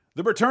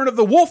The return of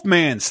the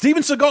Wolfman,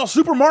 Steven Seagal,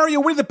 Super Mario,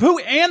 Winnie the Pooh,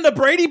 and the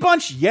Brady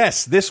Bunch.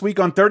 Yes, this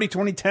week on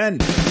 30-20-10. 30-20-10,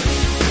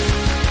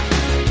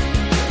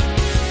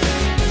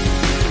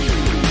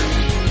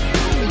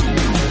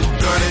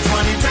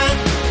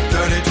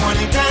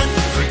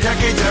 3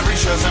 decades, every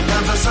show,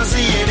 sometimes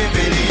associated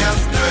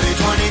videos.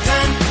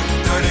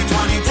 30-20-10,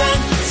 30-20-10,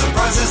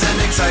 surprises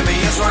and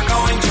excitement. Yes, we're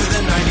going to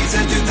the 90s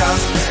and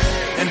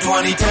 2000s and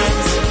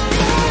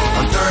 2010s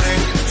on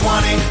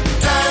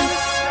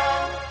 30-20-10.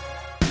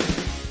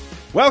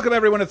 Welcome,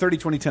 everyone, to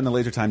 30-20-10, the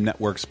Laser Time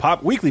Network's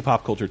weekly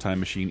pop culture time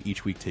machine,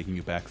 each week taking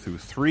you back through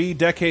 3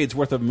 decades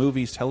worth of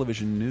movies,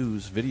 television,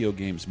 news, video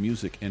games,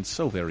 music, and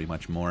so very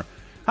much more.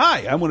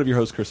 Hi, I'm one of your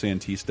hosts, Chris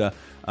Antista.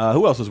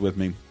 Who else is with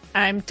me?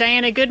 I'm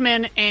Diana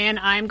Goodman, and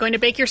I'm going to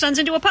bake your sons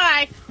into a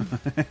pie.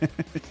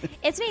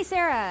 It's me,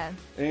 Sarah.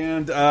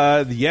 And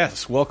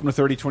yes, welcome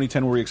to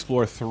 30-20-10, where we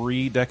explore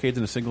 3 decades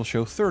in a single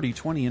show, 30,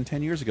 20, and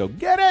 10 years ago.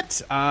 Get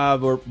it?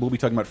 We'll be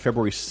talking about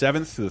February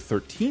 7th through the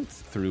 13th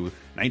through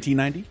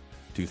 1990.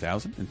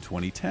 2000 and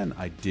 2010.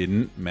 I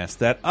didn't mess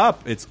that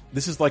up.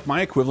 This is like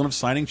my equivalent of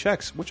signing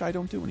checks, which I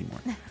don't do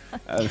anymore.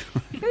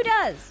 Who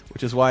does?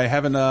 Which is why I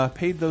haven't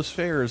paid those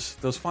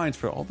fines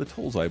for all the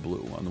tolls I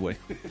blew on the way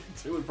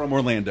to and from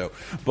Orlando.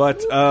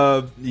 But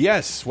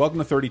yes, welcome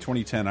to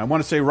 30-20-10. I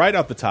want to say right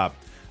out the top,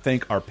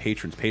 thank our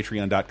patrons,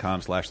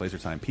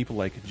 patreon.com/lasertime. People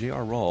like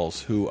J.R.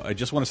 Rawls, who I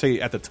just want to say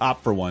at the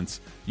top for once,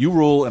 you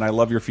rule, and I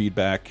love your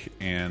feedback.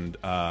 And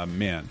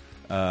man,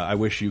 I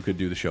wish you could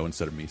do the show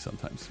instead of me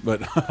sometimes.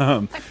 But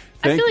I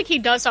feel like he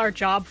does our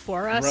job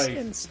for us. Right.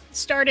 And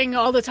starting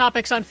all the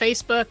topics on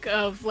Facebook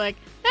of like,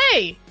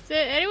 hey,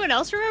 did anyone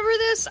else remember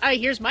this?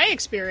 Here's my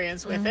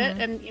experience with it.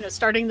 And,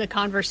 starting the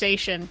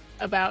conversation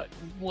about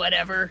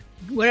whatever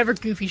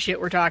goofy shit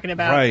we're talking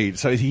about. Right.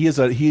 So he is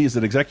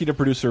an executive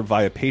producer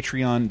via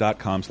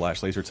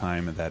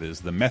patreon.com/lasertime. And that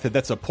is the method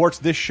that supports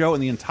this show,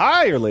 and the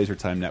entire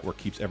Lasertime network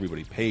keeps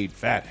everybody paid,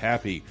 fat,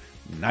 happy.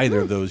 Neither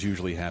of those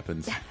usually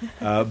happens,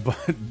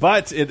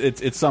 but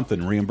it's something.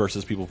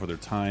 Reimburses people for their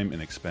time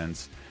and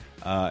expense,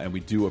 and we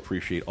do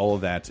appreciate all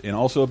of that. And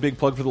also a big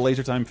plug for the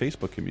Lasertime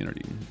Facebook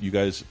community. You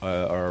guys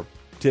are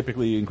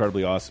typically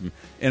incredibly awesome,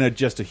 and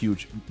just a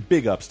huge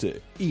big ups to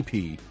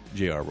EP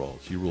JR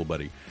Rolls. You rule,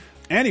 buddy.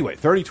 Anyway,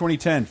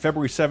 30-20-10,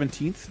 February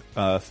 17th,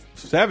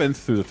 7th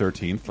through the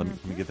 13th. Let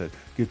me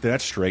get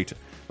that straight.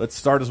 Let's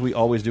start as we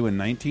always do in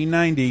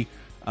 1990.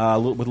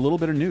 With a little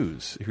bit of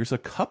news. Here's a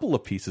couple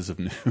of pieces of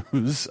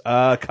news.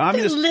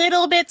 Communist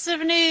little bits of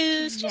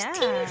news, just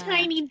teeny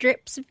tiny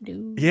drips of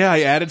news. Yeah,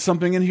 I added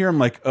something in here. I'm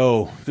like,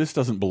 oh, this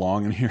doesn't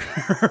belong in here.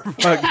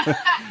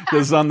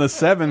 Because on the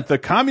 7th, the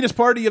Communist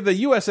Party of the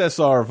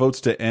USSR votes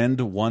to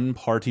end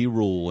one-party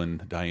rule.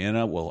 And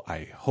Diana will,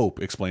 I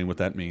hope, explain what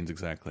that means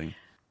exactly.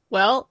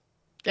 Well,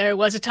 there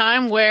was a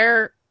time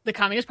where the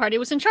Communist Party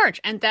was in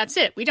charge, and that's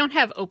it. We don't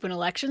have open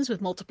elections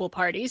with multiple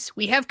parties.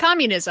 We have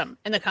communism,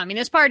 and the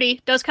Communist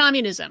Party does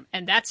communism,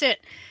 and that's it.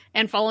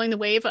 And following the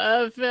wave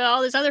of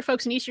all these other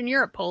folks in Eastern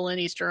Europe, Poland,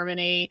 East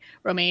Germany,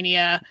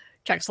 Romania,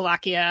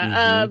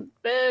 Czechoslovakia,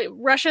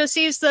 Russia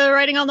sees the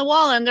writing on the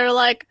wall, and they're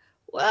like,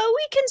 well,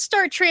 we can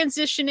start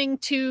transitioning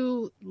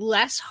to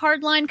less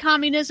hardline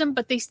communism,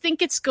 but they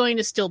think it's going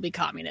to still be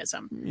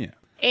communism. Yeah.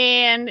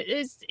 And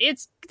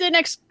it's the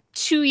next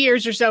 2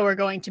 years or so are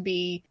going to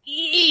be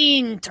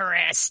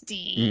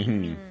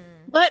interesting,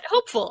 but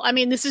hopeful. I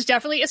mean, this is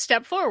definitely a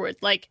step forward.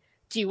 Like,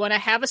 do you want to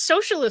have a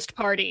socialist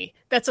party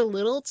that's a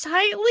little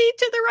tightly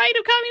to the right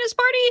of Communist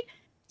Party?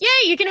 Yeah,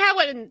 you can have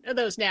one of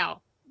those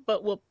now,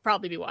 but we'll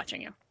probably be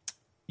watching you.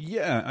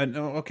 Yeah, I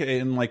know. Okay,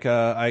 and like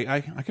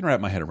I can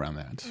wrap my head around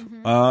that.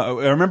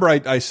 I remember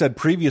I said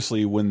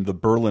previously when the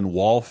Berlin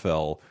Wall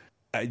fell,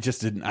 I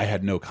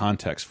had no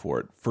context for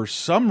it. For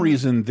some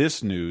reason,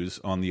 this news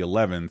on the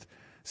 11th.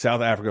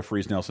 South Africa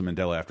frees Nelson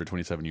Mandela after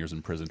 27 years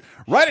in prison.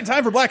 Right in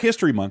time for Black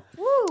History Month.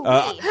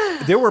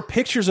 There were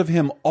pictures of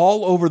him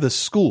all over the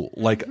school.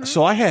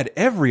 So I had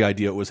every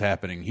idea what was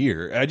happening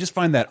here. I just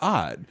find that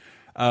odd.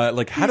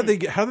 How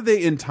did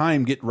they in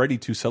time get ready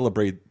to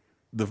celebrate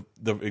the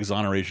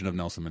exoneration of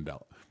Nelson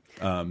Mandela?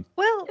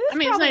 Well, I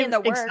mean, it's not in the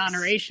works.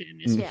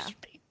 Exoneration. It's just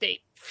they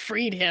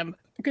freed him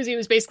because he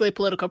was basically a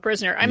political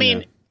prisoner. I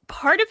mean,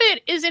 part of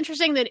it is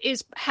interesting that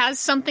has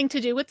something to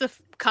do with the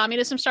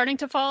communism starting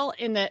to fall,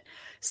 in that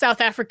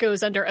South Africa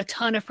is under a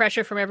ton of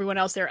pressure from everyone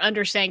else. They're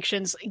under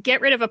sanctions.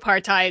 Get rid of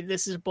apartheid.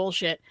 This is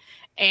bullshit.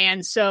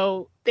 And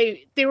so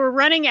they were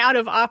running out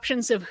of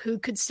options of who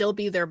could still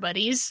be their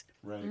buddies.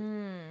 Right.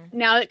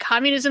 Now that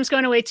communism's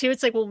going away too,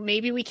 it's like, well,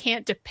 maybe we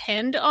can't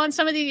depend on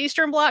some of these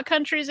Eastern Bloc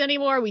countries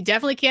anymore. We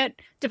definitely can't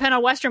depend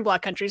on Western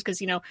Bloc countries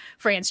because,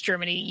 France,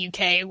 Germany,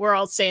 UK, we're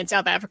all saying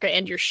South Africa,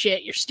 end your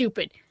shit. You're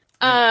stupid.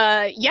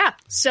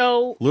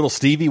 So little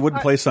Stevie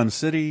wouldn't play Sun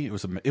City. It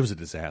was a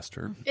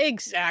disaster.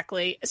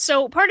 Exactly.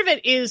 So part of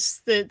it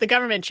is the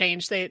government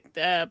change. They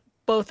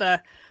both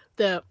the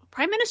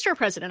prime minister or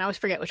president, I always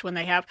forget which one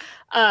they have.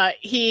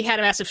 He had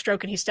a massive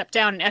stroke and he stepped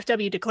down, and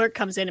F.W. de Klerk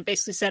comes in and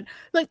basically said,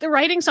 look, the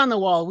writing's on the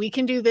wall. We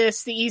can do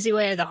this the easy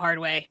way or the hard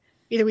way.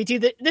 Either we do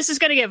this is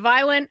going to get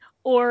violent,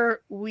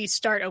 or we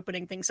start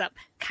opening things up,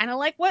 kind of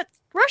like what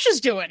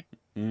Russia's doing.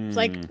 It's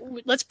like,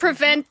 let's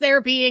prevent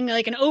there being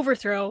like an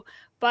overthrow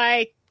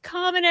by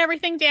calming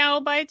everything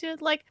down by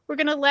we're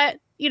going to let,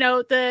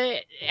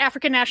 the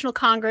African National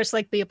Congress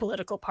be a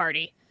political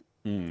party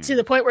to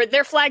the point where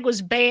their flag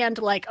was banned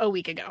like a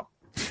week ago.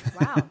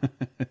 Wow.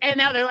 And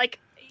now they're like,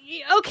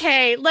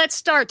 okay, let's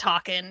start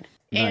talking.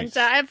 Nice. And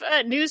I have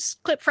a news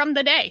clip from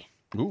the day.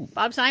 Ooh.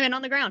 Bob Simon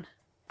on the ground.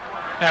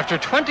 After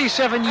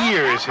 27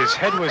 years, his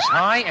head was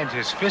high and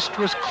his fist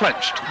was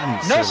clenched.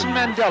 27 Nelson years.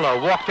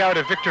 Mandela walked out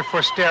of Victor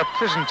Verster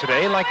prison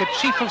today like a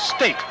chief of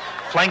state,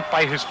 flanked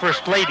by his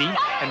first lady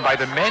and by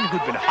the men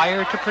who'd been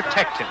hired to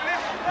protect him.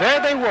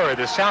 There they were,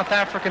 the South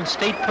African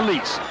State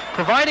Police,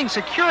 providing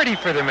security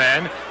for the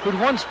man who'd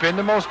once been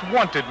the most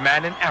wanted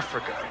man in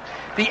Africa.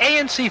 The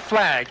ANC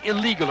flag,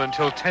 illegal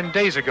until 10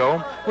 days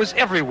ago, was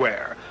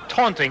everywhere,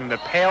 taunting the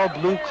pale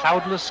blue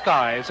cloudless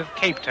skies of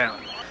Cape Town.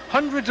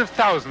 Hundreds of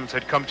thousands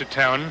had come to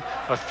town,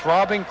 a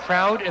throbbing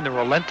crowd in the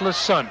relentless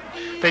sun.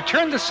 They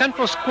turned the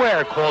central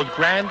square called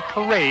Grand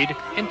Parade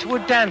into a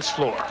dance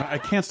floor. I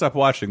can't stop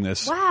watching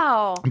this.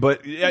 Wow.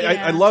 But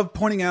I love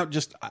pointing out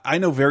I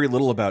know very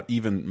little about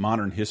even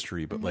modern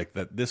history, but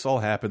that this all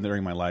happened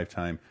during my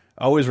lifetime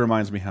always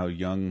reminds me how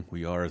young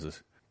we are as a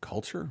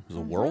culture, as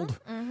a world.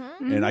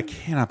 And I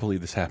cannot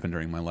believe this happened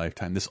during my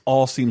lifetime. This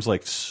all seems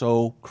like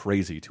so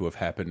crazy to have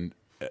happened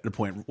at a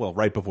point,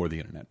 right before the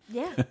internet.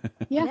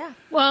 Yeah.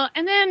 Well,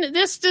 and then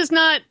this does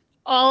not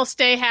all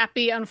stay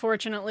happy,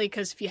 unfortunately,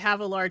 because if you have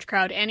a large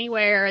crowd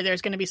anywhere,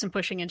 there's going to be some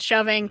pushing and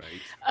shoving.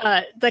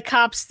 Right. The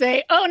cops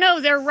say, oh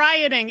no, they're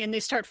rioting, and they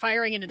start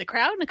firing into the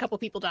crowd, and a couple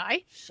people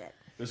die. Shit.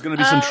 There's going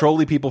to be some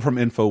trolly people from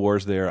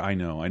InfoWars there. I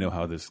know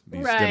how these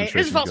demonstrations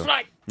It's a false go.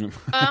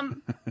 flag.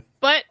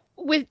 But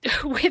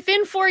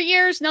within 4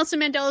 years,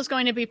 Nelson Mandela is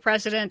going to be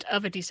president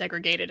of a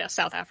desegregated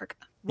South Africa.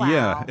 Wow.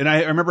 Yeah, and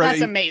I remember That's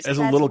amazing. as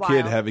a That's little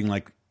kid wild.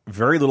 having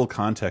very little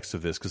context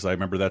of this, because I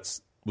remember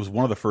was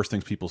one of the first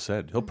things people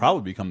said. He'll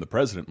probably become the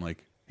president.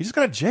 He just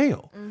got out of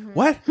jail.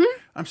 What?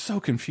 I'm so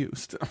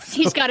confused.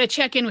 He's got to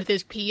check in with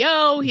his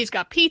PO. He's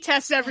got P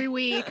tests every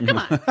week. Come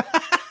on.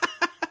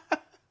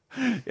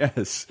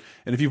 Yes,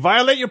 and if you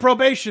violate your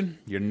probation,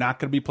 you're not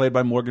going to be played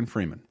by Morgan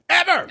Freeman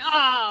ever.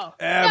 Oh,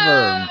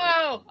 Ever.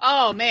 No.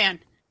 Oh man.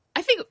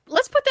 I think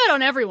let's put that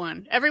on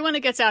everyone. Everyone that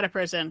gets out of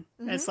prison.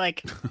 It's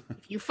like,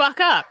 if you fuck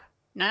up,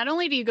 not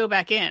only do you go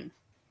back in,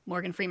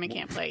 Morgan Freeman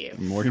can't play you.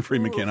 Morgan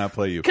Freeman cannot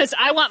play you. Because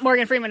I want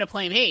Morgan Freeman to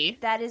play me.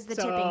 That is the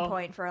tipping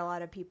point for a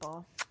lot of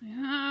people.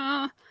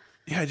 Uh,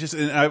 Yeah,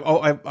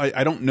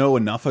 I don't know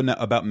enough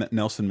about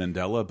Nelson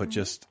Mandela, but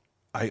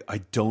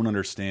I don't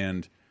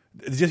understand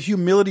the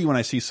humility when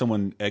I see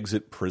someone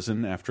exit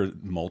prison after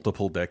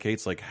multiple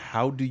decades.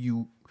 How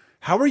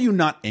are you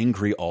not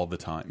angry all the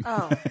time?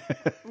 Oh,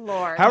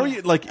 Lord. How are you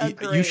Agreed.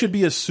 you should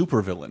be a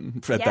supervillain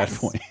at that Yes.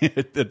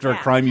 point for a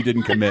crime you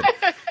didn't commit.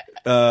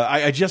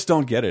 I just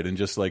don't get it, and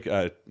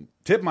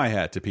tip my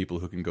hat to people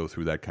who can go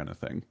through that kind of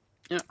thing.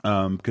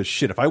 Yeah. Because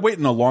shit, if I wait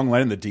in a long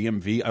line in the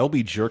DMV, I'll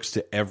be jerks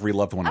to every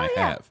loved one I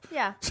have.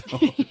 Yeah.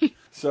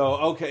 So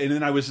okay, and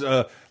then I was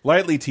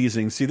lightly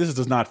teasing. See, this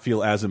does not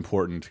feel as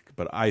important,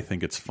 but I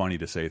think it's funny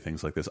to say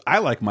things like this. I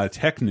like my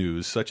tech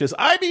news, such as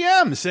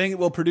IBM saying it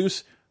will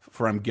produce,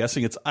 for I'm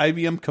guessing it's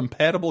IBM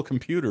compatible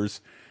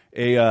computers,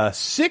 a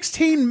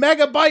 16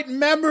 megabyte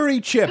memory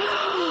chip.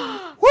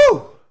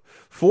 Woo!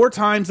 4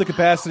 times the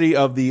capacity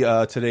of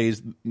the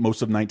today's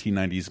most of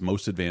 1990s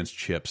most advanced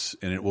chips,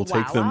 and it will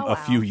take them a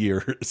few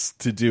years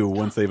to do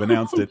once they've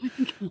announced it.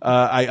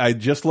 I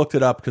just looked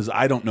it up because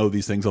I don't know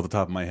these things off the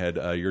top of my head.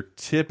 Your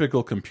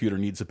typical computer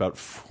needs about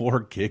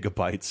 4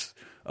 gigabytes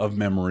of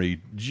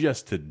memory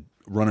just to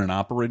run an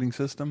operating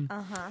system.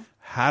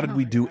 How did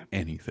we do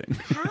anything?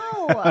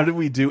 How? How did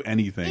we do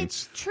anything?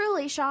 It's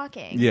truly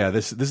shocking. Yeah,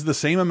 this is the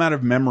same amount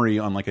of memory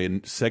on a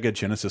Sega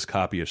Genesis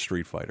copy of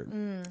Street Fighter.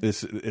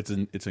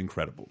 It's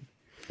incredible.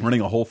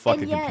 Running a whole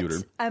fucking And yet,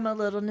 computer. I'm a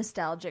little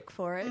nostalgic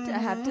for it, I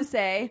have to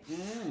say.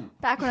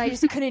 Back when I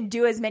just couldn't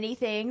do as many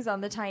things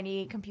on the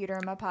tiny computer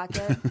in my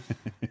pocket.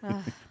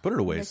 Put it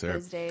away, Miss Sarah.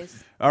 those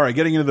days. All right,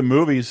 getting into the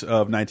movies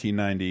of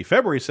 1990,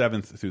 February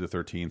 7th through the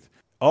 13th.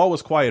 All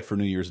was quiet for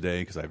New Year's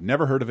Day because I've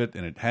never heard of it,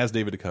 and it has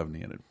David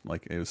Duchovny in it.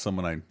 It was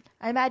someone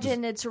I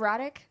imagine it's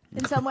erotic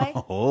in some way.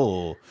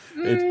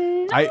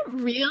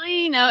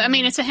 really? No. I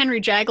mean, it's a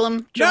Henry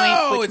Jaglom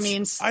joint, which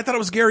means I thought it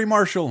was Gary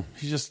Marshall.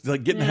 He's just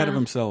getting ahead of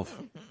himself.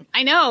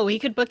 I know he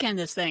could bookend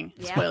this thing.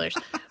 Yeah. Spoilers.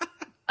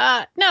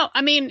 No,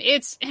 I mean,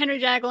 it's Henry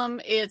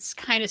Jaglom. It's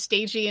kind of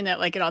stagey in that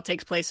it all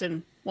takes place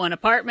in one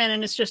apartment,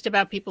 and it's just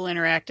about people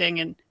interacting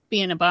and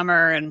being a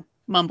bummer and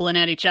mumbling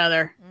at each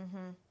other.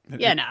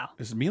 Yeah, no.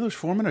 Is Milos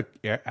Forman an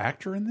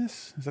actor in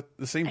this? Is that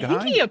the same guy? I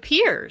think he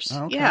appears.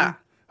 Oh, okay. Yeah.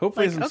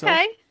 Hopefully he's himself.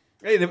 Okay.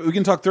 Hey, we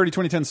can talk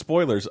 2010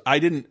 spoilers. I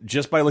didn't,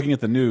 just by looking at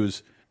the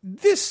news,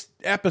 this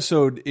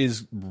episode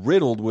is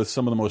riddled with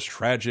some of the most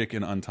tragic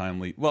and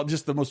untimely,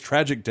 just the most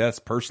tragic deaths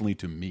personally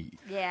to me.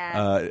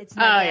 Yeah. It's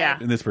not good. Yeah.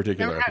 In this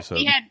particular Remember, episode.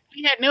 we had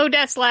no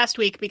deaths last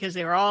week because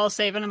they were all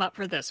saving them up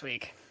for this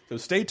week. So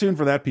stay tuned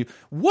for that, people.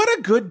 What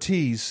a good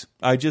tease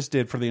I just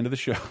did for the end of the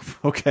show.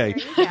 Okay.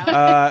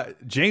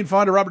 Jane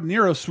Fonda, Robert De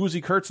Niro,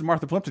 Swoozie Kurtz, and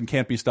Martha Plimpton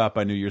can't be stopped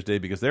by New Year's Day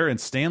because they're in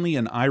Stanley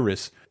and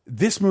Iris.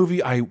 This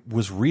movie I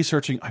was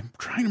researching. I'm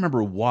trying to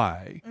remember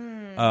why.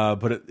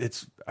 But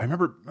I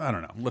remember, I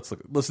don't know. Let's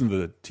listen to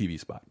the TV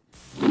spot.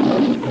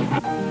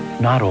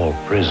 Not all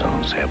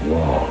prisons have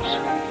walls.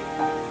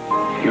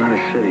 You're in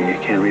a city. You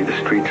can't read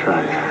the street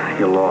signs.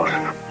 You're lost.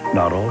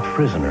 Not all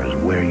prisoners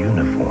wear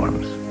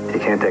uniforms. You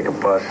can't take a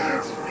bus.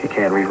 You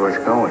can't read what's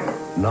going.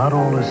 Not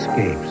all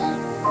escapes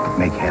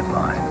make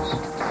headlines.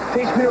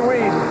 Teach me to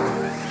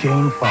read.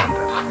 Jane Fonda.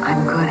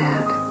 I'm good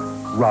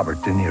at.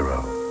 Robert De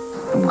Niro.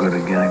 I'm good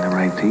at getting the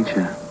right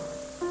teacher.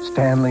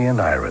 Stanley and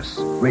Iris,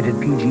 rated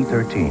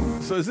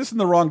PG-13. So is this in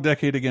the wrong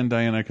decade again,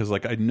 Diana? Because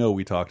like I know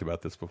we talked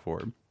about this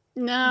before.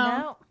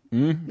 No,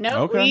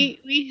 Okay.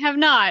 we have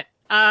not.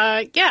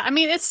 Yeah, I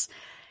mean it's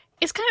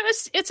kind of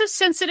it's a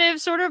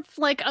sensitive sort of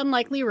like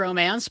unlikely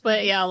romance,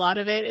 but yeah, a lot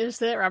of it is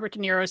that Robert De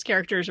Niro's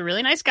character is a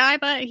really nice guy,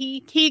 but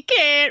he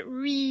can't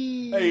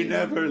read. He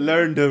never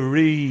learned to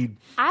read.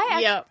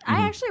 I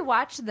actually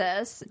watched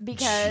this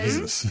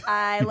because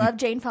I love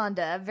Jane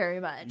Fonda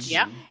very much.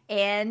 Yeah.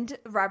 And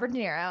Robert De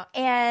Niro.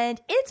 And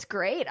it's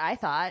great, I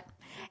thought.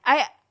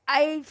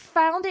 I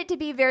found it to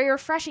be very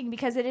refreshing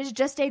because it is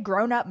just a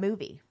grown-up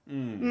movie.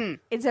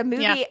 It's a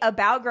movie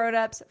about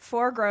grown-ups,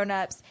 for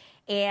grown-ups,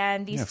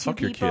 and these two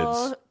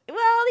people.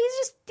 Well,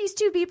 these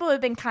two people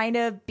have been kind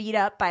of beat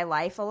up by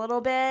life a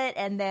little bit,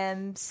 and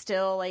then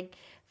still like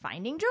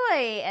finding joy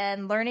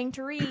and learning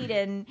to read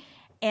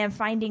and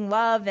finding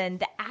love, and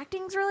the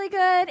acting's really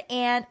good.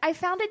 And I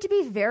found it to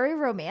be very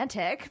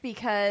romantic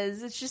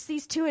because it's just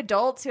these two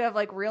adults who have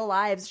like real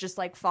lives just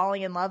like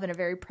falling in love in a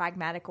very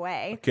pragmatic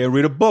way. Can't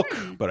read a book,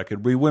 but I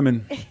could read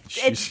women.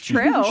 It's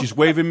true. She's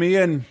waving me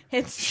in.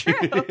 It's true.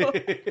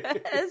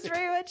 That's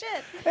very much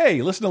it.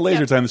 Hey, listen to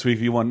Laser Time this week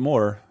if you want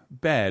more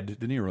bad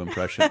De Niro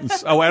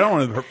impressions. I don't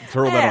want to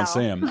throw that on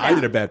Sam. I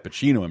did a bad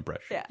Pacino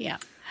impression. Yeah.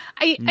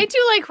 I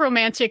do like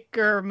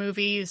romanticer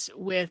movies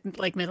with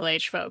like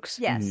middle-aged folks.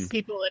 Yes.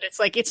 People that it's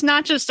like, it's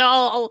not just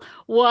all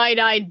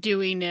wide-eyed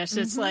dewiness.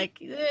 It's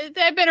like,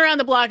 I've been around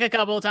the block a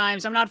couple of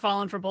times. I'm not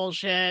falling for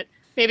bullshit.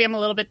 Maybe I'm a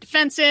little bit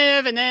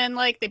defensive, and then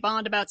like they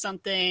bond about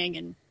something,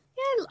 and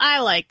yeah, I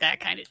like that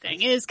kind of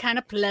thing. It is kind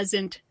of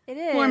pleasant. It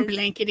is. Warm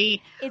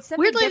blankety. It's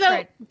something Weirdly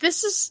different. though,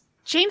 this is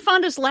Jane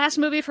Fonda's last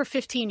movie for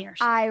 15 years.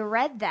 I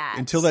read that.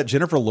 Until that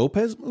Jennifer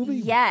Lopez movie?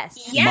 Yes.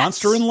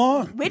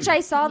 Monster-in-Law? Which I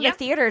saw in the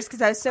theaters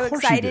because I was so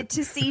excited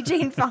to see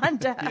Jane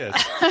Fonda.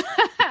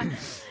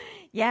 Yes.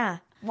 Yeah.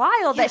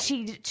 Wild that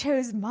she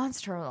chose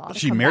Monster-in-Law.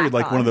 She married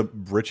like one of the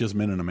richest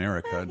men in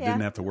America.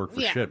 Didn't have to work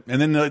for shit.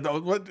 And then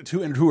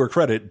to her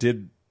credit,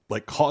 did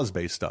like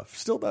cause-based stuff.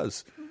 Still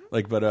does.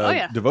 Like, but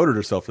devoted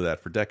herself to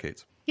that for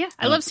decades. Yeah.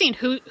 I love seeing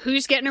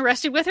who's getting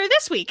arrested with her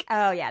this week.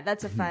 Oh, yeah.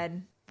 That's a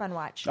fun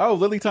watch. Oh,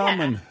 Lily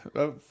Tomlin.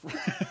 Ted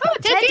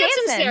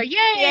Danson's there.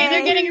 Yay.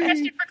 They're getting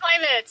arrested for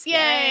climates.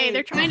 Yay.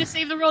 They're trying to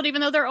save the world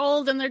even though they're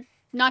old and they're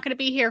not going to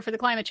be here for the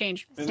climate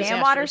change.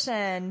 Sam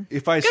Waterston.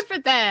 Good for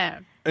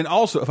them. And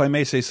also, if I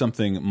may say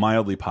something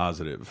mildly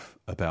positive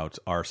about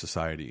our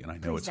society, and I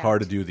know it's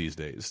hard to do these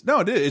days.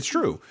 No, it's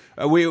true.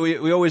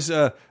 We always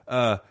you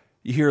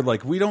hear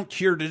like, we don't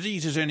cure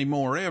diseases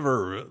anymore,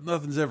 ever.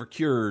 Nothing's ever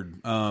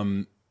cured.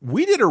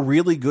 We did a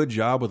really good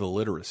job with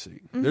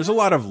illiteracy. There's a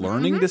lot of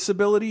learning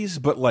disabilities,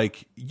 but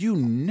like you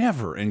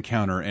never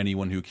encounter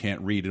anyone who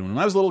can't read. And when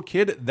I was a little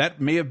kid,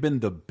 that may have been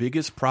the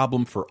biggest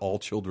problem for all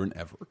children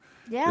ever.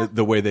 Yeah.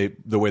 The way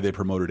they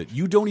promoted it.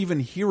 You don't even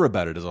hear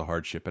about it as a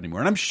hardship anymore.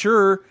 And I'm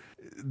sure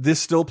this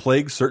still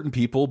plagues certain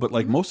people, but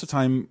like most of the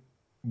time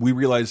we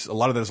realize a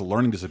lot of that is a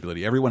learning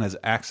disability. Everyone has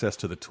access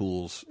to the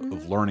tools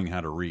of learning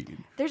how to read.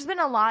 There's been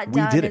a lot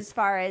done as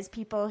far as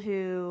people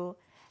who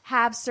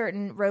have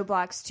certain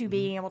roadblocks to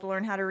being able to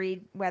learn how to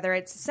read, whether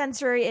it's a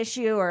sensory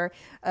issue or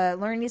a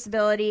learning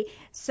disability.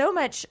 So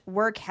much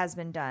work has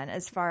been done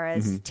as far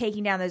as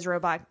taking down those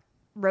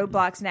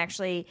roadblocks and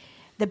actually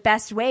the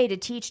best way to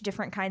teach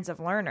different kinds of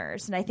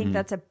learners. And I think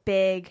that's a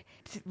big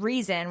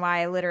reason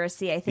why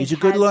literacy, I think, he's a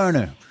good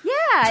learner. Yeah,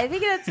 I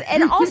think that's,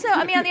 and also,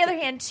 I mean, on the other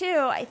hand,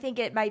 too, I think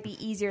it might be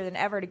easier than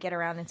ever to get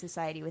around in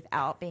society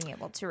without being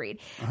able to read.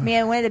 I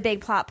mean, one of the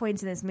big plot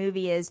points in this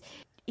movie is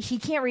he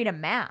can't read a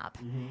map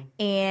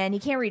and he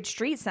can't read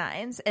street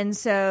signs. And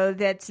so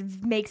that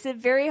makes it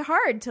very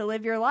hard to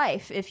live your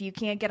life if you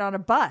can't get on a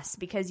bus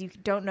because you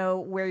don't know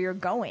where you're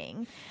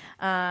going.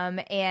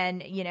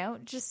 And you know,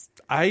 just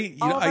all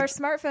of our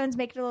smartphones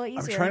make it a little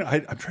easier.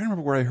 I'm trying to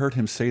remember where I heard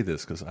him say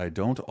this because I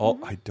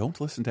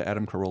don't listen to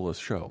Adam Carolla's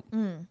show,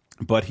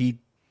 but he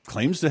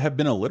claims to have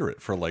been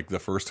illiterate for like the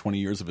first 20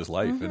 years of his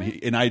life,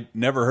 and I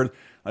never heard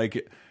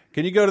like,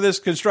 can you go to this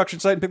construction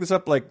site and pick this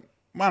up? Like,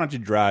 why don't you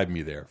drive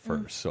me there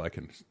first so I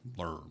can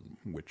learn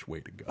which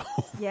way to go,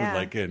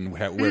 like, and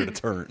where to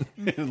turn,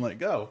 and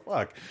like, oh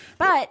fuck.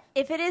 But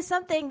if it is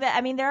something that, I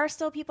mean, there are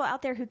still people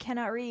out there who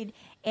cannot read,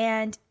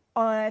 and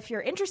if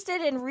you're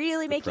interested in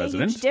really making a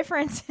president. huge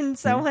difference in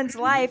someone's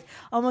life,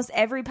 almost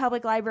every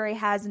public library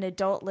has an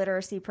adult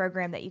literacy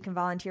program that you can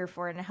volunteer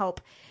for and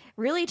help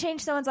really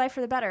change someone's life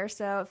for the better.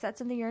 So if that's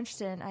something you're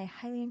interested in, I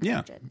highly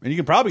encourage it. And you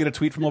can probably get a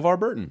tweet from LeVar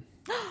Burton.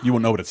 You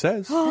won't know what it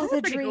says. Oh,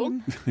 the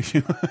dream.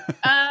 Cool.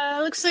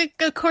 Looks like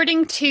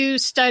according to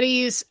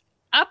studies,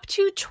 up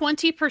to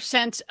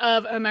 20%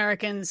 of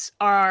Americans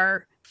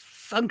are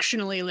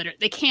functionally literate.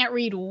 They can't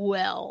read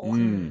well.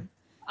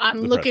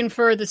 I'm looking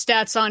for the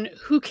stats on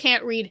who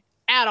can't read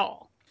at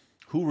all.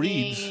 Who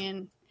reads?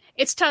 And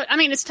it's tough. I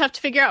mean, it's tough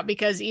to figure out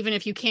because even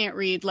if you can't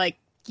read, like,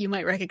 you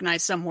might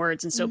recognize some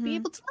words and so be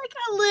able to, like,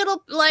 a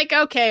little, like,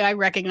 okay, I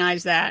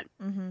recognize that.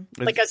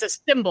 Like as a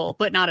symbol,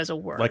 but not as a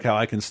word. Like how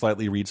I can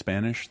slightly read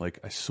Spanish. Like,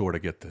 I sort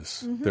of get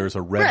this. There's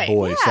a red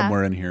boy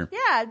somewhere in here.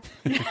 Yeah.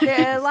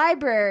 The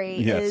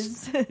library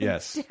is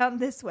down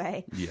this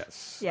way.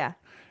 Yes. Yeah.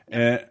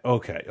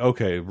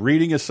 Okay.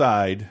 Reading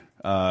aside,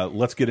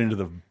 let's get into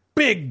the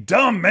big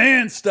dumb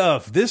man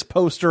stuff. This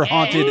poster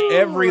haunted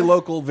every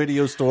local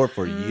video store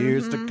for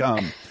years to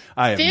come.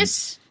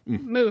 This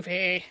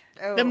movie,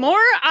 the more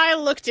I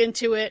looked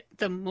into it,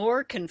 the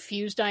more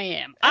confused I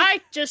am.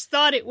 I just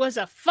thought it was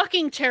a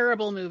fucking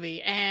terrible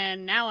movie,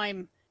 and now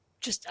I'm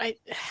just,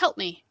 help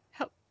me.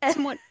 Help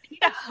someone. I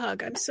need a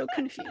hug. I'm so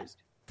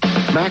confused.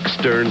 Max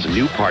Stern's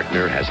new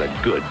partner has a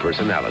good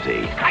personality.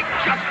 I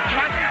just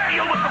can't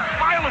deal with the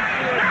violence.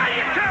 Now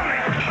you tell me.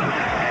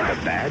 And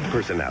a bad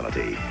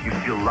personality. You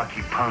feel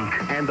lucky, punk.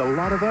 And a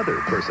lot of other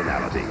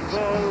personalities.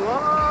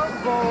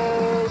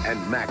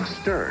 And Max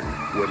Stern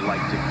would like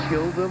to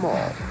kill them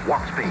all.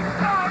 Warp speed.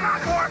 No,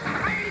 not warp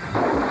speed.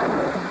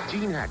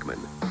 Gene Hackman,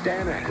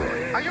 Dan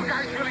Aykroyd. Are you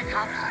guys really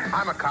cops?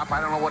 I'm a cop. I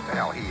don't know what the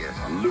hell he is.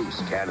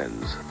 Loose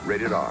Cannons.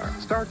 Rated R.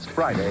 Starts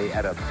Friday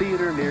at a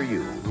theater near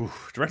you.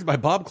 Directed by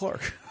Bob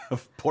Clark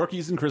of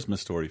Porky's and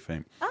Christmas Story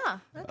fame.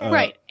 Okay.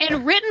 Right.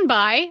 And written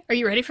by, are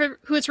you ready for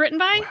who it's written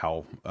by?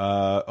 Wow.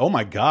 Oh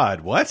my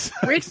God. What?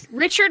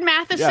 Richard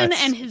Matheson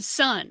and his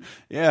son.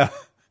 Yeah.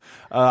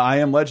 I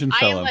Am Legend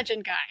fellow. I Am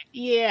Legend guy.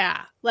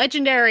 Yeah.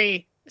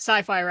 Legendary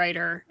sci-fi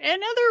writer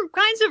and other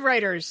kinds of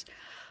writers.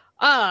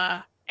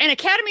 An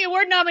Academy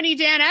Award nominee,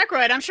 Dan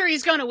Aykroyd. I'm sure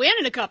he's going to win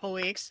in a couple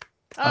weeks.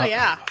 Oh,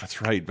 yeah.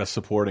 That's right. Best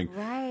supporting.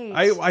 Right.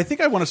 I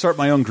think I want to start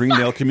my own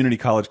Greendale Community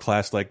College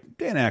class like,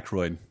 Dan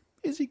Aykroyd,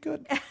 is he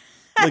good?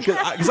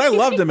 Because I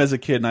loved him as a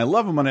kid, and I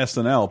love him on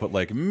SNL, but,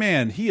 like,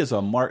 man, he is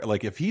a mark.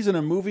 Like, if he's in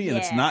a movie and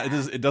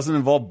it doesn't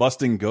involve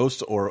busting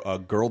ghosts or a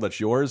girl that's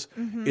yours,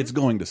 it's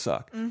going to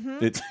suck.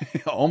 It's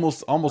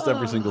almost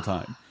every single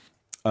time.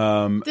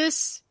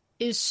 This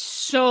is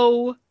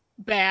so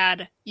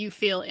bad, you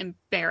feel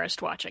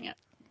embarrassed watching it.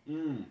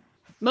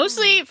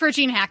 Mostly for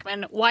Gene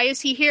Hackman. Why is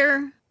he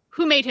here?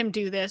 Who made him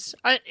do this?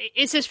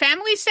 Is his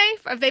family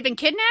safe? Have they been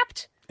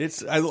kidnapped?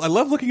 I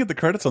love looking at the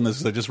credits on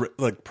this because I just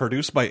like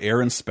produced by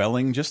Aaron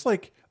Spelling, just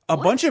like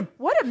bunch of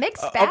what a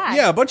mixed bag.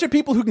 A bunch of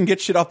people who can get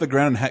shit off the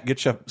ground and get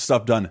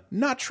stuff done,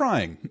 not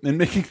trying and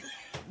making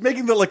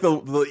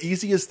the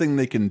easiest thing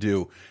they can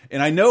do.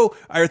 And I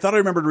thought I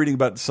remembered reading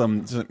about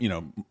some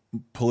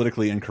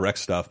politically incorrect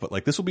stuff, but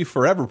like this will be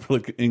forever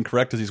politically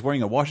incorrect because he's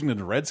wearing a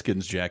Washington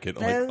Redskins jacket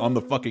like on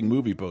the fucking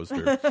movie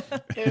poster.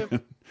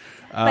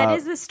 But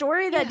is the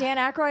story that Dan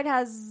Aykroyd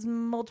has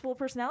multiple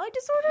personality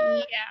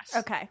disorder? Yes.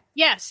 Okay.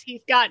 Yes,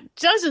 he's got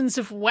dozens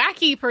of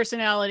wacky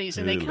personalities,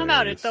 and they come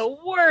out at the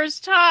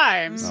worst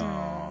times.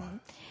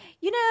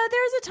 You know,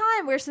 there's a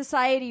time where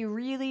society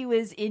really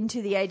was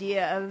into the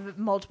idea of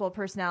multiple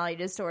personality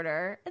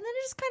disorder, and then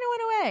it just kind of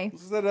went away.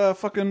 This is that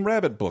fucking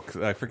rabbit book.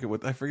 I forget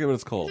what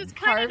it's called. It's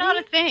kind of not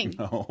a thing.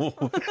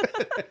 No.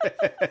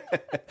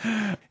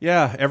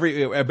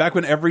 Yeah, back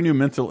when every new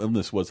mental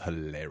illness was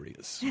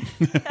hilarious.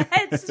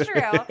 It's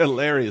true.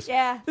 Hilarious.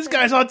 Yeah. This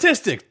guy's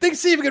autistic.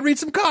 See if he can read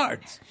some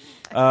cards.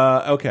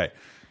 Okay.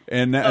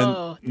 And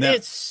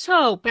it's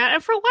so bad.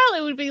 And for a while,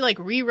 it would be like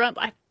rerun.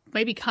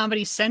 Maybe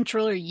Comedy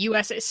Central or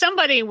USA.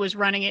 Somebody was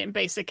running it in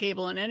basic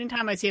cable, and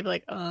anytime I see it, I'd be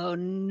like, oh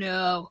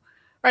no.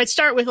 Or I'd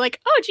start with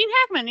like, oh, Gene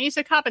Hackman, he's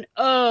a cop, and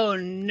oh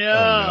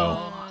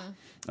no.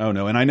 Oh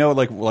no. And I know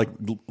like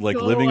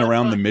living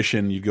around the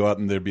Mission, you go out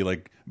and there'd be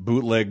like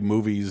bootleg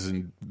movies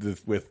and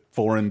with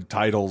foreign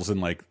titles, and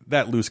like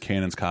that Loose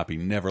Cannons copy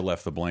never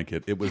left the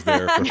blanket. It was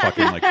there for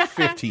fucking like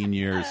 15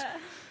 years.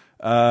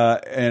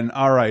 And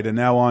all right, and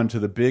now on to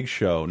the big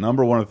show.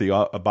 Number one at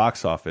the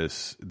box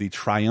office, the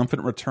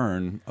triumphant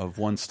return of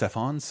one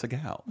Stefan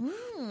Seagal.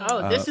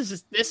 Oh, this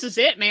is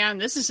it, man.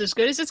 This is as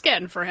good as it's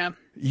getting for him.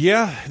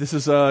 Yeah, this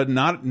is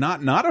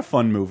not a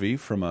fun movie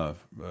from a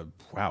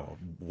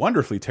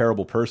wonderfully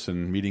terrible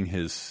person meeting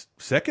his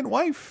second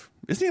wife.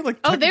 Isn't he like?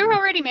 Oh, they were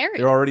already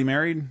married. They're already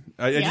married.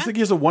 I just think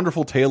he has a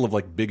wonderful tale of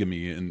like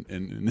bigamy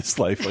in his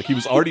life. Like he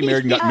was already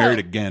married and got married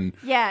again.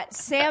 Yeah,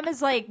 Sam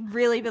has like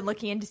really been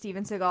looking into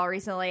Steven Seagal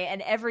recently,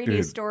 and every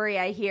new story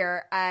I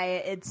hear,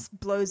 it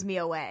blows me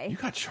away. You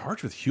got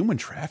charged with human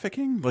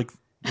trafficking? Like,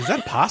 is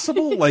that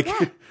possible? Like,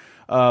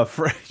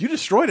 you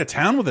destroyed a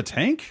town with a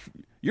tank?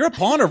 You're a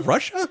pawn of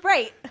Russia?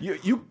 Right.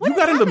 You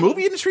got into the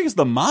movie industry as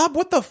the mob?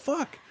 What the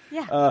fuck?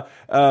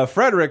 Yeah.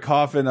 Frederick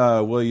Coffin,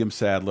 William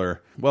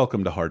Sadler.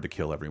 Welcome to Hard to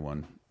Kill,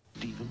 everyone.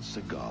 Steven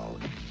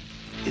Seagal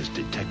is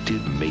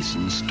Detective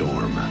Mason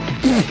Storm.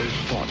 Others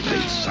thought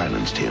they'd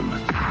silenced him.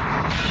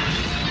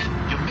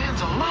 Your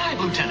man's alive,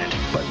 Lieutenant.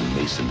 But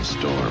Mason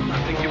Storm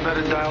I think you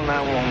better dial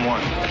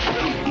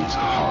 911. is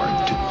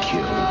hard to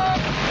kill.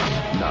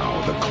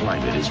 Now the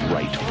climate is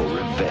right for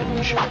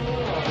revenge.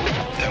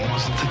 Then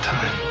wasn't the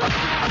time.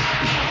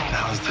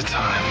 Now's the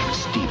time.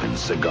 Steven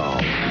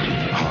Seagal,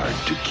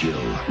 hard to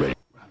kill. Ready?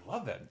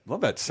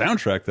 Love that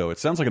soundtrack, though. It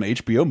sounds like an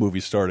HBO movie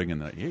starting in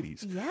the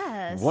 80s.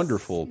 Yes.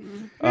 Wonderful.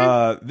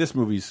 This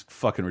movie's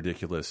fucking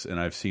ridiculous, and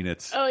I've seen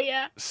it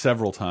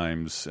several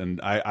times.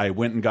 And I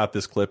went and got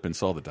this clip and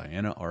saw that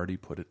Diana already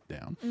put it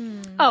down.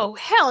 Oh,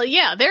 hell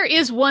yeah. There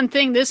is one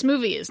thing this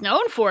movie is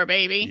known for,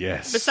 baby.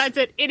 Yes. Besides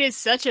that, it is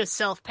such a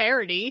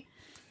self-parody.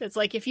 It's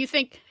like if you're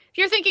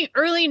thinking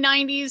early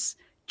 90s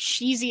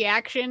cheesy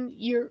action,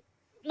 you're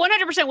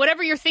 100%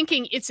 whatever you're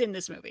thinking, it's in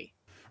this movie.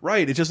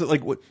 Right. It's just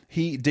like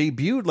he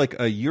debuted like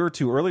a year or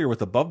two earlier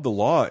with Above the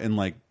Law, and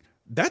like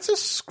that's a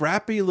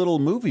scrappy little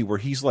movie where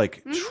he's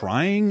like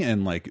trying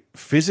and like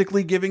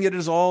physically giving it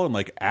his all, and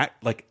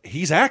like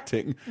he's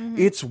acting.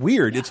 It's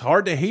weird. It's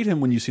hard to hate him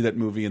when you see that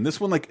movie, and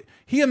this one, like,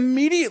 he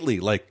immediately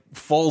like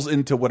falls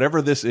into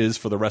whatever this is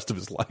for the rest of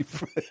his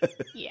life.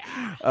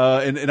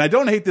 And I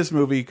don't hate this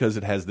movie because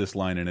it has this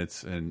line in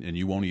it, and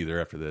you won't either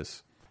after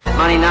this.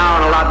 Money now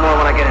and a lot more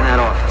when I get in that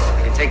office.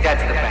 I can take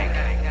that to the bank.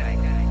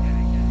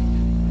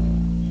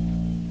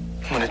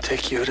 I'm going to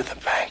take you to the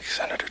bank,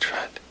 Senator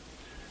Trent.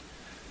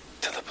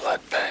 To the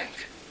blood bank.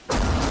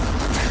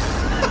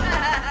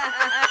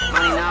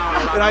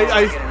 And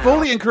I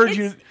fully encourage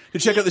you to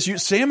check out this.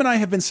 Sam and I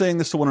have been saying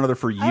this to one another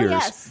for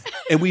years.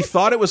 And we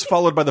thought it was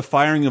followed by the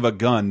firing of a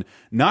gun,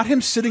 not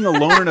him sitting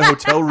alone in a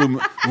hotel room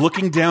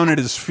looking down at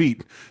his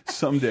feet.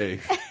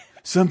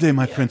 Someday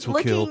my prince will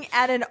kill. Looking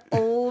at an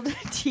old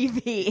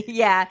TV.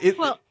 Yeah.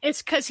 Well,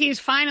 it's because he's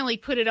finally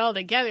put it all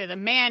together. The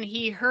man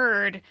he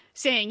heard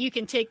saying, you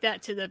can take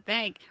that to the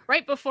bank,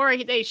 right before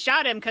they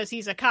shot him because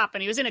he's a cop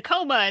and he was in a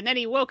coma, and then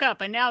he woke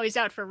up and now he's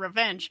out for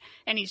revenge.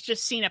 And he's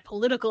just seen a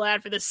political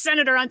ad for the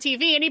senator on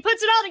TV, and he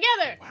puts it all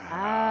together.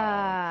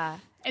 Wow.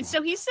 And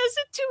so he says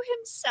it to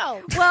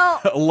himself.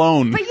 Well,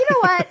 alone. But you know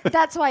what?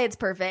 That's why it's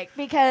perfect,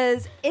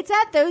 because it's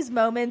at those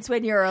moments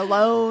when you're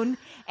alone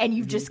and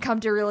you've just come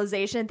to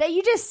realization that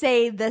you just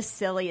say the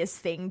silliest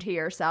thing to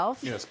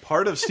yourself. Yes,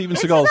 part of Steven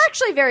Seagal's It's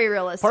actually very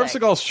realistic. Part of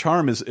Seagal's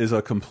charm is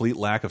a complete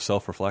lack of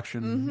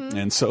self-reflection,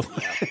 and so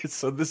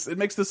it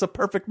makes this a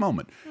perfect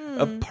moment,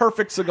 a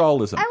perfect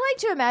Seagalism. I like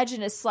to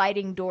imagine a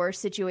sliding door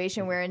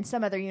situation where in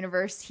some other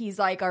universe he's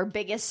like our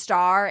biggest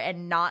star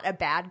and not a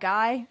bad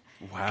guy.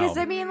 Wow. Because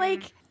I mean,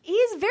 like,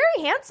 he's very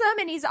handsome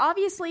and he's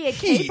obviously a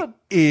capable.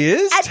 He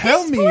is.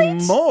 Tell me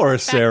more,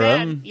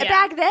 Sarah.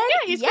 Back then,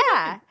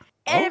 yeah.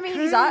 And I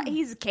mean,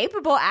 he's a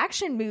capable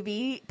action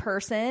movie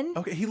person.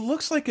 Okay, he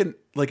looks like an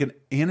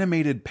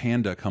animated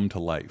panda come to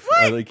life.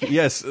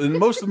 Yes, in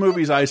most of the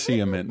movies I see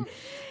him in.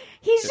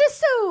 He's just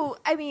so.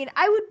 I mean,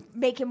 I would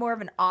make him more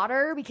of an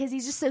otter because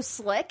he's just so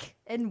slick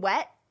and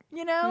wet.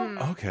 You know.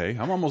 Okay,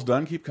 I'm almost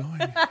done. Keep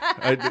going.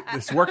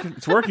 It's working.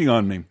 It's working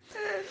on me.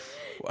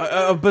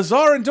 A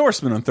bizarre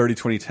endorsement on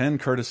 30-2010,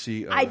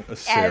 courtesy of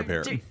Sarah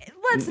Barron.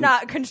 Let's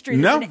not construe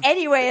this in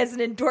any way as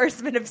an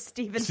endorsement of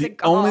Steven Seagal.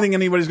 The only thing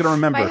anybody's going to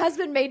remember. My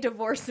husband may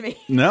divorce me.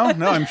 No,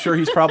 I'm sure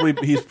he's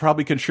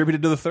probably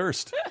contributed to the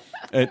thirst.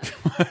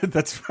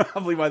 That's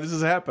probably why this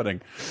is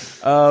happening.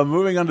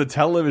 Moving on to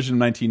television,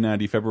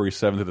 1990, February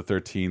 7th to the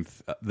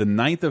 13th, the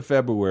 9th of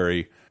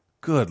February.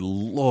 Good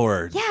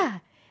Lord. Yeah.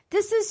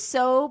 This is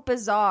so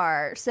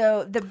bizarre.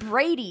 So the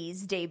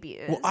Brady's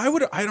debuts. Well,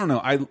 I don't know.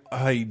 I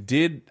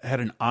had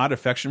an odd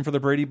affection for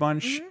the Brady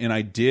Bunch, and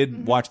I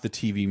did watch the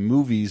TV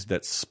movies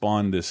that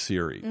spawned this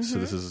series. So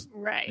this is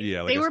right.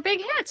 Yeah, they were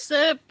big hits.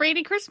 The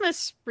Brady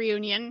Christmas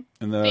reunion,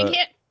 and big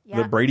hit.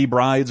 The Brady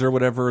Brides or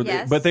whatever.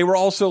 Yes. But they were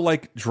also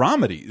like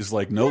dramedies,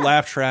 like no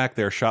laugh track.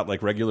 They're shot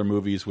like regular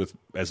movies with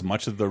as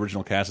much of the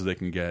original cast as they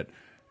can get.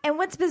 And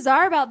what's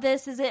bizarre about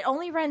this is it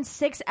only runs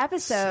 6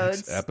 episodes.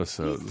 6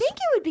 episodes. You think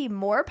it would be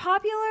more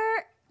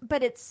popular,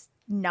 but it's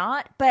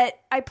not. But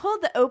I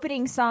pulled the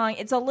opening song.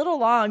 It's a little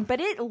long, but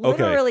it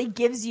literally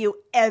gives you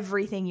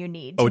everything you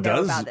need to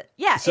know about it.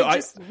 Yeah. So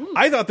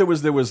I thought there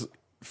was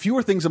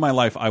fewer things in my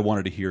life I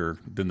wanted to hear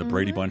than the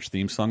Brady Bunch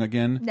theme song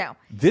again. No.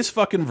 This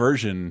fucking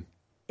version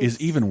is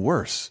even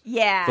worse.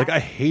 Yeah. Like, I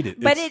hate it.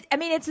 But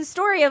it's a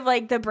story of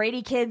like the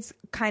Brady kids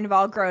kind of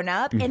all grown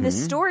up, and the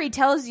story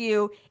tells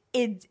you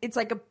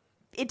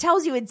it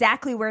tells you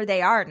exactly where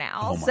they are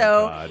now. Oh my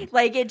God.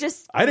 Like it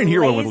just I didn't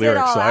hear one with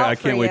lyrics, so I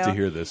can't wait you. to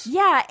hear this.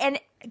 Yeah, and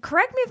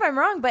correct me if I'm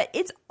wrong, but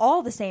it's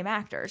all the same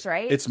actors,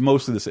 right? It's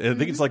mostly the same. I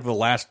think it's like the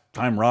last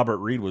time Robert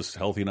Reed was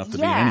healthy enough to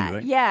be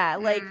anything. Yeah,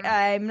 like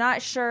I'm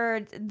not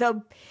sure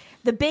the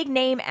big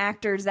name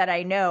actors that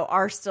I know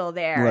are still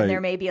there, and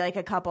there may be like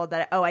a couple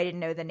that I didn't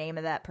know the name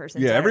of that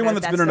person. Yeah, so everyone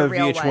that's been on a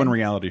VH1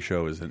 reality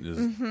show is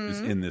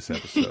in this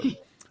episode.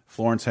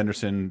 Florence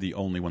Henderson, the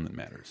only one that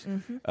matters.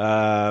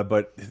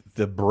 But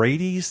the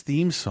Brady's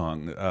theme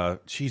song,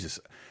 Jesus,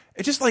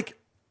 it just like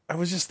I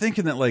was just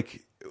thinking that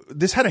like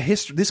this had a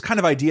history. This kind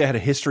of idea had a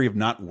history of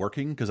not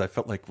working because I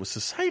felt like was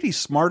society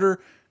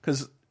smarter?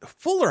 Because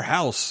Fuller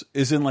House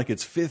is in like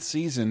its 5th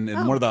season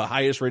and one of the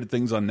highest rated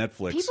things on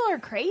Netflix. People are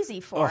crazy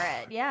for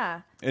it,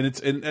 yeah. And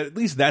at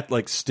least that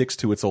like sticks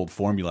to its old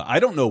formula. I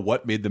don't know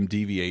what made them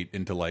deviate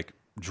into like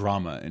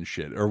drama and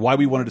shit, or why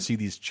we wanted to see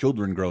these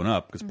children grown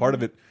up. Because part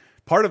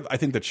of I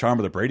think the charm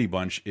of the Brady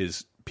Bunch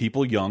is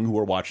people young who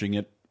are watching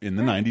it in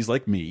the 90s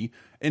like me,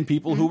 and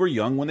people who were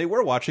young when they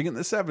were watching it in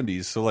the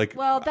 70s. So like,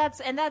 well,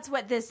 that's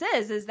what this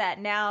is that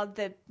now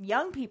the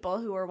young people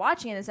who were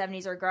watching in the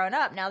 70s are grown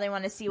up. Now they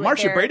want to see what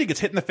Marcia Brady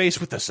gets hit in the face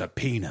with a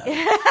subpoena.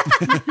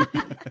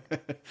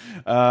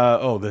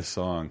 This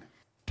song.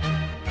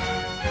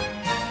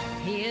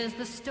 Here's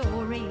the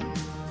story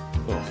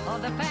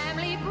of the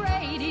family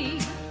Brady.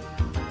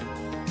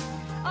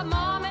 A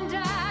mom and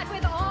dad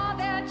with all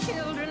their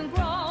children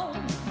grown.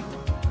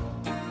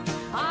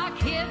 Our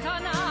kids are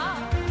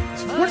now.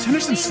 Florence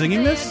Henderson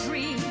singing this?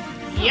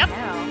 Yep.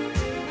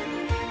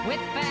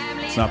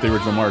 It's not the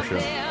original Marcia.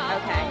 Okay,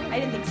 I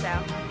didn't think so.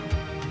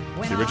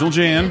 It's the original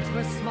Jan.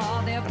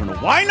 I don't know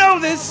why I know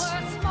this. Oh,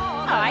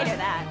 I know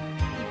that.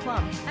 You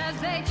plumb.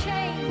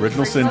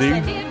 Original Cindy.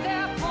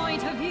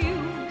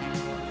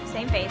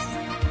 Same face.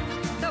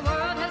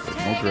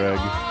 Original Greg.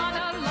 God.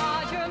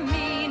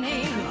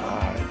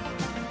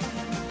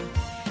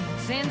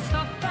 Since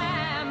the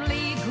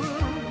family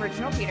grew.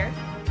 Original Peter.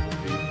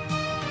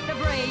 The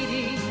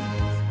Brady's.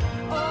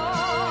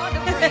 Oh, the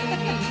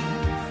Brady's.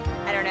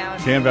 I don't know.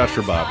 Can't vouch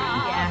for Bobby.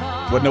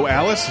 Yeah. What, no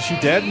Alice? Is she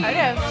dead? I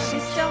know.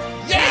 She's still...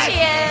 Yes! There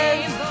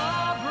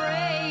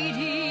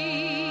she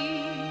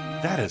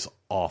is! That is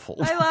awful.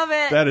 I love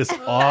it. That is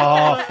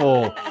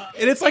awful.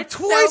 And it's like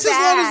twice as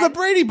long as the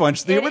Brady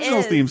Bunch, the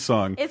original theme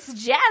song. It's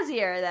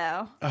jazzier,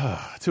 though.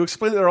 To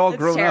explain that they're all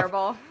grown terrible.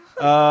 up.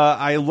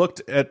 I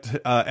looked at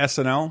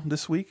SNL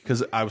this week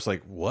because I was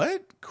like,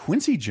 what?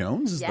 Quincy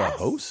Jones is the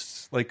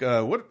host? Like,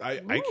 what?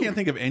 I can't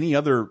think of any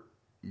other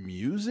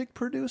music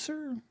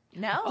producer.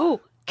 No.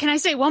 Oh, can I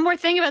say one more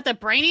thing about the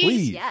Brady's?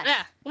 Please. Yes.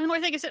 Yeah, one more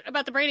thing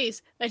about the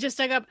Brady's. I just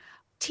dug up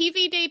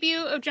TV debut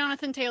of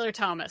Jonathan Taylor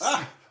Thomas.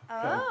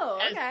 Oh,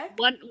 okay.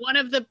 One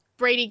of the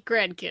Brady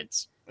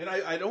grandkids. And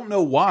I don't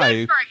know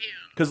why,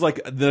 because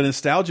like the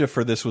nostalgia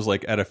for this was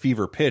like at a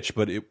fever pitch,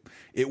 but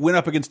it went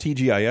up against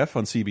TGIF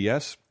on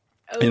CBS,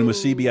 and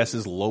was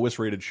CBS's lowest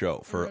rated show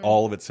for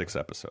all of its 6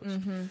 episodes.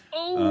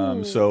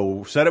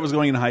 So said it was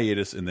going in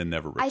hiatus and then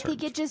never returned. I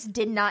think it just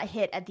did not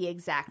hit at the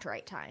exact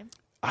right time.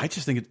 I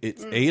just think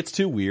it's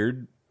too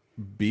weird.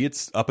 B,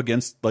 it's up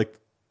against like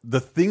the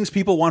things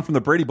people want from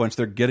the Brady Bunch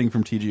they're getting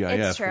from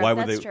TGIF. It's true. Why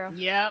would That's they? true.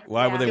 Yep.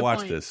 Why would they Good watch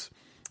point. this?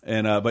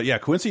 And but yeah,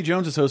 Quincy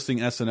Jones is hosting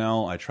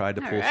SNL. I tried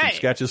to pull some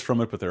sketches from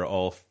it, but they're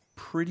all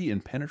pretty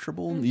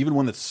impenetrable. Even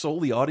one that's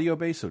solely audio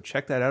based. So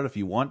check that out if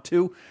you want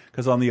to.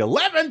 Because on the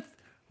 11th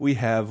we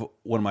have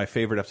one of my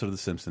favorite episodes of The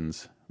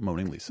Simpsons,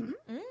 Moaning Lisa.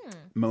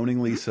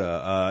 Moaning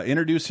Lisa,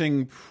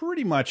 introducing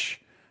pretty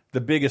much the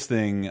biggest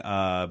thing,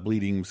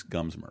 Bleeding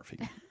Gums Murphy.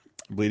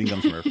 Bleeding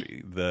Gums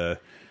Murphy, the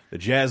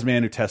jazz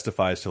man who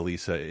testifies to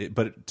Lisa.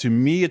 But to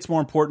me, it's more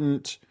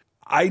important.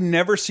 I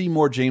never see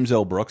more James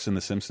L. Brooks in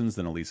The Simpsons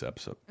than a Lisa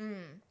episode.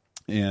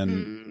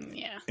 And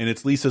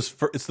it's Lisa's.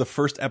 It's the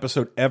first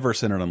episode ever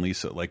centered on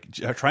Lisa. Like,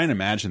 try and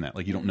imagine that.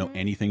 Like, you don't know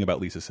anything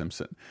about Lisa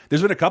Simpson.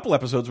 There's been a couple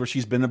episodes where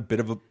she's been a bit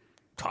of a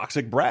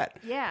toxic brat.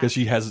 Yeah, because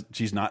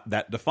she's not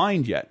that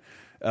defined yet.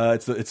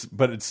 But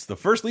it's the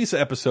first Lisa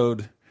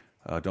episode.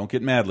 Don't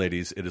get mad,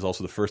 ladies. It is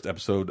also the first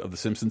episode of The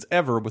Simpsons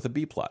ever with a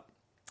B plot.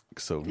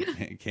 So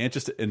you can't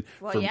just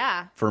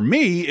for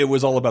me, it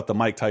was all about the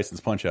Mike Tyson's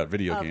Punch-Out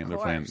video game. They're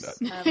playing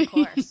that. Of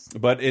course.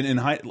 But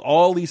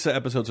all Lisa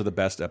episodes are the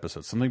best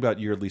episodes. Something about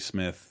Yeardley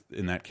Smith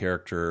in that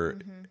character,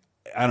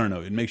 I don't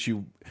know. It makes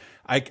you.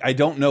 I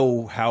don't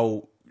know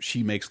how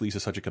she makes Lisa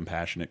such a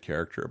compassionate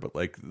character, but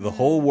like the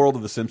whole world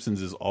of The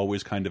Simpsons is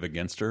always kind of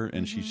against her,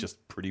 and she's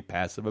just pretty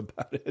passive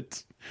about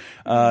it.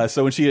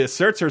 So when she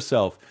asserts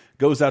herself,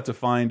 goes out to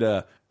find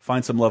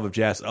some love of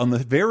jazz on the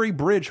very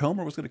bridge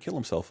Homer was going to kill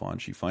himself on.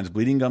 She finds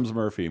Bleeding Gums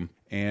Murphy,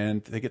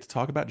 and they get to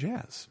talk about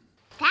jazz.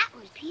 That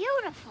was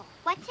beautiful.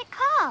 What's it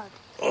called?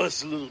 Oh,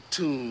 it's a little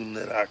tune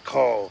that I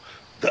call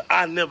the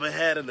I Never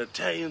Had an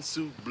Italian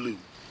Soup Blues.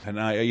 And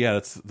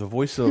that's the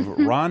voice of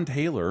Ron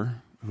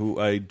Taylor, who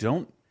I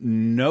don't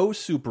know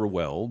super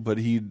well, but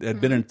he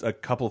had been in a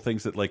couple of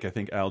things that, like, I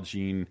think Al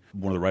Jean,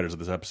 one of the writers of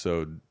this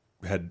episode,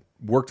 had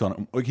worked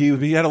on.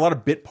 He had a lot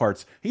of bit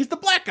parts. He's the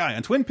black guy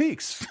on Twin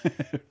Peaks.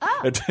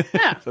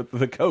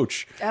 The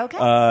coach.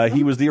 Okay.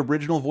 He was the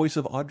original voice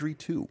of Audrey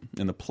 2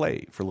 in the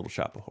play for Little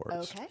Shop of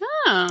Horrors. Okay.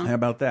 How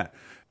about that?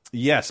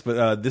 Yes,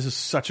 but this is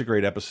such a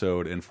great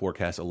episode and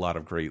forecasts a lot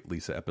of great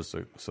Lisa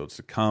episodes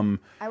to come.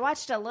 I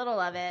watched a little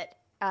of it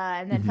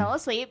and then fell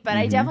asleep, but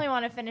I definitely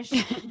want to finish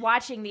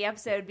watching the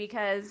episode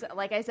because,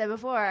 like I said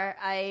before,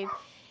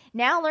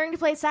 now learning to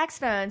play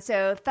saxophone.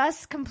 So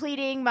thus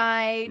completing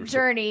my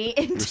journey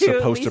into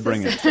supposed to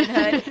bring it.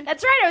 Simpsonhood.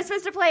 That's right. I was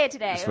supposed to play it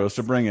today. You're supposed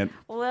to bring it.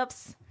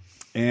 Whoops.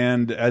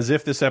 And as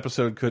if this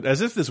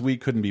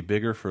week couldn't be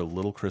bigger for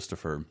little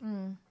Christopher.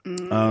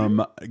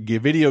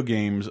 Video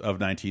games of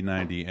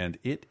 1990, and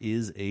it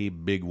is a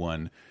big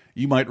one.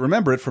 You might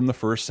remember it from the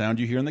first sound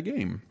you hear in the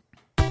game.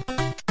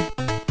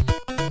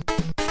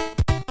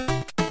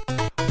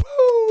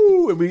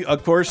 Woo! And we,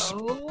 of course,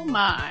 oh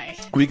my,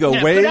 we go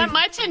way. Put on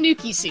my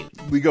Tanuki suit.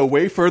 We go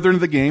way further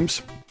into the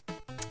games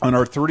on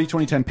our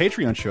 30-2010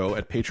 Patreon show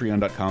at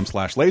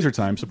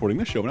patreon.com/lasertime, supporting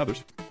this show and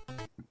others.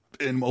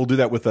 And we'll do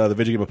that with the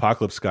Video Game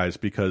Apocalypse guys,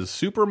 because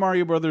Super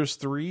Mario Brothers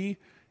 3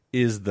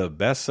 is one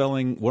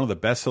of the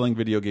best-selling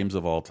video games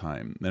of all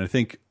time. And I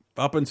think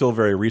up until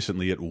very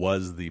recently, it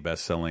was the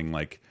best-selling,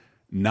 like,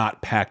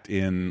 not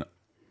packed-in,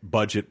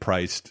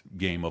 budget-priced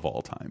game of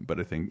all time.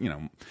 But I think,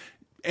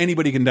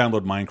 anybody can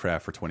download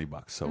Minecraft for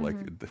 $20. So, like,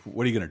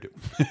 what are you going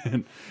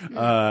to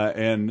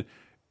do?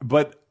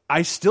 But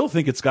I still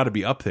think it's got to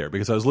be up there,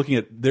 because I was looking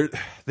at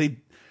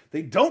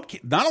They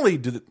don't. Not only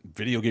do the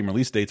video game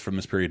release dates from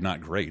this period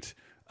not great,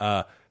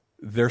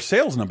 their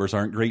sales numbers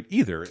aren't great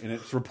either. And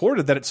it's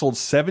reported that it sold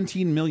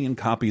 17 million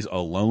copies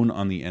alone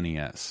on the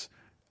NES.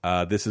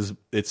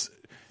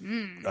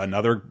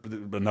 Another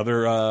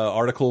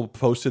article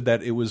posted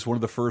that it was one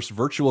of the first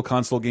virtual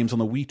console games on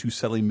the Wii to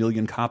sell 1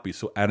 million copies.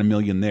 So add 1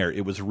 million there.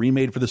 It was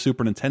remade for the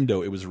Super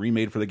Nintendo. It was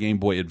remade for the Game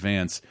Boy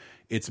Advance.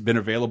 It's been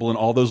available in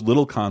all those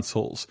little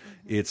consoles.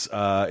 It's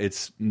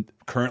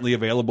currently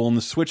available in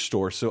the Switch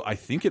store. So I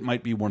think it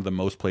might be one of the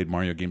most played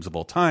Mario games of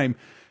all time.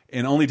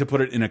 And only to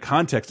put it in a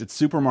context, it's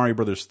Super Mario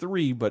Brothers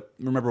 3. But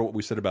remember what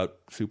we said about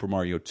Super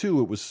Mario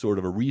 2? It was sort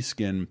of a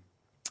reskin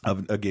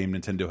of a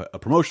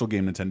promotional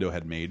game Nintendo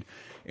had made.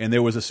 And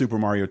there was a Super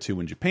Mario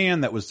 2 in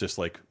Japan that was just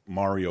like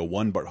Mario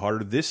 1 but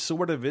harder. This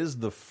sort of is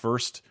the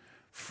first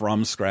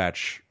from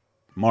scratch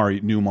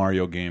new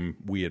Mario game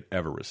we had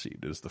ever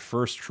received. It was the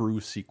first true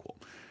sequel.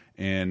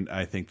 And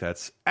I think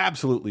that's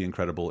absolutely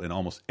incredible, and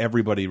almost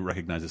everybody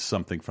recognizes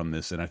something from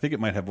this. And I think it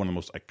might have one of the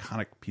most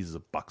iconic pieces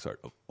of box art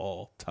of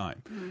all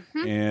time.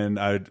 And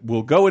I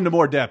will go into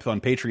more depth on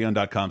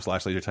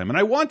patreon.com/lasertime. And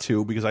I want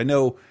to, because I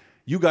know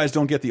you guys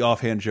don't get the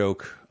offhand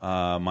joke.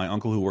 My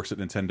uncle who works at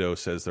Nintendo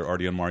says they're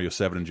already on Mario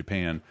 7 in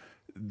Japan.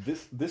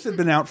 This had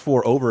been out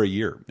for over a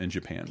year in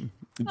Japan.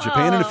 In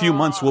a few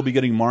months, we'll be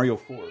getting Mario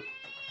 4.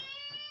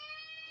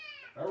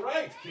 All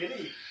right,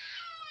 kitty.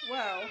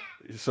 Whoa.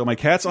 So my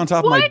cat's on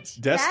top of my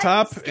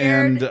desktop,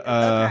 and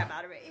I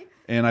thought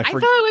it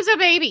was a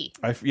baby.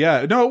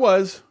 No, it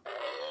was.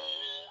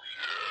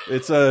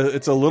 It's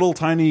a little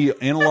tiny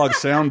analog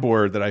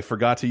soundboard that I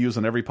forgot to use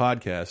on every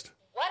podcast.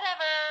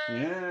 Whatever.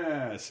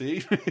 Yeah,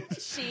 see?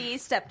 She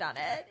stepped on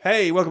it.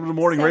 Hey, welcome to the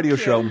morning radio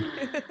show.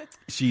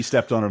 She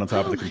stepped on it on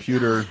top of the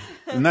computer,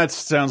 and that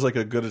sounds like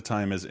a good a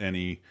time as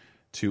any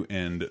to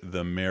end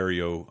the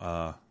Mario.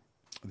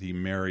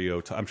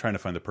 I'm trying to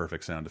find the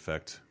perfect sound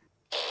effect.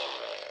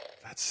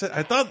 That's it.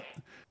 I thought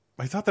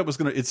that was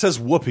gonna. It says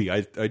whoopee.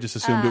 I just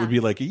assumed it would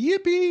be like a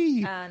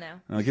yippee.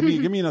 No. Give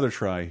me another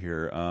try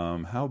here.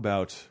 How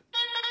about?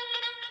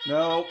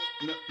 No,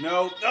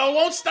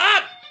 won't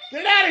stop.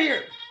 Get out of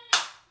here.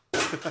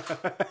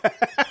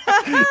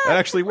 That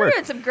actually worked.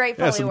 We're doing some great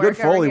Foley work. Some good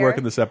Foley work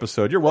in this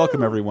episode. You're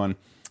welcome, everyone.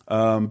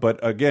 But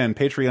again,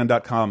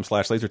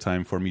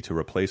 patreon.com/lasertime for me to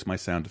replace my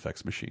sound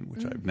effects machine,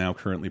 which I've now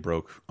currently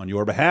broke on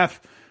your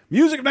behalf.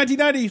 Music of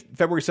 1990,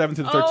 February 7th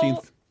to the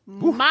 13th.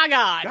 Oh, my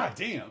God. God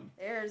damn.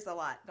 There's a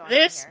lot going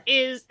on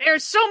here.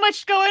 There's so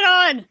much going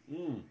on.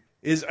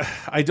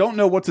 I don't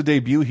know what's a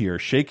debut here.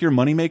 Shake Your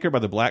Moneymaker by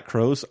the Black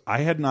Crows. I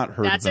had not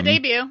heard of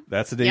them.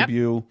 That's a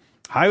debut. Yep.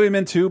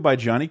 Highwaymen 2 by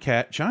Johnny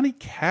Cash. Johnny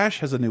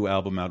Cash has a new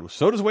album out.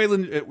 So does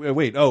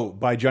Waylon.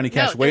 By Johnny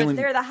Cash. No,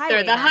 they're the Highwaymen.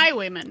 They're the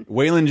Highwaymen.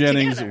 Waylon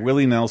Jennings, together.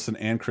 Willie Nelson,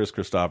 and Chris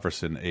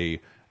Christopherson.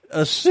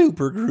 A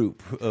super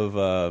group of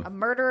a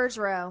murderer's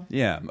row.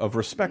 Yeah, of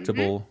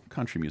respectable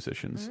country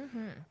musicians.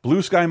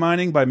 Blue Sky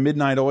Mining by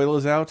Midnight Oil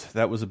is out.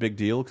 That was a big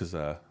deal because they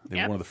were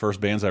one of the first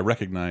bands I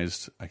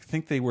recognized. I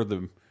think they were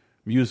the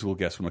musical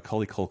guests when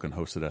Macaulay Culkin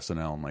hosted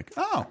SNL. I'm like,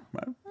 oh,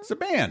 it's a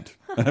band.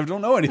 I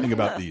don't know anything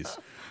about these.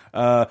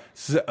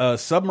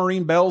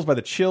 Submarine Bells by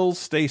the Chills,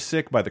 Stay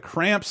Sick by the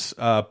Cramps,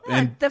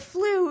 and the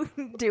Flu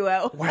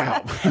duo.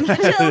 Wow.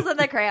 The Chills and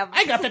the Cramps.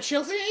 I got the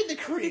chills and the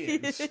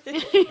cramps.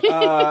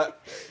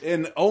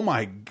 And oh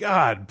my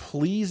God,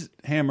 please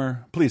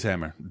hammer,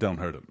 don't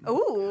hurt him.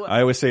 Ooh. I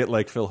always say it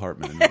like Phil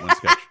Hartman in that one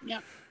sketch.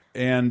 Yep.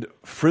 And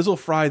Frizzle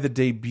Fry, the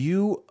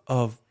debut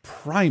of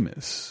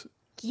Primus.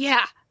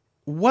 Yeah.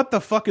 What the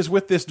fuck is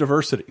with this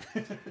diversity?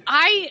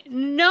 I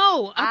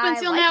know. Up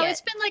until now, it's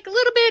been like a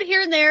little bit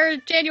here and there.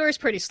 January's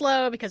pretty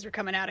slow because we're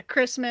coming out of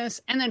Christmas.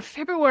 And then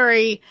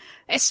February,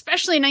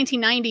 especially in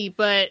 1990,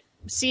 but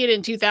see it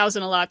in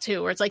 2000 a lot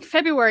too, where it's like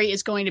February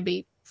is going to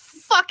be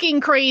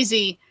fucking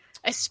crazy,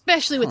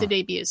 especially with the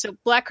debuts. So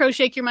Black Crow,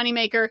 Shake Your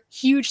Moneymaker,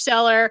 huge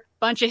seller,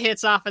 bunch of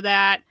hits off of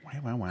that.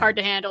 Wow. Hard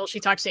to Handle,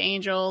 She Talks to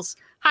Angels.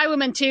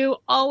 Highwaymen 2,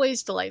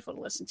 always delightful to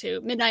listen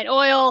to. Midnight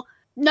Oil,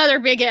 Another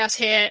big ass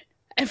hit.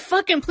 And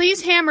fucking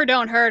Please Hammer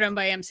Don't Hurt Him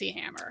by MC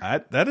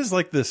Hammer. That is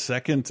like the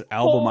second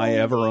album I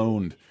ever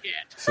owned. Shit.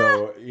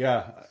 So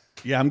yeah,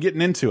 I'm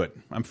getting into it.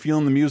 I'm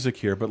feeling the music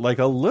here, but like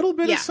a little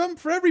bit of something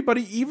for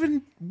everybody,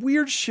 even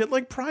weird shit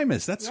like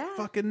Primus. That's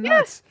fucking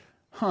nuts.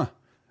 Huh.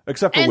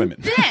 Except for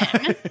women.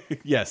 Then,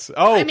 yes.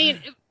 Oh, I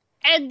mean,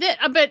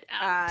 but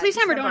Please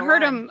Hammer Don't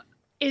Hurt Him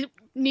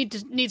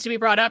needs to be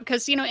brought up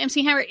because, you know,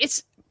 MC Hammer,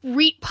 it's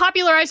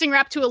popularizing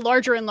rap to a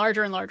larger and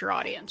larger and larger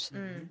audience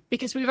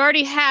because we've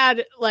already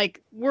had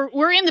like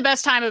we're in the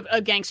best time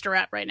of gangster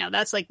rap right now.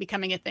 That's like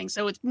becoming a thing.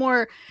 So it's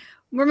more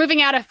we're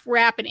moving out of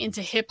rap and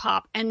into hip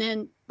hop, and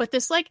then but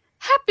this like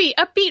happy,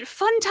 upbeat,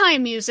 fun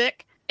time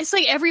music. It's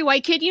like every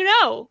white kid you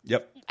know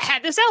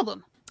had this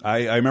album.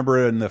 I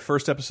remember in the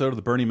first episode of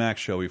the Bernie Mac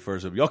show, he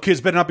first said, "Y'all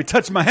kids better not be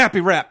touching my happy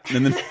rap."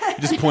 And then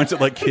he just points at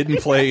like Kid and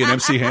Play and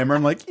MC Hammer.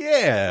 I'm like,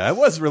 yeah, I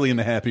was really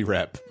into happy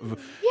rap.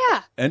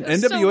 Yeah. And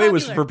NWA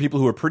was for people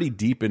who were pretty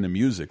deep into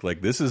music.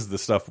 Like this is the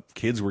stuff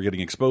kids were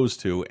getting exposed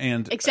to.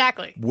 And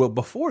exactly. Well,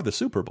 before the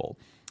Super Bowl,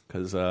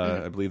 because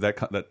I believe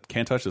that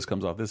Can't Touch This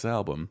comes off this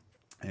album.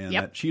 And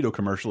that Cheeto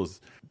commercial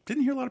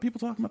didn't hear a lot of people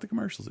talking about the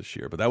commercials this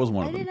year, but that was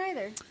one of them. I didn't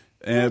either.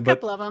 A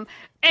couple of them.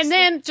 And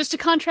then, just to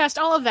contrast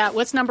all of that,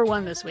 what's number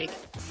one this week?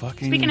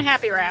 Speaking of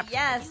happy rap.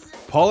 Yes.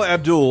 Paula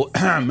Abdul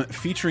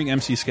featuring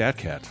MC Scat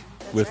Cat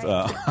with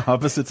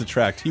Opposites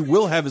Attract. He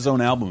will have his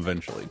own album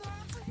eventually.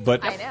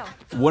 But I know.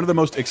 One of the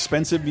most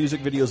expensive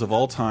music videos of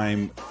all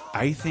time.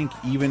 I think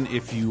even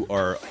if you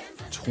are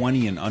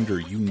 20 and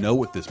under, you know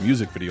what this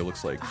music video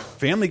looks like.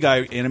 Family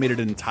Guy animated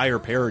an entire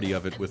parody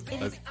of it with,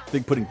 I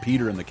think, putting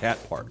Peter in the cat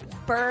part.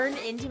 Burned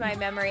into my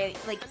memory,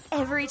 like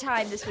every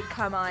time this would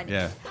come on.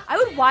 Yeah. I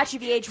would watch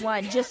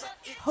VH1 just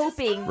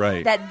hoping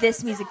that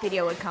this music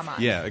video would come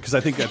on. Yeah, because I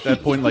think at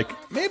that point, like,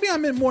 maybe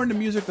I'm more into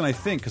music than I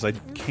think, because I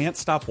can't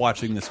stop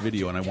watching this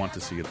video and I want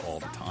to see it all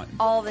the time.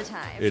 All the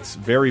time. It's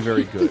very,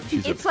 very good.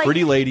 She's a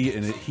pretty lady,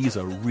 and he's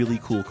a really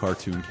cool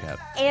cartoon cat.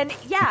 And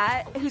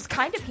who's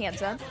kind of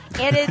handsome.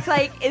 And it's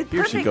like, it's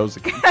Here perfect. she goes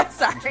again.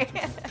 Sorry.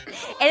 And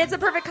it's a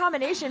perfect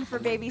combination for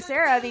Baby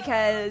Sarah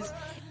because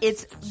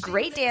it's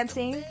great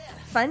dancing,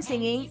 fun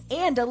singing,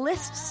 and a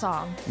List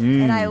song.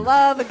 And I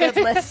love a good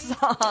List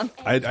song.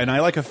 And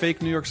I like a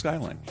fake New York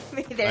skyline.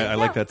 I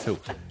like that too.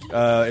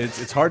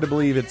 It's hard to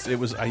believe it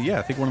was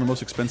I think one of the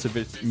most expensive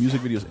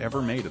music videos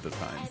ever made at the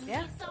time.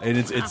 Yeah. And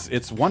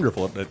it's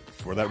wonderful.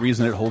 For that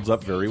reason, it holds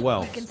up very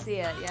well. You can see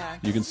it, yeah.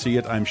 You can see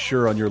it, I'm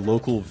sure, on your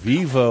local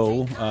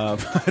Vivo.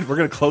 We're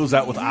going to close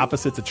out with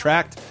Opposites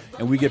Attract.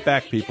 And we get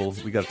back, people.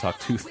 We got to talk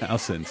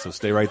 2000, so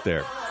stay right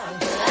there.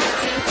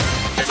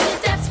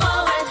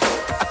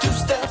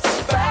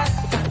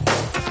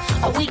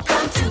 We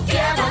come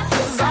together,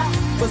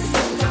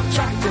 opposites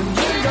attracting,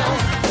 you know.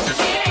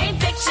 It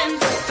ain't fiction,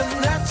 the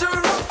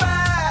natural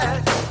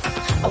fact.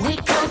 We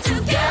come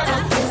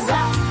together,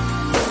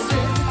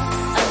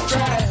 opposites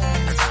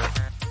attract.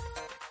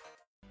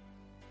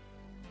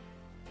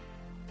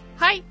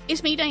 Hi,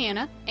 it's me,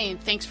 Diana,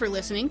 and thanks for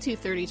listening to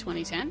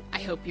 30-2010.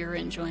 I hope you're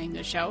enjoying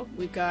the show.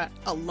 We've got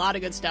a lot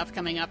of good stuff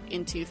coming up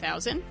in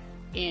 2000,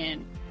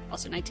 in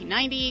also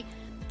 1990,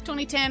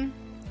 2010.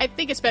 I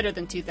think it's better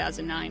than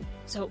 2009.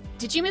 So,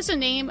 did you miss a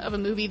name of a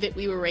movie that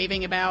we were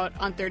raving about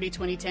on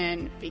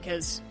 30-2010?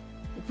 Because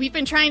we've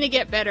been trying to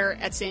get better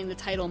at saying the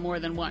title more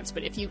than once.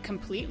 But if you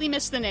completely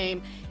missed the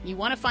name, you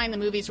want to find the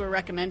movies we're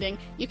recommending,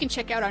 you can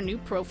check out our new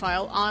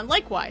profile on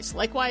Likewise.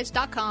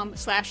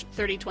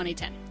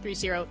 Likewise.com/302010.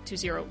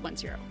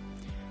 302010.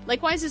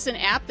 Likewise is an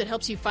app that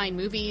helps you find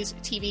movies,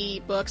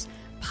 TV, books,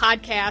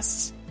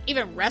 podcasts,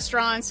 even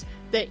restaurants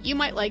that you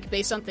might like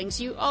based on things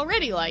you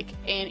already like.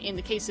 And in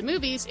the case of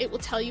movies, it will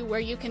tell you where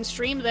you can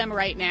stream them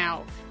right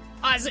now.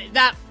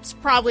 That's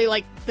probably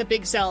like the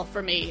big sell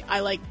for me.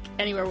 I like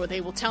anywhere where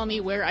they will tell me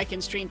where I can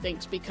stream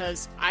things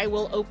because I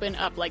will open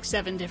up like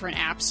 7 different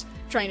apps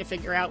trying to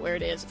figure out where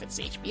it is, if it's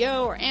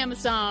HBO or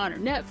Amazon or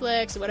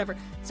Netflix or whatever.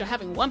 So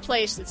having one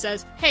place that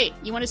says, hey,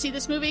 you want to see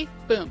this movie?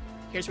 Boom,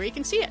 here's where you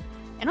can see it.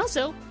 And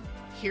also,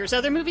 here's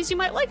other movies you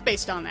might like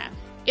based on that.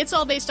 It's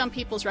all based on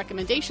people's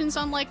recommendations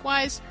on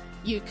Likewise.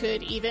 You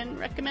could even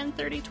recommend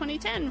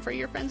 30-2010 for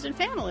your friends and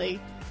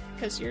family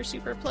because you're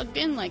super plugged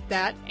in like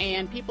that,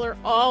 and people are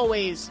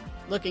always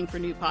looking for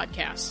new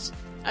podcasts.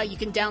 You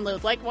can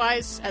download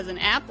Likewise as an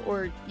app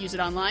or use it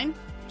online,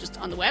 just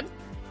on the web.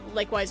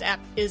 Likewise app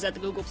is at the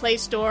Google Play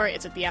Store.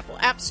 It's at the Apple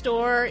App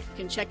Store. You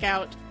can check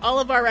out all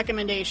of our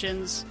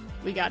recommendations.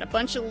 We got a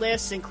bunch of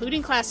lists,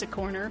 including Classic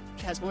Corner,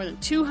 which has more than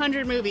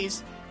 200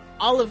 movies,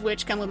 all of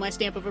which come with my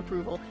stamp of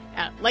approval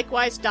at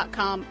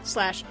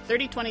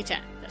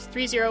likewise.com/302010. That's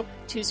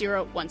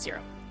 302010.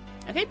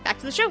 Okay, back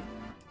to the show.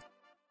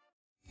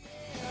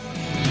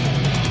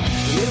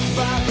 If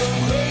I go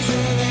crazy,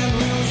 then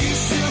will you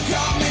still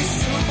call me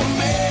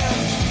Superman?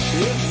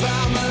 If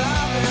I'm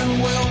alive, then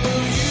will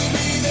you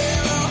be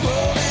there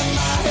holding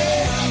my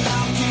hand?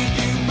 I'll keep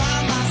you by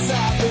my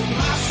side with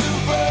my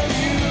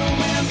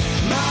superhuman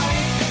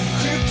might,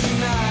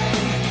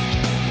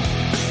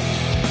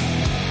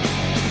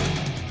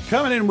 kryptonite.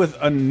 Coming in with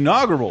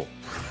inaugural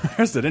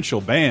presidential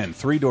band,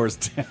 Three Doors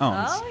Down.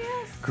 Oh,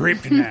 yes.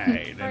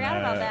 Kryptonite. Forgot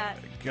about that.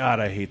 God,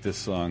 I hate this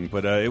song.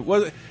 But it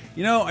was,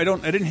 I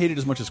didn't hate it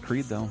as much as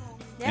Creed, though.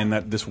 Yeah.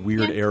 And this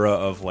weird era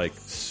of like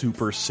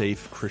super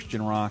safe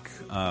Christian rock,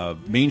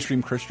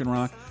 mainstream Christian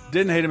rock.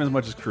 Didn't hate him as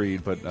much as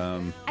Creed, but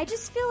I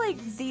just feel like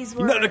these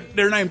were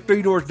they're named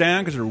Three Doors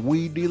Down because their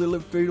weed dealer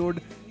lived 3 doors.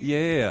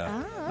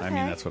 Yeah, oh, okay. I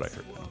mean that's what I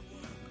heard.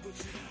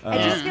 I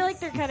just feel like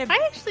they're kind of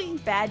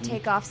bad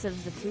takeoffs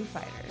of the Foo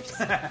Fighters.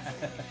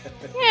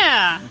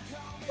 Yeah,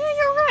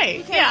 you're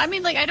right. Because, I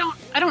mean, like I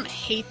don't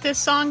hate this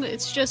song.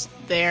 It's just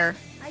there.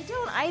 I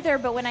don't either,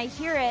 but when I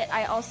hear it,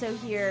 I also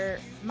hear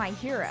My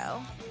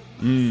Hero.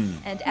 And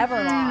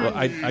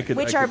Everlong, well,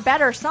 which are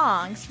better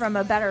songs from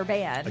a better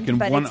band. I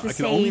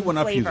can only one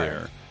up you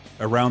there.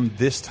 Around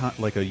this time,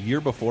 like a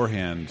year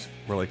beforehand,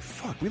 we're like,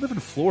 "Fuck, we live in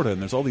Florida,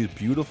 and there's all these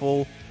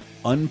beautiful,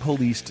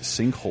 unpoliced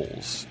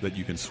sinkholes that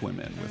you can swim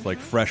in with like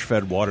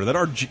fresh-fed water that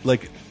are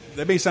like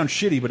that may sound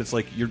shitty, but it's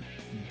like you're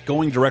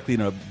going directly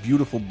in a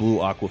beautiful blue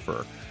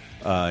aquifer,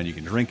 and you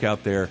can drink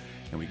out there.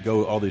 And we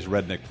go all these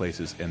redneck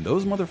places, and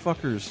those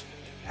motherfuckers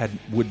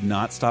would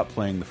not stop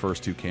playing the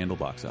first 2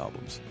 Candlebox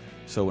albums."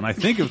 So when I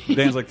think of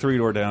bands like Three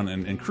Door Down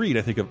and Creed,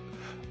 I think of,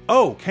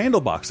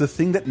 Candlebox, the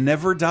thing that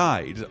never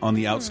died on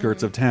the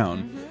outskirts of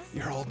town.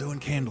 You're all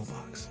doing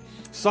Candlebox.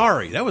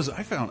 Sorry, I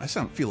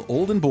feel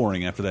old and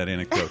boring after that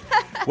anecdote.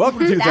 Welcome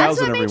to 2000, That's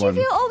what everyone.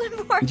 made you feel old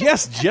and boring.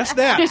 Yes, just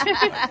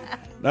that.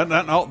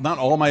 not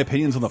all my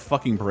opinions on the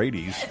fucking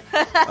Bradys.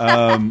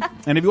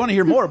 And if you want to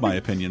hear more of my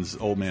opinions,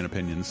 old man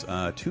opinions,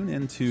 tune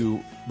in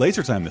to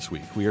Laser Time this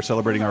week. We are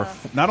celebrating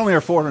not only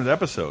our 400th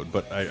episode,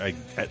 but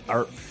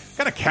our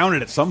kind of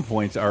counted at some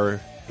point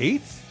our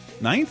 8th,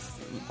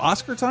 9th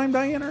Oscar time,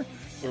 Diana,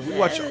 where we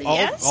watch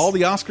all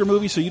the Oscar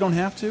movies, so you don't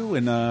have to,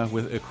 and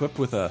equipped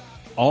with a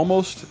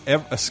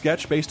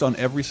sketch based on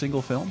every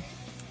single film.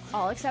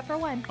 All except for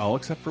one. All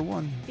except for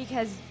one.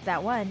 Because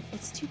that one,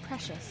 it's too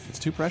precious. It's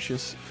too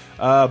precious.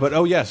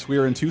 But yes, we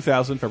are in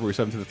 2000, February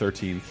 7th to the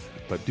 13th.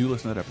 But do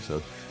listen to that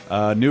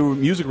episode. New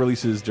music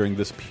releases during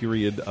this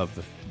period of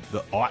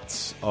the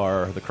aughts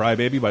are The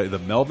Crybaby by the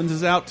Melvins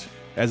is out,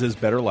 as is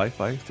Better Life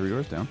by 3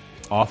 Doors Down,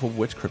 off of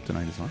which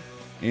Kryptonite is on.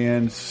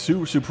 And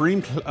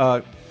Supreme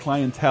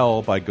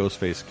Clientele by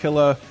Ghostface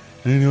Killah.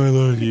 I Know I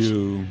Love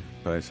You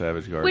by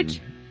Savage Garden.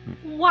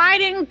 Why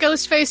didn't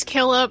Ghostface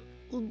Killah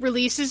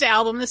release his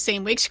album the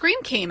same week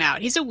Scream came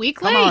out? He's a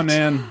week late. Come on,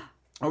 man.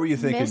 What were you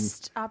thinking?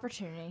 Missed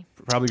opportunity.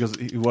 Probably because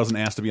he wasn't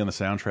asked to be on the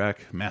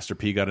soundtrack. Master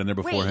P got in there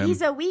before him.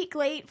 He's a week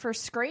late for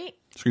Scream?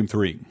 Scream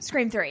 3.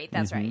 Scream 3,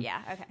 that's right.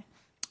 Yeah, okay.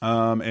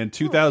 And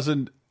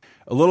 2000,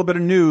 a little bit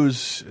of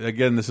news.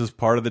 Again, this is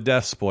part of the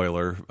death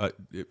spoiler.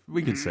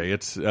 We could say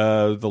it's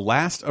the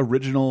last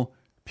original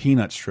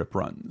Peanut strip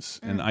runs.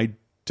 And I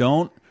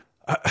don't...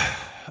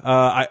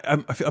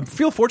 I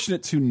feel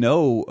fortunate to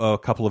know a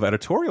couple of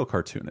editorial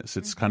cartoonists.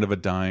 It's kind of a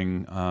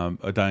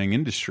dying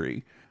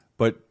industry,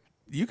 but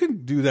you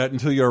can do that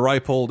until you're a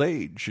ripe old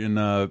age.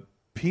 And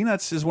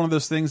Peanuts is one of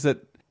those things that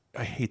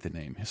I hate the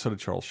name. So did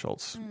Charles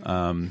Schultz.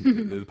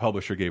 The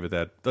publisher gave it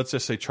that. Let's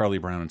just say Charlie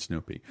Brown and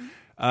Snoopy.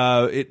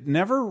 It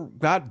never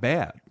got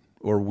bad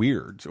or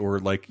weird or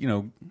like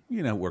you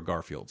know where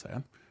Garfield's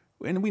at,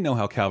 and we know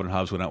how Calvin and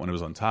Hobbes went out when it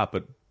was on top,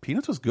 but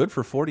Peanuts was good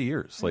for 40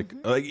 years, like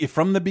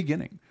from the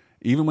beginning.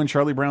 Even when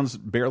Charlie Brown's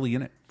barely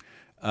in it.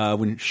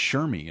 When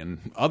Shermie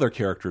and other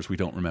characters we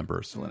don't remember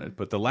are still in it.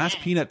 But the last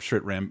Peanut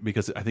strip ran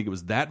because I think it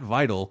was that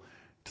vital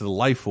to the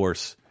life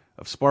force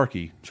of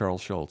Sparky,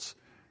 Charles Schultz,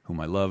 whom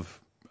I love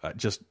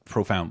just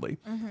profoundly.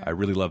 I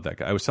really love that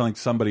guy. I was telling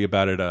somebody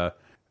about it.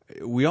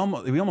 We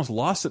almost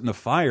lost it in the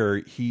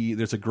fire.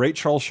 There's a great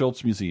Charles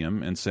Schultz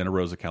museum in Santa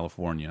Rosa,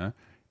 California.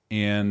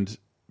 And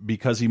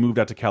because he moved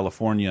out to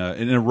California,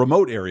 in a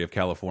remote area of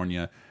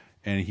California,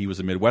 and he was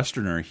a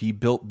Midwesterner, he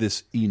built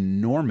this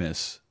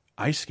enormous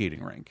ice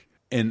skating rink.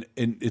 And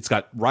it's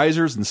got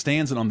risers and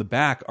stands, and on the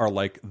back are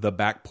like the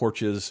back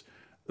porches,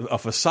 a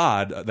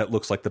facade that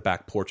looks like the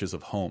back porches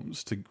of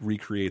homes to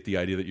recreate the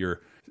idea that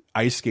you're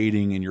ice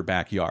skating in your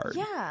backyard.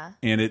 Yeah.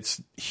 And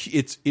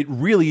it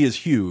really is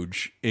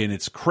huge, and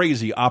it's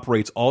crazy,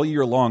 operates all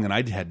year long, and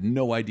I had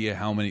no idea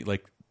how many,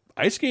 like,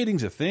 ice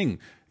skating's a thing.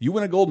 You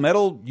win a gold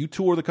medal, you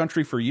tour the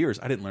country for years.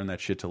 I didn't learn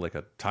that shit till like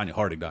a Tanya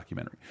Harding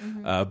documentary.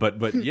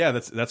 But yeah,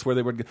 that's where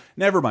they would go.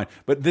 Never mind.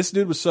 But this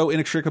dude was so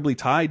inextricably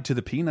tied to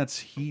the Peanuts.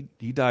 He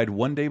died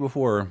one day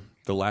before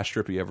the last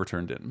strip he ever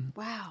turned in.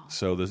 Wow.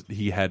 So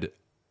he had,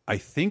 I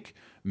think,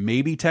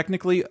 maybe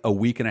technically a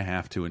week and a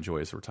half to enjoy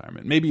his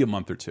retirement, maybe a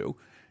month or two,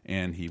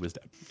 and he was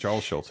dead.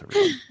 Charles Schultz,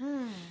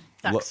 everyone.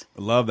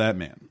 Love that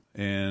man.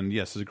 And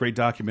yes, it's a great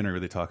documentary where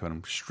they talk about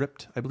him.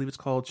 Stripped, I believe it's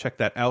called. Check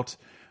that out.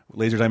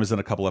 Laser Time has done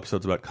a couple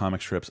episodes about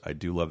comic strips. I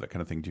do love that kind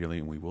of thing dearly,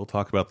 and we will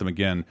talk about them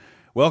again.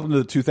 Welcome to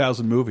the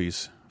 2000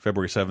 movies,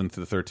 February 7th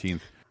to the 13th.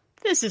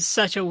 This is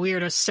such a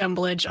weird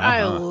assemblage.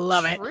 I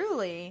love it.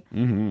 Truly.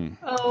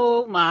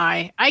 Oh,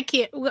 my. I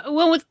can't...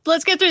 Well,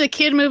 let's get through the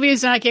kid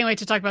movies, and I can't wait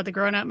to talk about the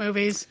grown-up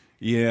movies.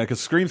 Yeah, because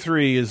Scream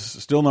 3 is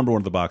still #1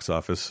 at the box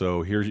office,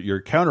 so here's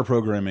your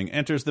counter-programming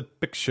enters the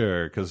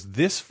picture, because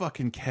this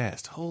fucking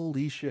cast,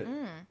 holy shit.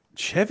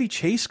 Chevy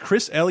Chase,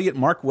 Chris Elliott,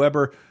 Mark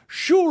Webber,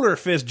 Schuler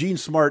Fist, Gene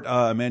Smart,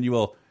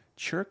 Emmanuel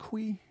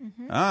Chirqui,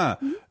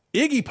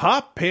 Iggy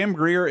Pop, Pam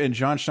Grier, and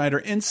John Schneider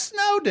in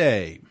Snow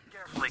Day.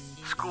 Carefully,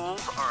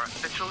 schools are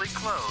officially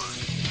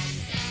closed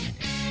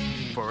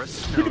for a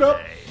snow Pick it up.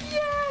 day.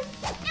 Yes!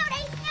 Snow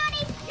day, snow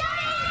day, snow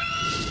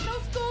day! No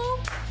school,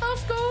 no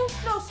school,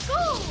 no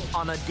school!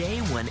 On a day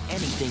when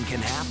anything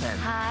can happen,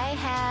 Hi,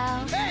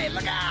 Hal. Hey,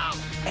 look out!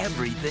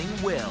 everything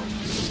will.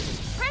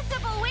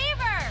 Principal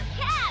Weaver,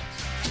 catch!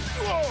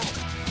 Oh,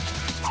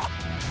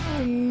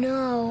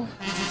 no.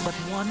 But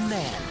one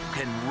man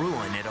can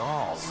ruin it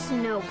all.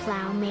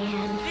 Snowplow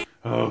man.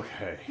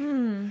 Okay.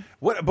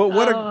 What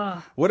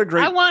a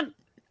great...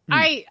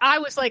 I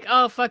was like,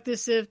 oh, fuck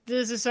this.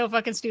 This is so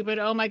fucking stupid.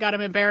 Oh my God,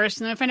 I'm embarrassed.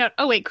 And then I find out,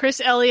 oh wait,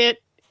 Chris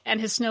Elliott and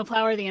his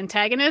snowplow are the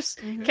antagonists.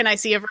 Can I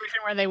see a version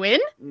where they win?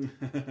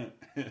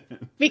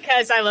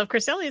 Because I love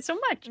Chris Elliott so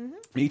much.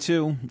 Me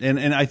too.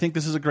 And I think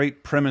this is a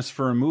great premise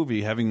for a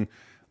movie. Having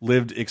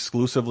lived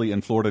exclusively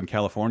in Florida and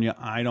California,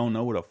 I don't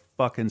know what a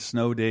fucking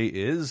snow day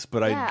is,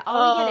 but all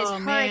you get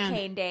is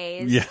hurricane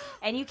days. Yeah.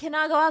 And you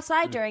cannot go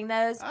outside during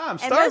those. I'm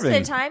and most of the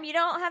starving. time, you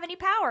don't have any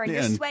power and Yeah,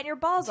 you're and sweating your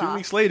balls 2 off.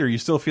 weeks later, you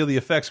still feel the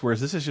effects, whereas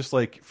this is just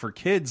like, for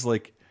kids,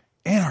 like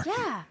anarchy.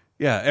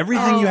 Yeah,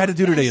 everything you had to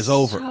do today is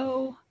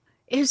over.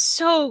 Is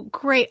so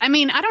great. I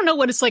mean, I don't know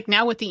what it's like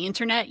now with the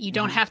internet. You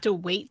don't have to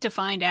wait to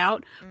find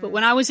out. But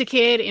when I was a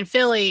kid in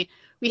Philly,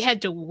 we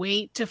had to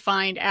wait to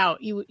find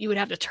out. You would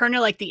have to turn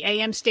to like the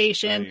AM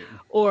station,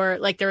 or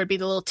like there would be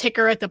the little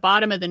ticker at the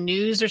bottom of the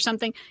news or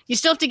something. You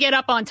still have to get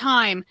up on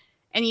time,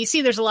 and you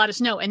see there's a lot of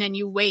snow, and then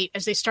you wait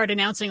as they start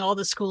announcing all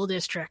the school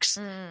districts.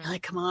 You're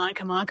like, come on,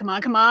 come on, come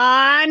on, come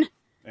on.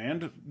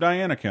 And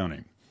Diana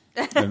County.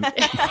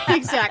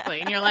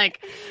 Exactly. And you're like,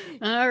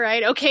 all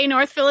right, okay,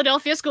 North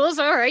Philadelphia schools,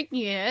 all right,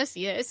 yes.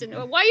 And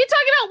why are you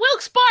talking about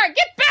Wilkes-Barre?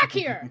 Get back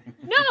here.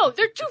 No,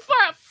 they're too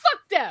far.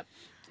 Fuck them.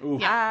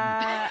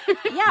 I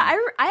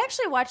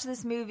actually watched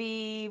this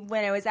movie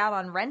when it was out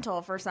on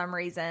rental for some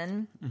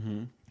reason.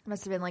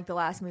 Must have been like the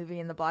last movie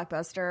in the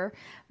Blockbuster.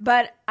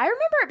 But I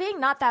remember it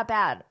being not that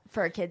bad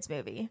for a kid's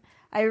movie.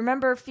 I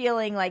remember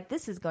feeling like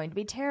this is going to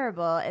be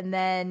terrible. And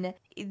then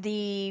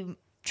the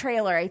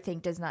trailer, I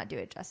think, does not do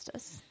it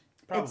justice.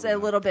 It's a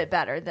little bit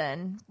better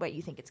than what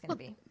you think it's going to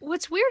be.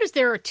 What's weird is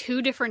there are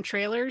 2 different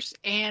trailers,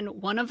 and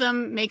one of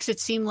them makes it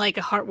seem like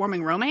a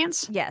heartwarming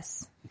romance.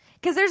 Yes.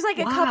 Because there's like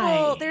a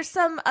couple, there's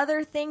some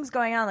other things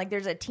going on. Like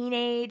there's a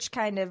teenage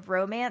kind of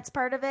romance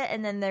part of it,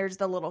 and then there's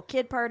the little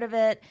kid part of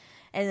it.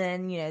 And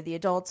then, you know, the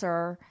adults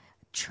are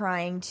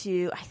trying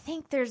to, I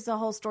think there's the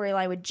whole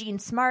storyline with Gene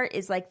Smart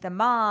is like the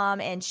mom,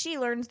 and she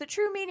learns the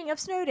true meaning of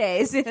snow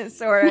days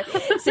sort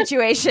of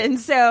situation.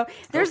 So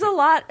there's a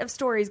lot of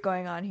stories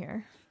going on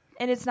here,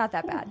 and it's not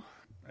that bad.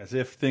 As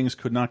if things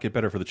could not get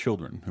better for the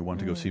children who want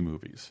to go see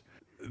movies.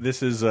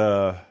 This is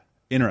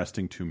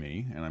interesting to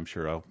me, and I'm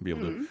sure I'll be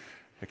able to...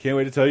 I can't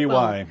wait to tell you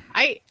why.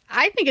 I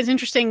think it's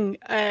interesting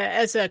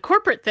as a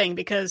corporate thing,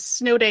 because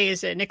Snow Day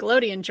is a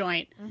Nickelodeon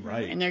joint.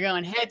 Right. And they're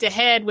going head to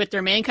head with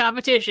their main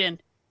competition,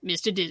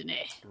 Mr.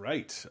 Disney.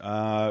 Right.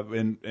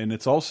 And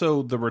it's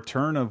also the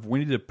return of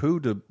Winnie the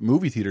Pooh to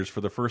movie theaters for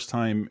the first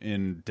time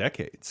in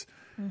decades.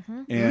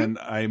 And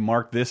I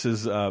marked this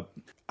as...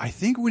 I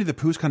think Winnie the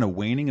Pooh's kind of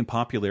waning in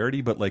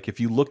popularity, but like if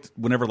you looked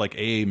whenever like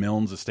A.A.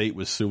 Milne's estate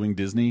was suing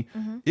Disney,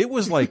 it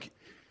was like...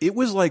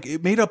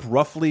 it made up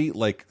roughly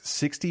like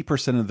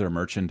 60% of their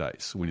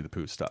merchandise, Winnie the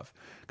Pooh stuff,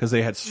 because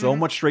they had so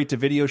much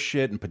straight-to-video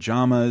shit and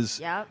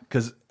pajamas. Yep.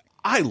 Because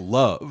I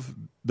love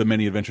The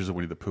Many Adventures of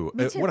Winnie the Pooh.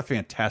 What a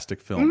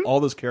fantastic film. All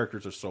those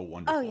characters are so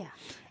wonderful. Oh, yeah.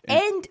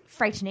 And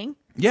frightening.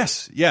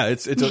 Yes. Yeah,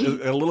 it's a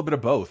little bit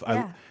of both.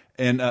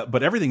 Yeah.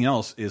 But everything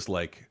else is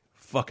like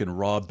fucking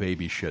raw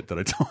baby shit that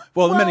I don't...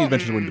 Well, The Many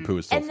Adventures of Winnie the Pooh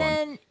is still fun.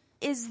 And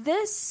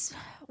then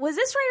was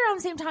this right around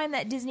the same time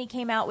that Disney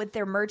came out with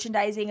their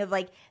merchandising of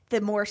like the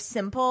more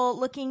simple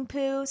looking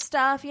Pooh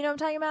stuff? You know what I'm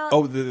talking about?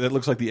 Oh, that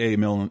looks like the A.A.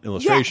 Milne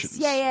illustrations.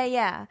 Yes.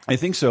 Yeah. I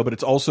think so, but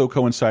it's also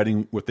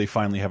coinciding with they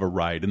finally have a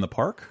ride in the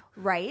park.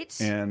 Right.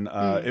 And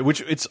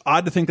which it's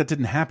odd to think that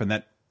didn't happen.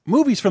 That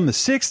movie's from the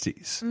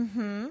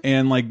 60s.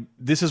 And like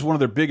this is one of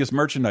their biggest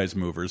merchandise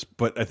movers,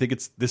 but I think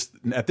it's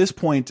at this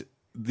point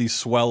the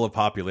swell of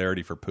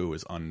popularity for Pooh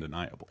is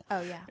undeniable.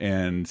 Oh yeah.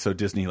 And so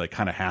Disney like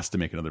kind of has to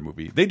make another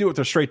movie. They do it with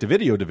their straight to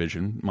video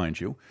division, mind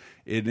you.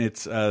 And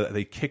it's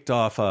they kicked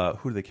off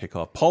who did they kick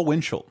off? Paul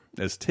Winchell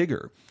as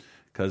Tigger,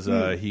 because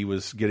he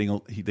was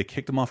getting they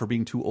kicked him off for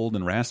being too old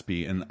and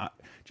raspy. And I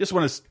just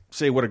want to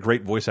say what a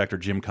great voice actor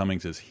Jim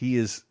Cummings is. He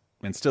is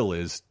and still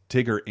is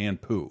Tigger and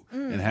Pooh,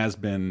 and has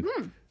been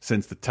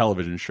since the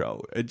television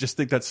show. I just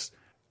think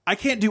I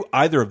can't do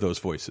either of those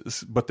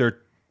voices, but they're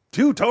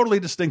 2 totally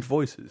distinct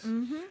voices.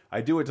 I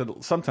do it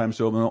sometimes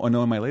to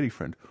annoy my lady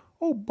friend.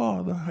 Oh,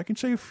 bother, I can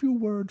say a few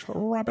words.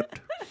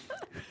 Rabbit.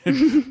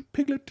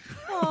 Piglet.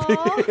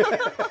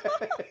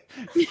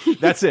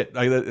 That's it.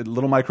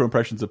 Little micro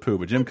impressions of Pooh.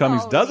 But Jim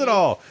Cummings does it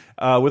all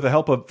with the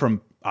help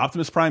from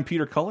Optimus Prime,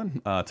 Peter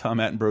Cullen, Tom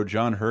Attenborough,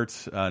 John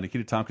Hurts,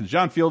 Nikita Tompkins,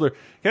 John Fielder,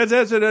 Katie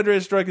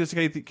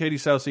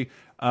Sousey,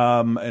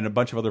 and a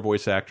bunch of other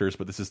voice actors.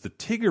 But this is the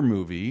Tigger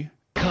movie.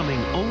 Coming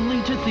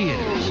only to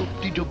theaters.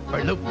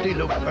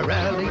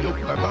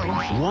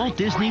 Walt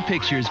Disney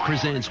Pictures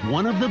presents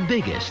one of the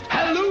biggest,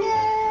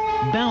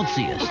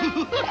 bounciest,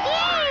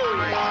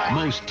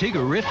 most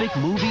Tiggerific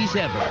movies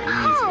ever.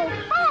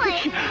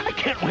 I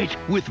can't wait.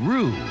 With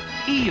Roo,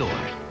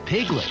 Eeyore,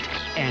 Piglet,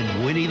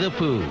 and Winnie the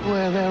Pooh.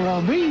 Where there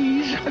are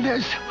bees,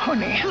 there's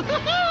honey.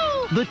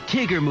 The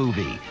Tigger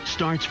movie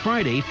starts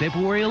Friday,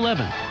 February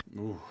 11th.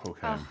 Ooh,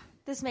 okay.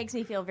 This makes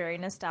me feel very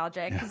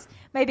nostalgic because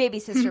my baby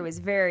sister was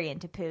very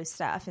into Pooh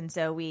stuff, and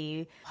so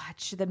we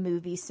watched the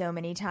movie so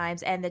many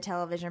times and the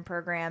television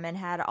program and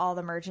had all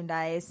the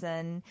merchandise,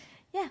 and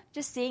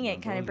just seeing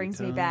it kind of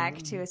brings me back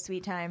to a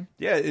sweet time.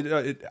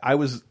 Yeah, I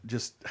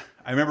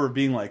remember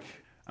being like,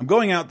 I'm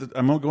going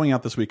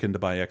out this weekend to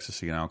buy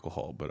ecstasy and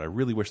alcohol, but I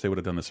really wish they would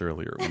have done this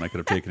earlier when I could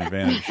have taken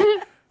advantage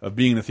of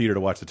being in the theater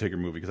to watch the Tigger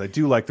movie, because I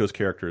do like those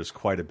characters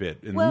quite a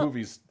bit. And the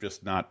movie's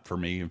just not for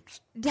me.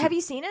 Have you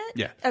seen it?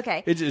 Yeah.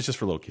 Okay. It's just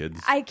for little kids.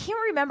 I can't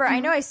remember.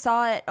 I know I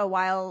saw it a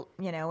while,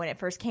 when it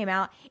first came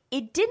out.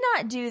 It did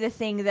not do the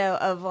thing, though,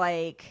 of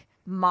like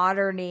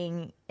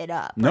moderning it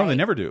up. No, right? they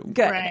never do.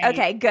 Good. Right.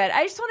 Okay, good.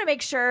 I just want to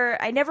make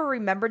sure. I never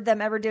remembered them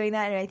ever doing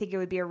that, and I think it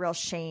would be a real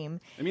shame.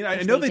 I mean,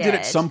 I know they did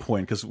at some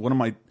point, because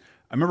I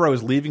remember I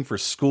was leaving for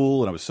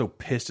school and I was so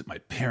pissed at my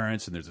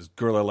parents, and there's this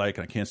girl I like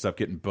and I can't stop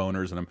getting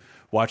boners, and I'm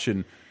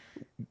watching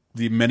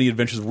The Many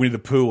Adventures of Winnie the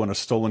Pooh on a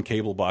stolen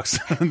cable box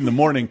in the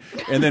morning,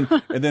 and then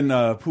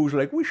Pooh's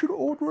like, we should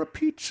order a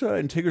pizza,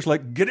 and Tigger's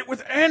like, get it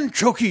with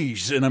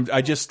anchovies, and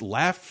I just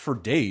laughed for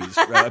days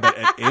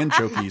about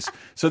anchovies.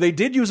 So they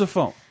did use a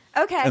phone.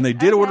 Okay. And they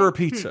did order a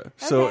pizza.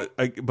 So,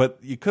 but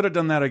you could have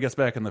done that, I guess,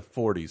 back in the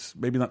 40s,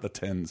 maybe not the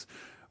 10s,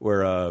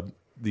 where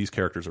these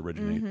characters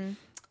originate. Mm-hmm.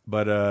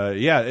 But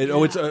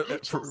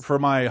it's for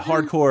my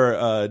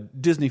hardcore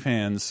Disney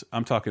fans.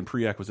 I'm talking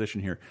pre-acquisition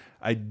here.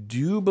 I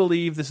do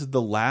believe this is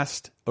the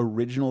last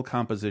original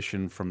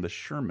composition from the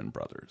Sherman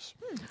Brothers.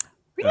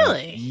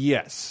 Really?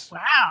 Yes.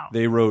 Wow.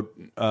 They wrote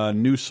a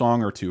new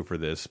song or two for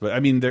this, but I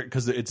mean,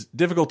 because it's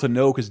difficult to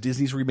know because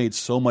Disney's remade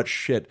so much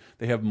shit.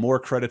 They have more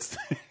credits.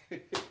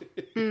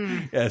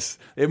 Yes,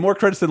 they have more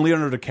credits than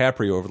Leonardo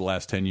DiCaprio over the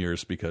last 10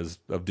 years because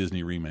of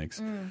Disney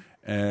remakes.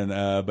 And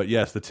but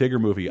yes, the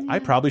Tigger movie. I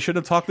probably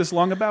shouldn't have talked this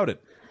long about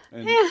it.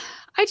 And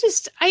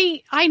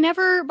I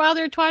never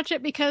bothered to watch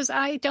it because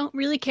I don't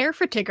really care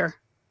for Tigger.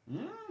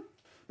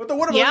 But the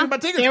wonderful thing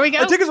about Tiggers, there we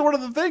go. Tiggers are one of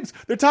the things.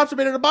 Their tops are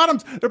made out of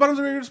bottoms. Their bottoms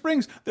are made out of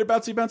springs. They're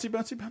bouncy, bouncy,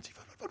 bouncy, bouncy,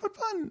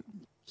 fun.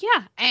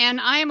 Yeah, and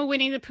I am a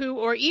Winnie the Pooh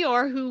or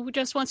Eeyore who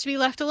just wants to be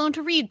left alone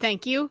to read.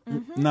 Thank you.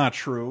 Not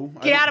true.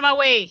 Get out of my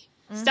way.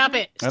 Stop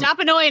it. Stop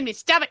annoying me.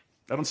 Stop it.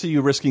 I don't see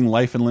you risking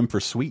life and limb for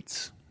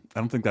sweets.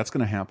 I don't think that's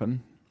going to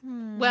happen.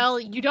 Well,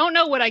 you don't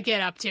know what I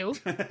get up to.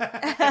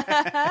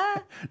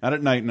 Not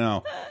at night,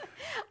 no.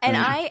 And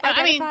I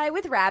identify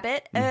with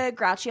Rabbit, a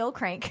grouchy old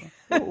crank.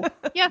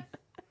 Yeah.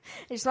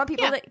 I just want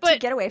people to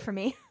get away from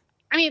me.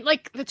 I mean,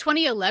 like the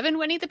 2011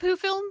 Winnie the Pooh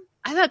film,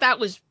 I thought that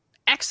was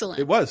excellent.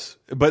 It was.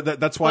 But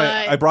that's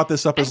why I brought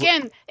this up as...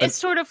 Again, it's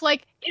sort of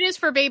like, it is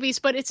for babies,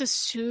 but it's a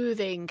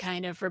soothing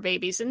kind of for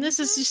babies. And this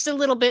is just a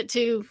little bit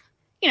too,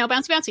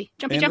 bouncy, bouncy,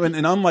 jumpy, jumpy.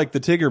 And unlike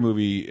the Tigger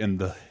movie and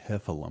the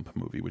Heffalump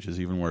movie, which is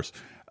even worse,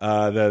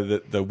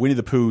 the Winnie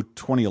the Pooh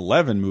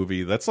 2011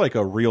 movie, that's like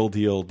a real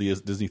deal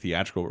Disney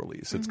theatrical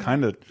release. It's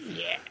kind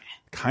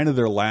of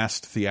their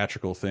last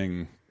theatrical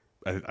thing.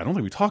 I don't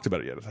think we talked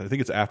about it yet. I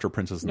think it's after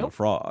Princess and the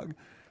Frog.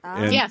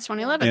 Yeah, it's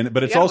 2011.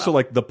 But it's also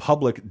like the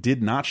public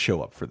did not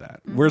show up for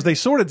that. Whereas they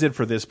sort of did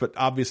for this, but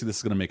obviously this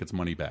is going to make its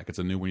money back. It's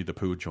a new Winnie the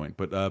Pooh joint.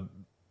 But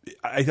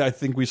I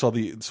think we saw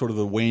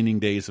the waning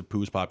days of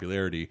Pooh's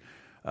popularity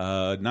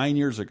 9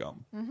 years ago.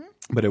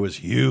 But it was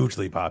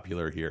hugely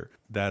popular here.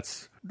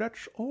 That's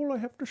all I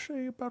have to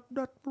say about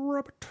that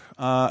rabbit.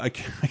 I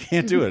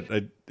can't do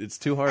it. It's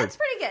too hard. That's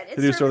pretty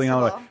good. It's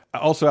serviceable.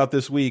 Also out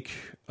this week,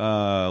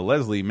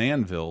 Leslie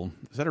Manville.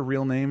 Is that a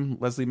real name?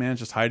 Leslie Mann's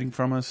just hiding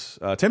from us.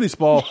 Timothy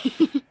Spall,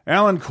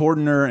 Alan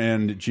Cordner,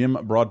 and Jim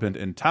Broadbent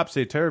in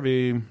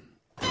Topsy-Turvy.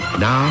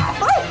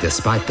 Now,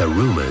 despite the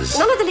rumors...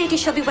 None of the ladies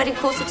shall be wearing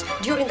corsets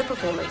during the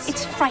performance.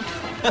 It's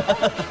frightful.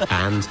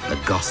 and the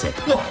gossip.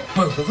 Oh,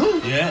 both of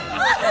them? Yeah.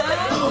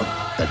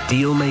 The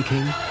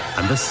deal-making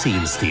and the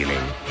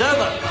scene-stealing.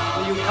 Dover,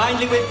 will you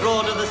kindly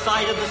withdraw to the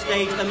side of the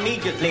stage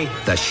immediately?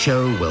 The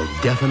show will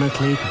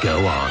definitely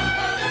go on.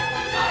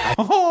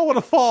 Oh, what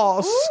a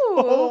farce!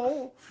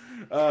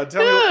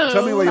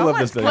 Tell me why you love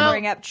this thing.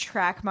 Covering up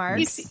track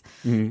marks.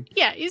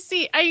 Yeah, you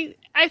see, I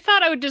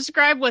thought I would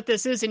describe what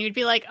this is, and you'd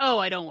be like, "Oh,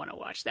 I don't want to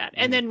watch that,"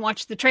 and then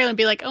watch the trailer and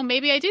be like, "Oh,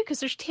 maybe I do," because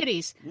there's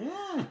titties.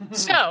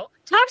 So,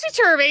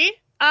 Topsy-Turvy.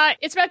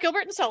 It's about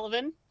Gilbert and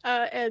Sullivan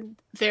and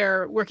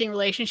their working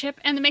relationship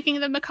and the making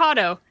of the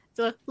Mikado. It's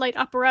the light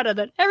operetta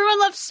that everyone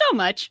loves so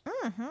much.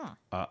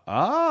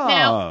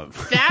 Now,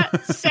 that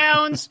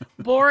sounds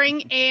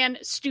boring and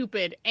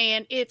stupid,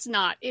 and it's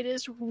not. It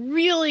is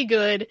really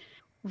good,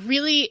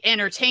 really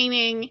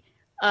entertaining.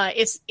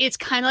 It's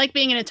kind of like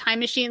being in a time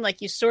machine.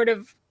 Like, you sort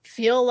of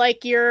feel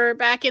like you're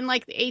back in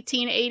like the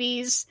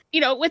 1880s,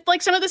 with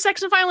like some of the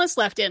sex and violence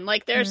left in.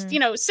 Like, there's,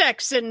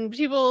 sex and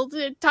people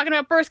talking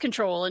about birth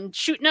control and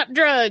shooting up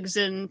drugs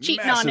and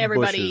cheating on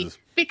everybody. Bushes.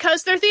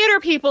 Because they're theater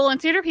people, and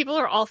theater people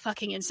are all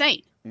fucking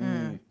insane.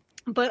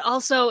 But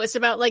also it's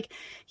about like,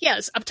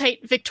 it's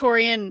uptight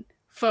Victorian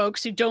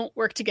folks who don't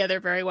work together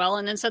very well,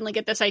 and then suddenly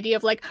get this idea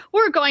of like,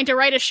 we're going to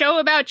write a show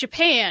about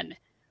Japan.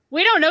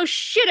 We don't know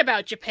shit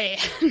about Japan.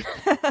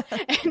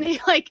 And they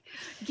like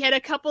get a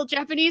couple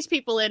Japanese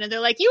people in, and they're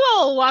like, you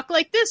all walk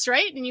like this,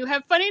 right? And you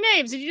have funny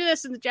names, and you do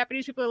this. And the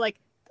Japanese people are like,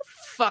 the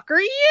fuck are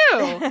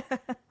you?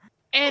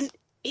 And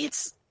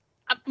it's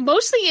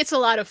mostly it's a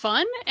lot of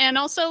fun, and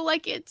also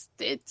like it's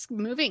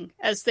moving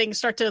as things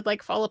start to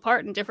like fall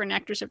apart, and different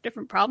actors have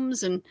different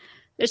problems, and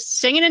there's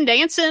singing and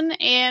dancing.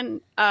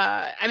 And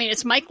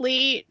it's Mike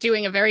Leigh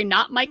doing a very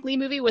not Mike Leigh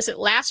movie. Was it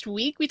last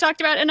week we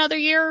talked about Another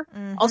Year?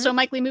 Also a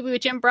Mike Leigh movie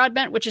with Jim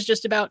Broadbent, which is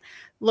just about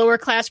lower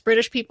class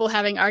British people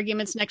having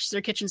arguments next to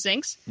their kitchen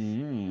sinks.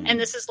 And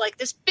this is like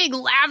this big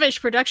lavish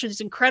production, these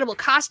incredible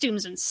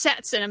costumes and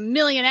sets and a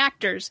million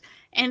actors,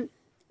 and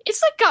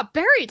it's like got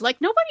buried.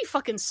 Like, nobody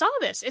fucking saw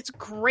this. It's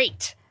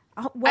great.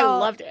 Well, I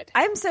loved it.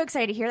 I'm so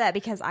excited to hear that,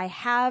 because I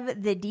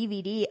have the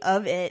DVD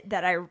of it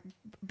that I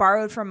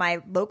borrowed from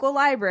my local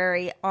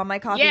library on my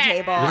coffee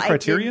table. Is it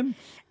Criterion?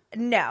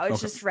 No, it's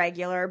just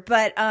regular.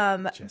 But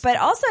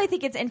also I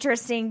think it's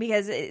interesting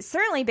because it's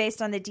certainly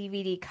based on the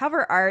DVD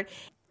cover art.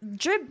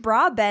 Jim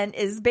Broadbent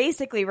is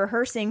basically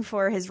rehearsing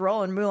for his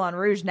role in Moulin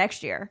Rouge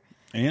next year.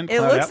 And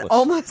it looks Atlas.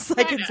 almost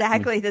like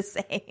exactly the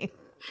same.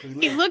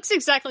 He looks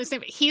exactly the same,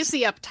 but he's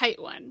the uptight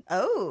one.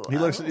 Oh. He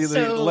looks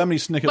Lemony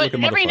Snicket looking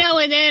motherfucker. But every now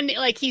and then,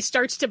 like, he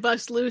starts to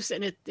bust loose,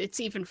 and it's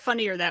even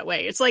funnier that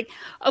way. It's like,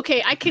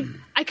 okay, I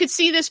could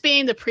see this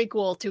being the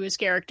prequel to his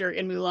character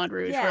in Moulin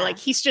Rouge, where like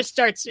he just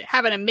starts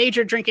having a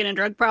major drinking and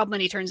drug problem,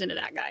 and he turns into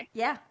that guy.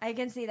 Yeah, I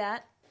can see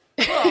that.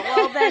 Cool.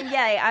 Well, then,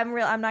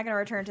 I'm not going to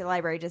return to the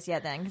library just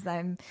yet, then, because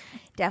I'm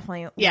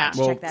definitely want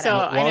to check that out. So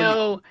I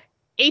know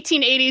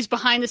 1880s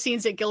behind the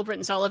scenes at Gilbert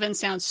and Sullivan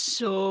sounds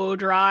so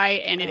dry,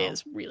 and it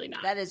is really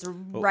not. That is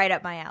right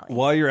up my alley.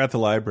 While you're at the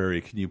library,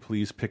 can you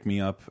please pick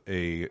me up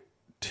a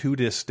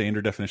 2-disc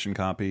standard definition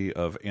copy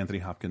of Anthony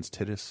Hopkins'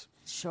 Titus?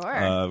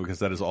 Sure. Because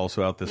that is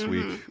also out this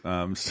week.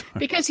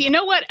 Because you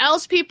know what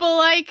else people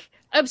like?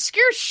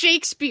 Obscure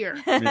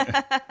Shakespeare.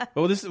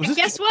 Oh,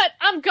 guess what?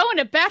 I'm going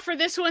to bat for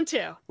this one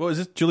too. Well, is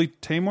this Julie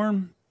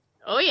Taymor?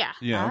 Oh yeah.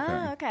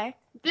 Yeah. Okay.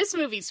 This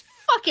movie's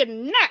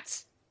fucking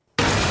nuts.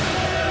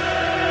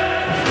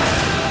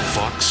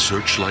 Fox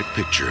Searchlight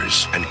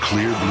Pictures and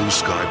Clear Blue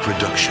Sky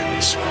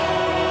Productions,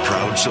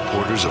 proud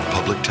supporters of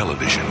public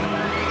television,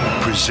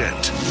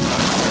 present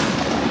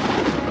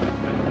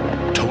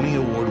Tony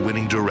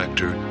Award-winning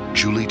director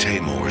Julie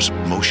Taymor's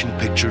motion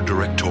picture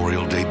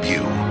directorial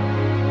debut.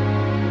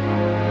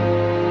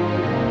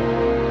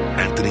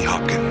 Anthony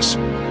Hopkins,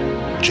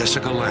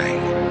 Jessica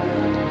Lange,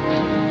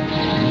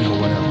 No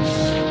one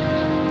else.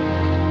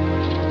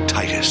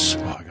 Titus.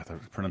 Oh, I got the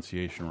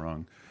pronunciation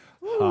wrong.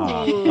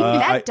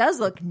 That does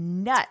look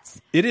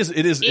nuts. It is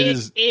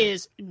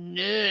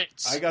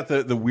nuts. I got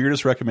the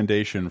weirdest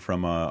recommendation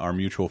from our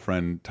mutual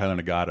friend Tyler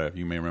Nagata,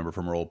 you may remember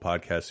from our old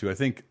podcast, who I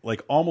think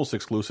like almost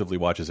exclusively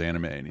watches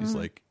anime, and he's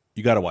like,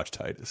 you got to watch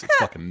Titus. It's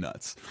fucking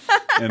nuts.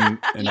 And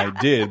I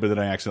did, but then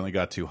I accidentally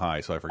got too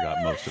high, so I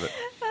forgot most of it.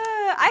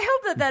 I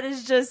hope that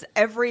is just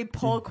every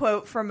pull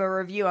quote from a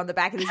review on the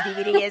back of this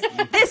DVD is,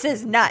 this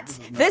is nuts.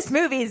 This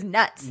movie is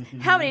nuts.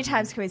 How many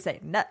times can we say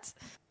nuts?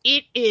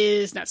 It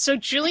is nuts. So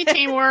Julie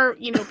Taymor,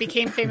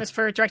 became famous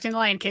for directing The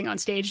Lion King on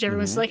stage.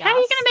 Everyone's like, how are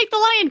you going to make The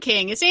Lion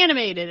King? It's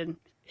animated. And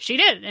she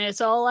did. And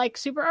it's all like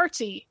super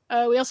artsy.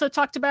 We also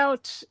talked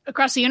about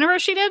Across the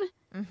Universe she did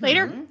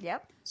later.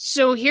 Yep.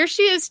 So here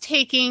she is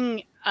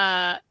taking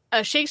a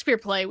Shakespeare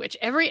play, which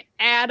every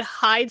ad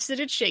hides that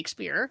it's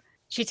Shakespeare.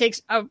 She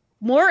takes a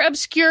more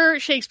obscure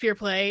Shakespeare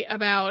play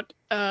about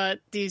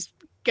these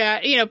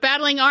guys,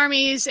 battling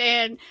armies,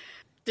 and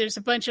there's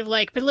a bunch of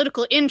like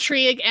political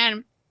intrigue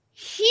and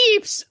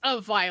heaps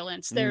of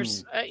violence.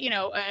 There's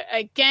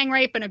a gang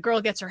rape, and a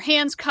girl gets her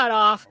hands cut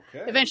off.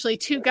 Okay. Eventually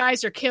 2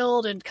 guys are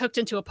killed and cooked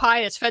into a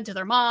pie that's fed to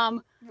their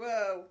mom.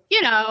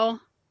 Whoa.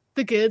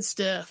 The good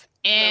stuff.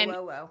 And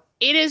whoa.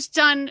 It is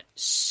done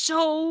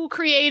so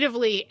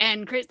creatively,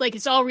 and like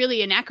it's all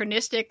really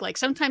anachronistic. Like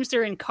sometimes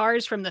they're in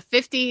cars from the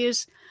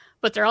 50s,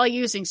 but they're all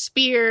using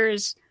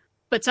spears.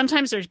 But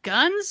sometimes there's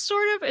guns,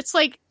 sort of. It's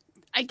like,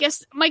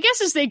 my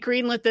guess is they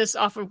greenlit this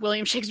off of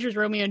William Shakespeare's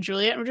Romeo and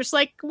Juliet, and we're just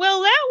like,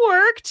 well, that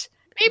worked.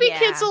 Maybe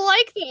kids will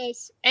like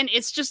this. And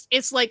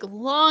it's like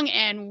long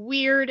and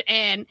weird,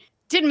 and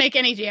didn't make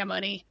any damn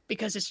money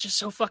because it's just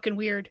so fucking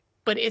weird.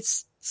 But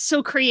it's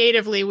so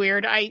creatively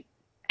weird. I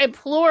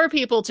implore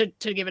people to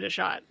give it a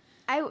shot.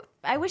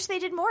 I wish they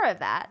did more of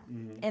that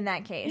in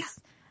that case.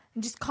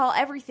 And just call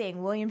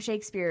everything William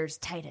Shakespeare's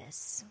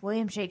Titus.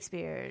 William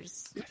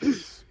Shakespeare's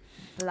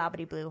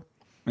Blobbity Blue.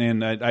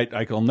 And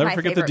I'll never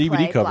forget the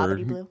DVD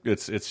cover.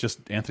 It's just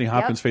Anthony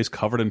Hopkins' face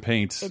covered in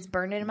paint. It's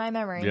burned into my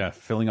memory. Yeah,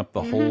 filling up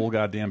the whole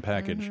goddamn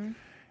package.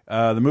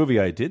 The movie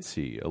I did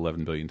see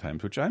 11 billion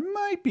times, which I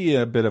might be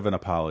a bit of an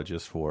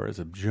apologist for as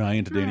a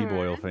giant Danny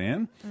Boyle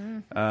fan.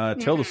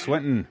 Tilda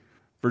Swinton,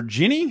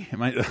 Virginie,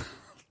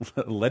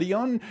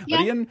 Ledion,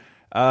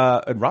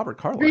 and Robert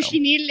Carlyle.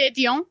 Virginie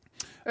Ledion.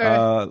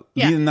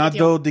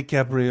 Leonardo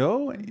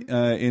DiCaprio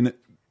in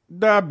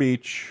The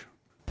Beach.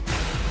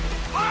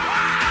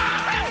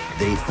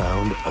 They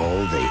found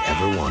all they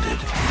ever wanted.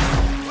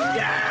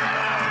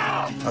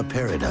 A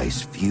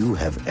paradise few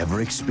have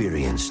ever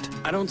experienced.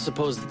 I don't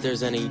suppose that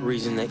there's any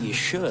reason that you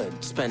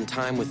should spend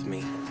time with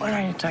me. What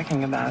are you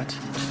talking about?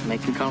 Just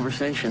making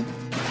conversation.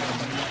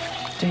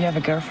 Do you have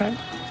a girlfriend?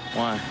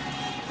 Why?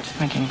 Just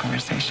making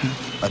conversation.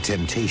 A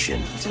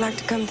temptation Would you like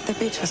to come to the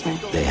beach with me?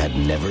 they had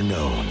never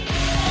known.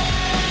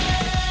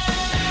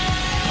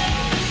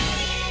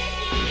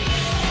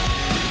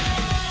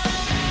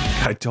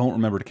 I don't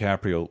remember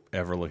DiCaprio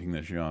ever looking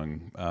this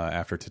young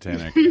after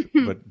Titanic,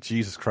 but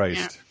Jesus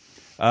Christ.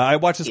 I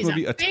watched this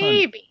movie a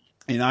ton,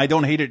 and I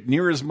don't hate it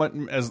near as much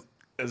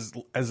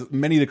as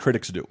many of the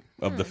critics do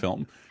of the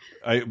film.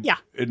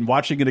 In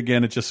watching it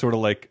again, it's just sort of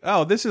like,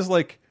 oh, this is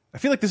like, I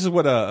feel like this is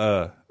what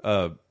a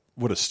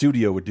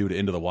studio would do to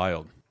Into the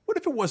Wild. What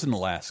if it was in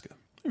Alaska?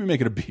 Maybe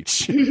make it a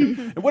beach.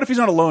 And what if he's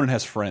not alone and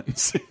has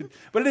friends?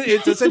 But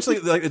it's essentially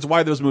like, it's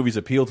why those movies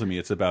appeal to me.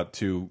 It's about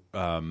two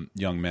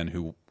young men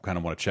who kind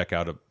of want to check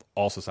out of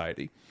all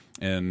society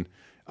and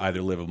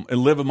either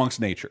live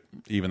amongst nature,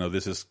 even though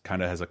this is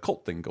kind of has a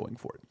cult thing going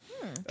for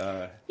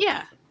it.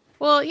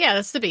 Well, yeah,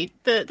 that's the beach.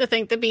 The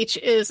thing, The Beach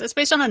it's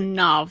based on a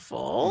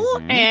novel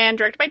and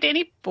directed by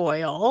Danny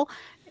Boyle.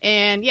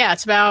 And yeah,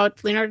 it's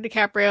about Leonardo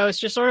DiCaprio. It's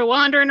just sort of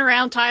wandering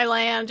around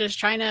Thailand, just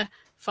trying to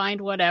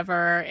find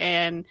whatever,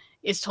 and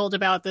is told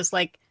about this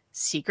like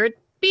secret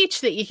beach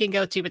that you can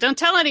go to, but don't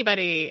tell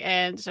anybody.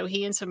 And so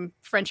he and some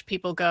French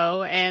people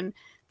go, and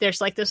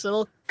there's like this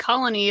little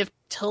colony of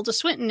Tilda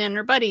Swinton and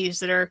her buddies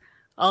that are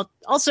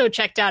also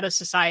checked out of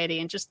society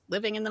and just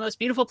living in the most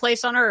beautiful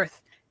place on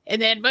earth.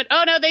 And then, but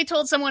oh no, they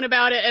told someone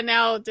about it, and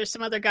now there's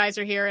some other guys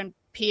are here, and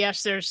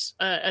P.S. there's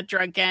a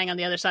drug gang on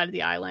the other side of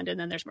the island, and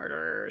then there's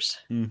murderers.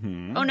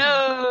 Oh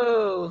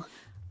no!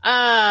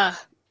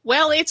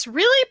 Well, it's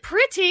really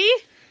pretty.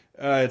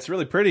 It's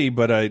really pretty,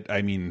 but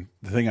I mean,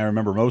 the thing I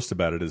remember most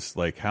about it is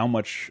like how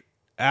much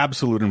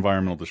absolute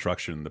environmental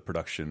destruction the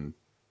production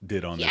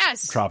did on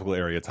this tropical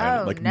area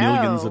Thailand.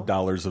 Millions of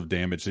dollars of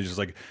damage. It's just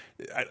like,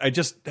 I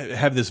just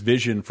have this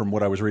vision from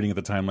what I was reading at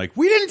the time. Like,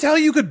 we didn't tell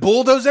you could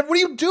bulldoze that. What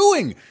are you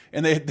doing?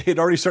 And they had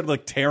already started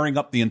like tearing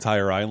up the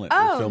entire island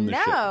to film this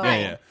shit.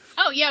 Yeah.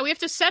 Oh yeah, we have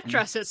to set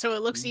dress it so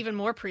it looks even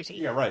more pretty.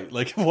 Yeah, right.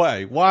 Like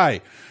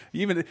why?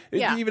 Even have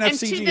CG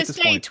to this at this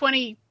day,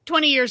 point.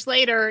 20 years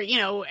later,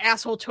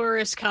 asshole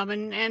tourists come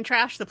and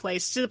trash the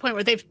place to the point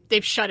where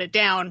they've shut it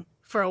down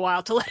for a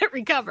while to let it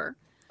recover.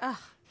 Ugh.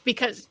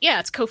 Because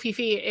it's Koh Phi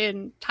Phi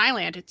in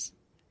Thailand. It's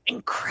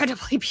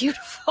incredibly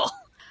beautiful.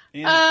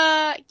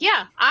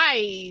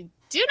 I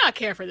do not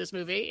care for this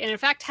movie, and in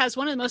fact has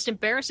one of the most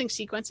embarrassing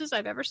sequences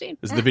I've ever seen.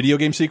 Is it the video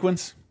game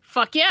sequence?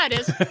 Fuck yeah, it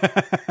is.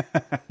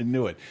 I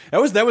knew it.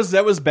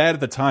 That was bad at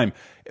the time.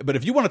 But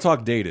if you want to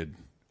talk dated,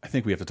 I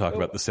think we have to talk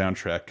about the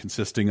soundtrack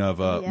consisting of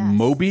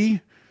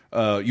Moby.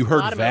 You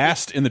heard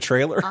Vast in the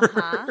trailer.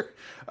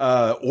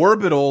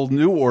 Orbital,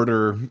 New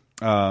Order,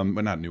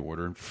 but not New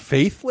Order.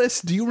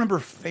 Faithless. Do you remember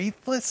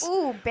Faithless?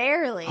 Ooh,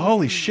 barely.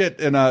 Holy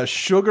shit! And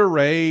Sugar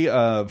Ray,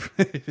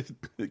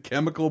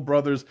 Chemical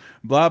Brothers,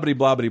 blah blah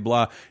blah blah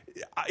blah.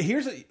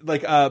 Here's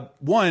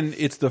one.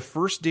 It's the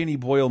first Danny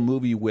Boyle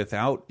movie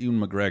without Ewan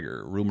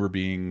McGregor. Rumor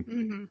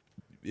being,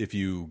 if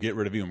you get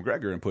rid of Ewan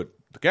McGregor and put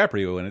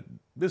DiCaprio in it,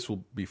 this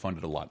will be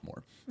funded a lot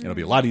more. It'll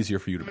be a lot easier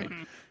for you to make.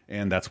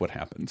 And that's what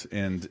happened.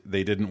 And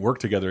they didn't work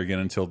together again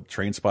until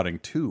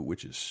Trainspotting 2,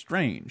 which is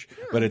strange.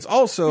 But it's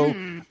also,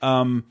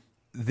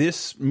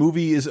 this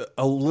movie is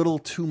a little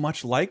too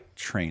much like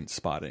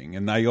Trainspotting.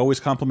 And I always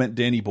compliment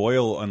Danny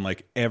Boyle on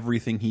like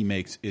everything he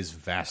makes is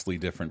vastly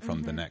different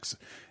from the next.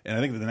 And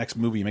I think the next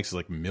movie he makes is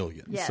like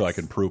millions, so I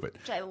can prove it.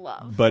 Which I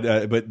love.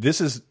 But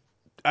this is,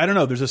 I don't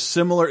know, there's a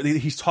similar,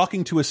 he's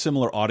talking to a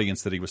similar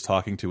audience that he was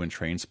talking to in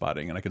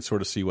Trainspotting. And I can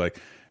sort of see like,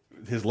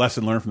 his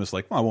lesson learned from this,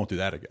 like, well, I won't do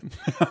that again.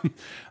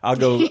 I'll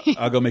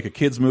go make a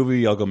kids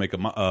movie. I'll go make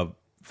a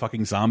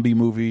fucking zombie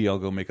movie. I'll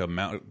go make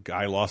a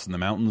guy lost in the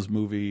mountains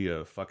movie.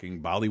 A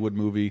fucking Bollywood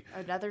movie.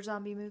 Another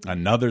zombie movie.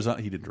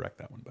 He didn't direct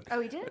that one, but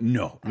oh, he did.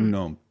 No.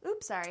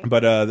 Oops, sorry.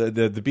 But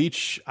the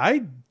beach,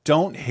 I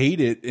don't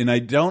hate it, and I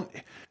don't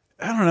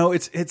know.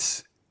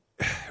 It's.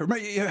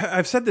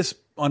 I've said this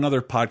on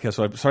other podcasts,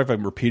 so I'm sorry if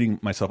I'm repeating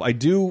myself. I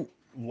do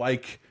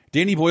like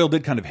Danny Boyle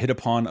did kind of hit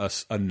upon a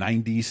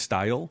 90s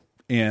style.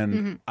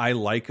 And I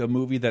like a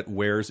movie that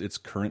wears its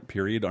current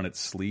period on its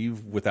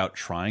sleeve without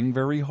trying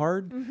very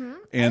hard. And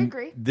I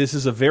agree. This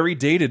is a very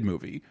dated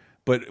movie.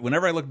 But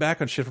whenever I look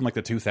back on shit from like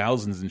the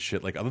 2000s and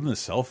shit, like other than the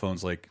cell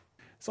phones, like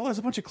So there's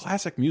a bunch of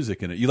classic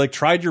music in it. You like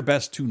tried your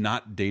best to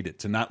not date it,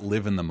 to not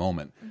live in the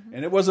moment.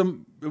 And it was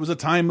a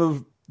time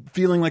of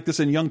feeling like this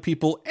in young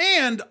people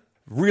and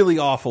really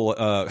awful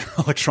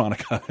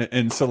electronica.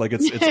 And so like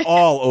it's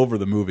all over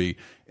the movie.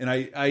 And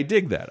I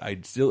dig that. I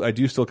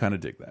do still kind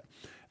of dig that.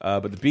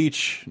 But The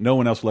Beach, no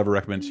one else will ever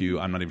recommend to you.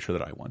 I'm not even sure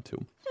that I want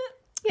to.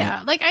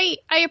 Yeah, like I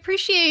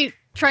appreciate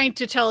trying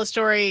to tell a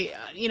story,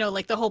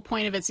 like the whole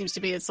point of it seems to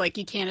be it's like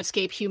you can't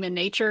escape human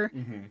nature.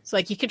 It's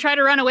like you can try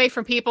to run away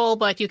from people,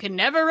 but you can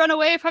never run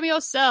away from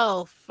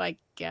yourself, I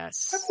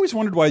guess. I've always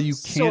wondered why you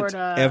can't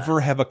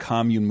ever have a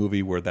commune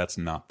movie where that's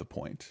not the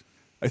point.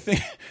 I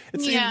think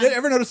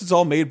ever notice it's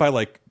all made by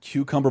like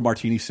cucumber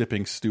martini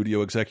sipping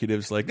studio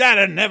executives like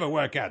that'll never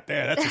work out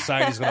there. That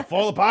society's going to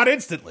fall apart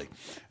instantly.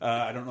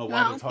 I don't know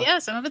why they're talking. Yeah,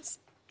 some of it's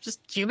just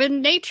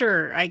human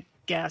nature, I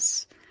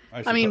guess.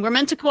 I mean, we're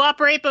meant to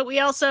cooperate, but we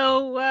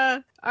also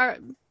are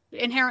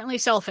inherently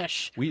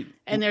selfish.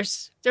 And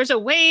there's a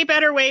way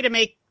better way to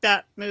make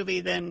that movie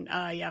than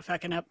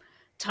fucking up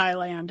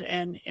Thailand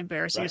and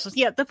embarrassing yourself.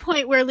 Yeah, the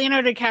point where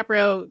Leonardo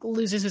DiCaprio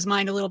loses his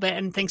mind a little bit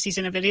and thinks he's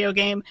in a video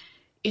game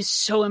is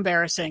so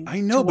embarrassing. I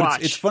know,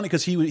 but it's funny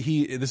because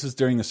he this is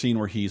during the scene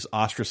where he's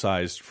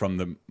ostracized from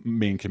the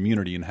main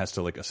community and has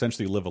to like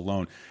essentially live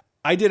alone.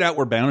 I did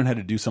Outward Bound and had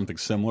to do something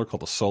similar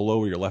called a solo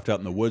where you're left out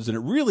in the woods, and it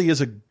really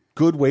is a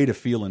good way to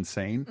feel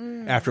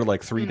insane after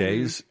like 3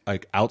 days,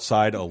 like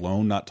outside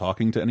alone, not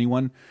talking to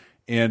anyone.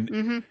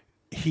 And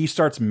he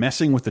starts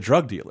messing with the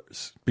drug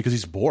dealers because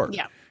he's bored.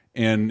 Yeah.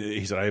 And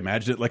he said, I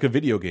imagined it like a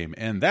video game.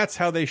 And that's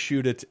how they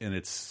shoot it. And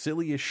it's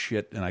silly as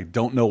shit. And I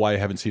don't know why I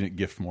haven't seen it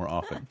GIFed more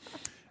often.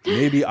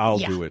 Maybe I'll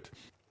do it.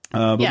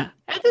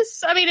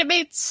 It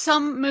made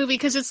some movie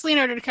because it's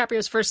Leonardo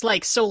DiCaprio's first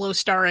like solo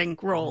starring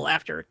role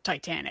after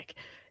Titanic.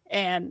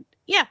 And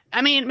yeah,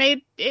 I mean,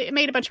 it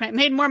made a bunch of money. It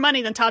made more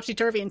money than Topsy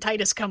Turvy and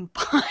Titus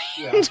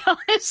combined,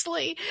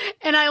 honestly.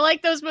 And I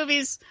like those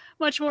movies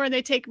much more, and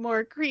they take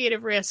more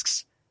creative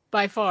risks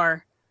by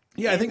far.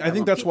 Yeah, I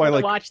think that's why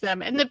I watch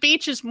them. And The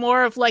Beach is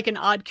more of like an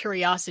odd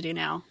curiosity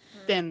now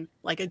than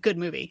like a good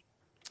movie.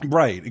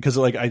 Right, because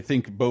like I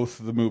think both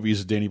the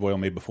movies Danny Boyle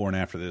made before and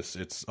after this,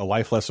 it's A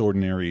Life Less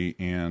Ordinary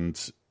and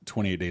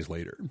 28 Days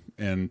Later.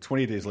 And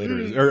 28 Days Later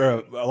is,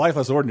 or A Life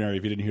Less Ordinary,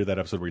 if you didn't hear that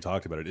episode where we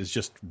talked about it, is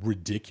just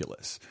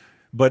ridiculous.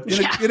 But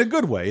in a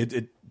good way.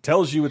 It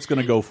tells you it's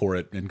going to go for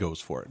it and goes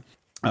for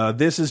it.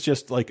 This is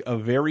just like a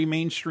very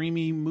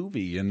mainstreamy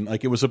movie. And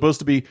like it was supposed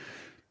to be,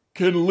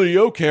 can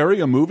Leo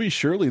carry a movie?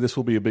 Surely this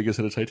will be a biggest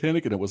hit of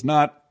Titanic. And it was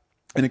not.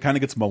 And it kind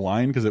of gets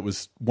maligned because it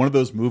was one of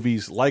those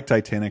movies like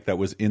Titanic that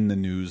was in the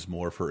news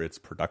more for its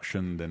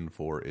production than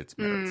for its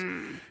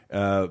merits.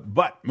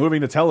 But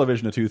moving to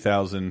television to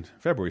 2000,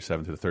 February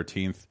 7th to the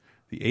 13th,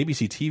 the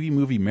ABC TV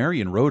movie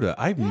Mary and Rhoda.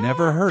 I've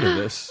never heard of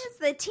this. It's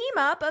the team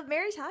up of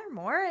Mary Tyler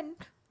Moore and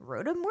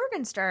Rhoda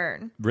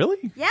Morgenstern.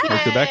 Really? Yeah.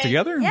 Like they're back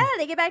together? Yeah,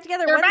 they get back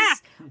together.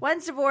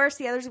 One's divorced,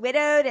 the other's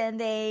widowed, and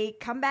they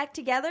come back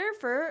together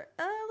for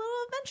a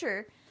little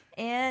adventure.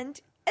 And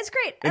it's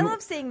great. I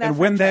love seeing that. And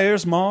when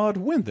there's Maude,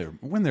 when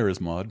there is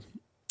Maude.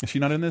 Is she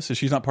not in this? Is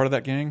she not part of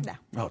that gang?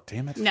 No. Oh,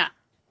 damn it. No.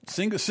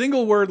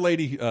 Single word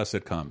lady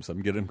sitcoms.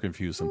 I'm getting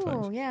confused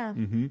sometimes. Oh, yeah.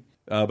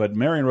 But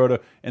Mary and Rhoda,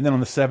 and then on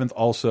the 7th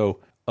also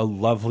a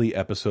lovely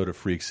episode of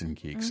Freaks and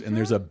Geeks. And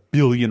there's a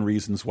billion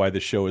reasons why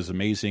this show is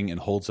amazing and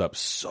holds up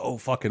so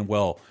fucking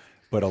well.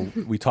 But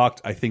we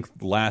talked, I think,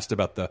 last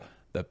about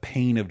the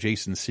pain of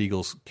Jason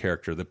Seagal's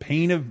character, the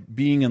pain of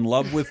being in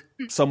love with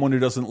someone who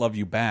doesn't love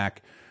you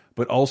back,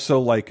 but also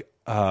like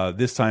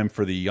this time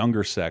for the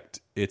younger sect,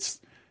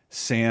 it's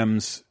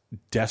Sam's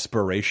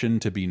desperation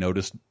to be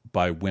noticed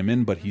by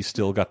women, but he's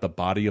still got the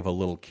body of a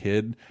little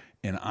kid.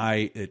 And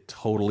it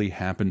totally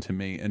happened to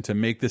me. And to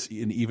make this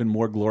an even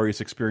more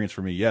glorious experience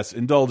for me, yes,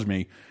 indulge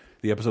me.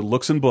 The episode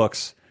Looks and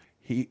Books.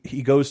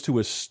 He goes to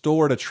a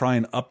store to try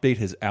and update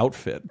his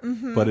outfit,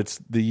 but it's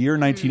the year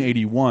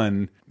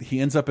 1981.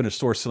 He ends up in a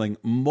store selling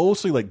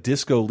mostly like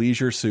disco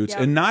leisure suits,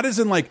 and not as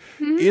in like,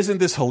 isn't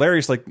this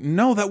hilarious? Like,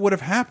 no, that would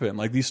have happened.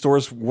 Like these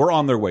stores were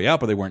on their way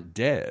out, but they weren't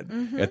dead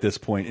at this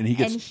point. And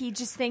he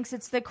just thinks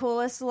it's the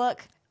coolest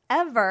look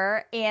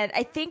ever. And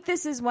I think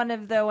this is one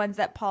of the ones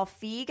that Paul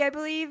Feig, I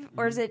believe,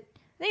 or is it?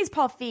 I think it's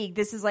Paul Feig.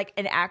 This is like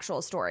an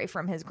actual story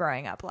from his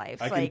growing up life.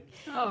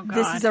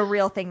 This is a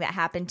real thing that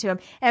happened to him.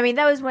 I mean,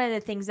 that was one of the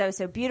things that was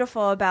so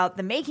beautiful about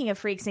the making of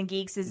Freaks and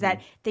Geeks is that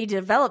they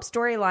developed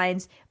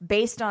storylines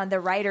based on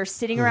the writers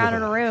sitting around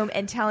in a room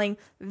and telling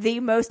the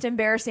most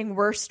embarrassing,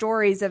 worst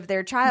stories of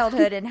their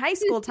childhood and high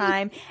school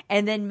time,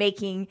 and then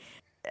making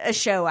a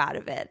show out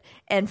of it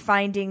and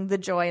finding the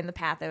joy and the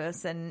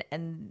pathos and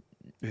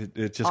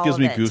It just gives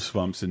me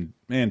goosebumps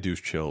and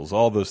douche chills,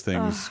 all those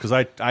things. Because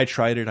I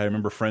tried it. I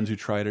remember friends who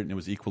tried it, and it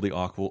was equally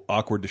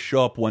awkward to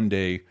show up one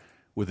day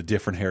with a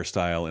different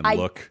hairstyle and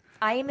look.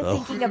 I am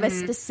thinking of a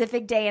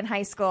specific day in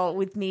high school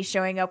with me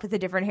showing up with a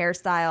different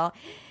hairstyle.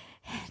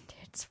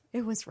 And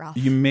it was rough.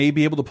 You may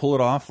be able to pull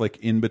it off like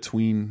in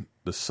between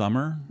the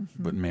summer,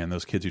 but man,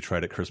 those kids who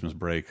tried at Christmas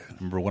break. I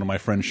remember one of my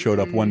friends showed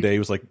up one day.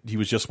 He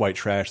was just white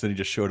trash. Then he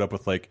just showed up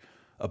with like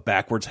a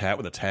backwards hat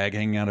with a tag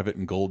hanging out of it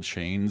and gold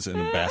chains and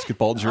a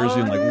basketball jersey.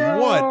 I'm like,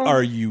 what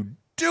are you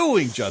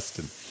doing,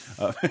 Justin?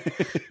 And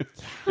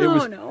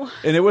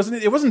it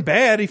wasn't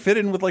bad. He fit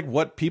in with like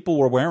what people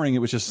were wearing. It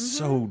was just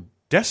so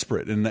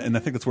desperate, and I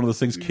think that's one of those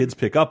things kids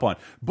pick up on.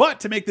 But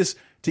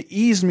to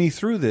ease me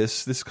through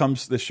this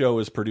show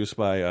is produced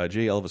by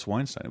J. Elvis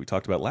Weinstein, we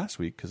talked about last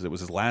week because it was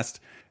his last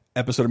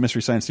episode of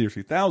Mystery Science Theater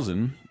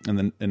 3000, and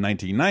then in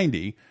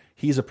 1990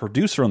 he's a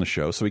producer on the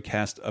show, so he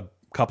cast a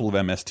couple of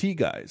MST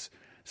guys.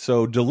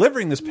 So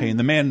delivering this pain,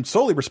 the man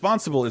solely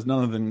responsible is none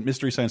other than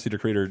Mystery Science Theater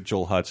creator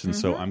Joel Hudson.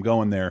 So I'm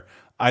going there.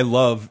 I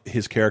love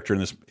his character in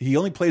this. He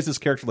only plays this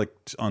character like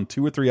on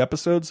 2 or 3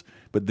 episodes,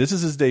 but this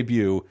is his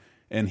debut,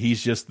 and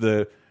he's just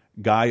the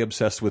guy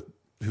obsessed with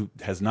who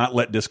has not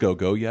let disco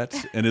go yet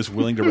and is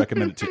willing to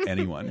recommend it to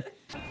anyone.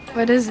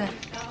 What is it?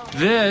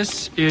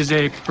 This is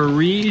a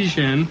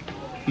Parisian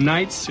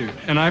night suit,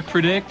 and I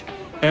predict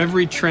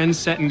every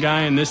trend-setting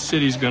guy in this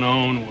city's gonna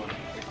own one.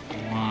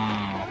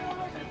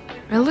 Wow.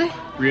 Really?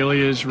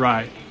 Really is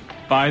right.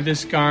 Buy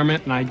this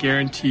garment, and I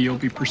guarantee you'll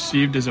be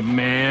perceived as a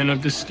man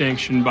of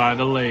distinction by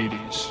the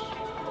ladies.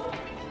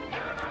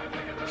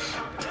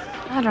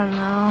 I don't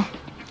know.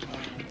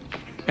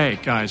 Hey,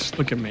 guys,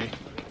 look at me.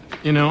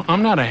 You know,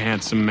 I'm not a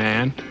handsome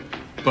man,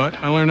 but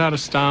I learned how to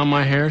style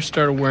my hair,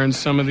 started wearing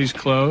some of these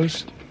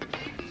clothes.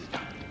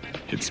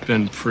 It's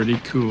been pretty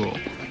cool.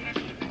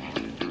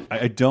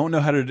 I don't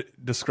know how to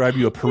describe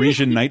you a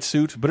Parisian night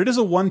suit, but it is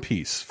a one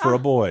piece for a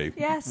boy.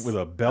 Yes. With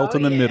a belt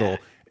in the middle.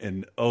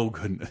 And oh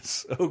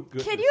goodness.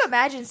 Can you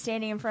imagine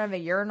standing in front of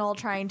a urinal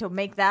trying to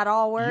make that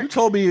all work? You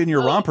told me in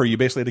your romper you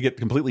basically had to get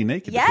completely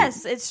naked.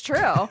 Yes, it's true.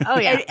 Oh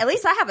yeah. At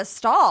least I have a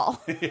stall.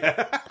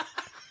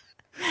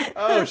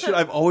 Oh shit!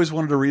 I've always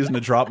wanted a reason to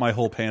drop my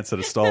whole pants at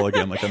a stall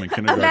again, like I'm in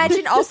kindergarten.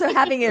 Imagine also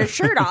having your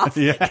shirt off,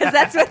 because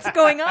that's what's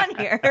going on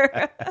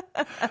here.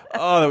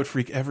 Oh, that would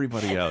freak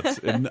everybody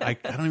out, and I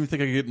don't even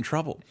think I could get in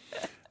trouble.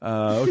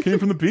 I came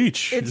from the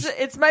beach.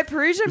 It's my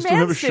Parisian just don't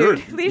have man a shirt.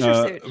 suit, leisure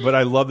suit. But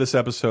I love this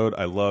episode.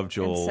 I love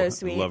Joel. It's so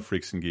sweet. I love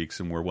Freaks and Geeks,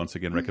 and we're once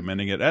again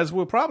recommending it, as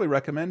we'll probably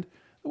recommend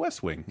The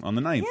West Wing on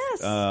the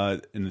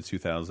 9th in the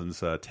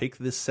 2000s. Take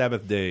This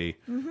Sabbath Day.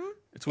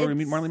 It's where we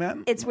meet Marley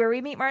Matlin? It's where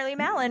we meet Marley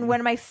Matlin, one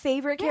of my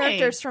favorite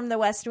characters from The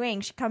West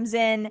Wing. She comes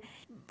in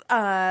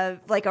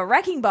like a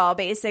wrecking ball,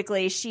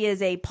 basically. She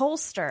is a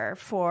pollster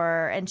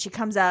and she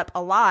comes up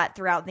a lot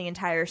throughout the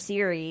entire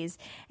series.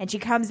 And she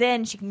comes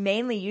in, she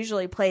mainly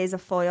usually plays a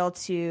foil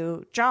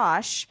to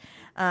Josh,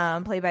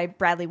 played by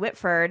Bradley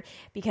Whitford,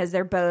 because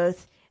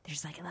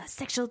there's like a lot of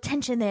sexual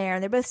tension there,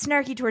 and they're both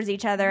snarky towards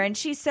each other. And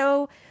she's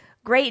so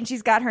great, and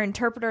she's got her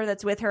interpreter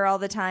that's with her all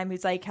the time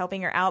who's like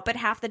helping her out, but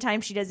half the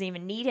time she doesn't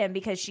even need him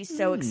because she's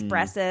so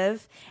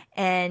expressive,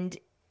 and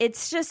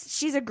it's just,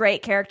 she's a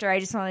great character.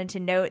 I just wanted to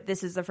note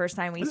this is the first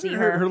time we see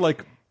her. Her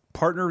like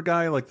partner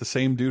guy, like the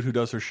same dude who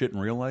does her shit in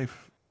real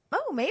life.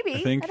 Oh, maybe.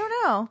 I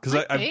don't know. Because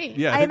I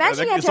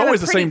imagine you have to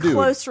have a pretty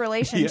close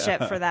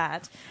relationship for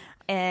that.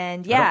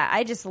 And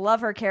I just love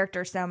her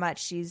character so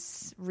much.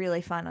 She's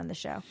really fun on the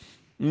show.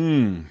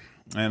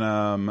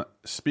 And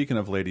speaking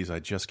of ladies, I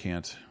just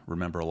can't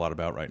remember a lot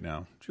about right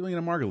now.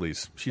 Juliana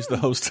Margulies. She's the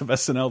host of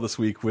SNL this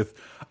week with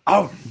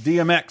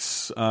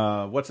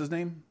DMX. What's his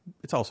name?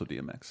 It's also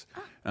DMX.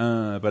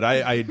 But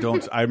I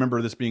don't. I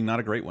remember this being not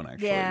a great one,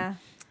 actually. Yeah.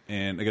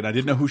 And again, I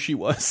didn't know who she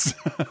was.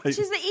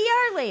 She's the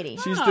ER lady.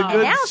 She's the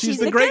good. She's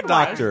the great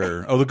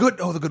doctor. Wife.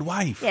 The good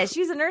wife. Yeah,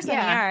 she's a nurse in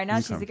ER. Now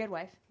she's the good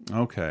wife.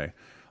 Okay.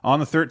 On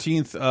the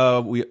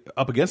 13th, we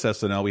up against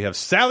SNL, we have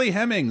Sally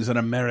Hemings, An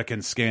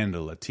American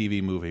Scandal, a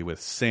TV movie with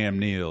Sam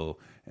Neill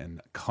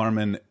and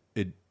Carmen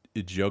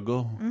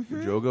Ejogo.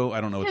 Ejogo?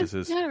 I don't know what this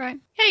is. Yeah, right.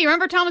 Hey, you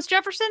remember Thomas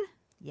Jefferson?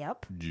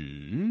 Yep.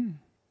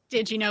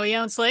 Did you know he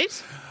owned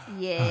slaves?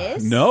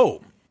 Yes.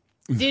 No.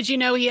 Did you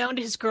know he owned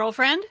his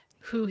girlfriend,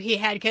 who he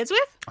had kids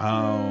with?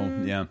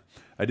 Oh, yeah.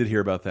 I did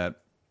hear about that.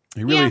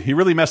 He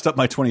really messed up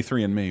my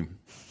 23andMe.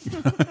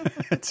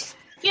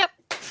 Yep.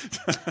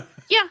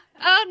 Yeah.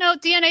 No,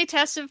 DNA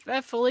tests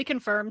have fully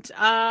confirmed.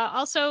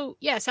 Also,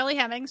 Sally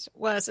Hemings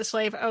was a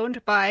slave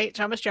owned by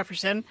Thomas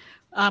Jefferson,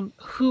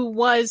 who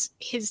was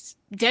his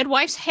dead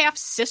wife's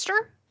half-sister.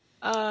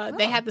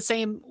 They had the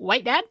same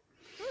white dad.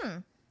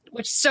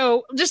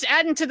 So just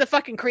adding to the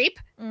fucking creep.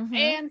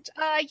 And,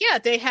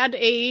 they had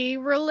a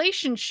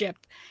relationship.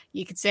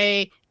 You could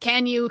say,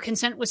 can you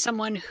consent with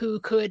someone who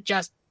could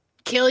just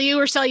kill you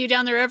or sell you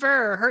down the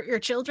river or hurt your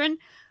children?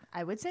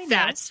 I would say no.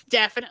 That's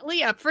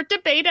definitely up for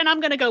debate, and I'm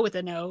going to go with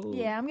a no.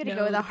 Yeah, I'm going to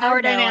go with a power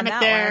hard no dynamic on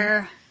that there.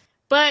 one.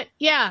 But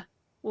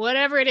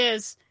whatever it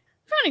is,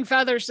 founding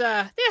fathers,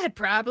 they had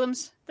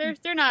problems. They're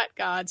not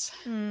gods.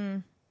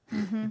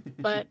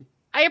 But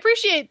I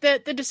appreciate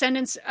that the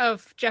descendants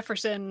of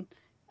Jefferson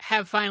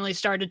have finally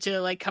started to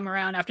like come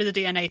around after the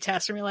DNA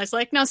test and realize,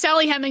 like, no,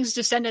 Sally Hemings'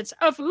 descendants,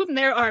 of whom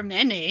there are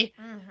many.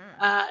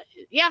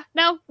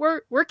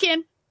 We're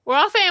kin. We're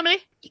all family.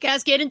 You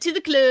guys get into the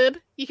club.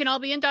 You can all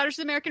be in Daughters of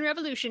the American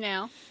Revolution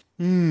now.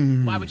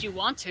 Why would you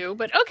want to?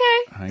 But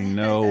okay. I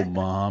know,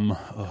 Mom.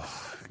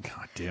 Oh,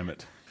 God damn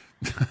it.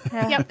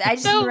 I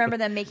just remember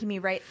them making me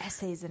write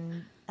essays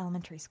in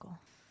elementary school.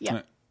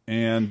 Yeah.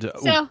 And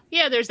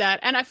there's that.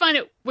 And I find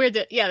it weird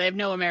that, they have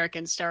no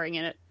Americans starring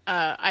in it.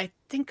 I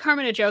think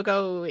Carmen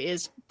Ejogo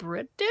is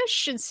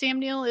British and Sam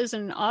Neill is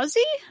an Aussie?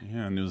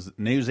 Yeah,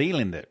 New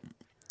Zealand.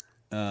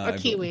 Or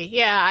Kiwi.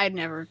 Yeah, I'm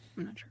not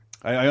sure.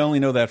 I only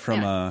know that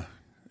from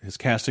his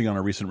casting on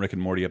a recent Rick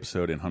and Morty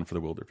episode in Hunt for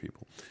the Wilder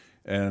People.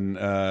 And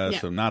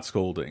so not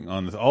scolding.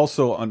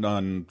 Also on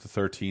the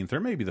 13th, or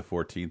maybe the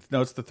 14th.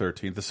 No, it's the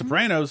 13th. The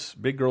Sopranos,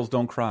 Big Girls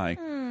Don't Cry.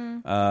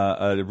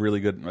 A really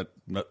good...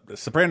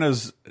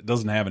 Sopranos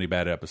doesn't have any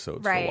bad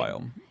episodes for a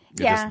while.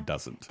 It just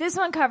doesn't. This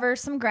one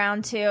covers some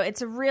ground, too.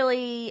 It's a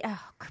really...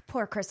 Oh,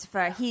 poor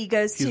Christopher. He's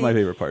my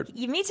favorite part.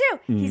 Me, too.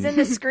 He's in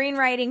the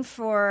screenwriting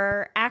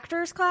for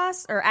actors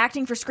class, or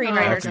acting for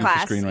screenwriters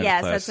class.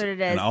 Yes, that's what it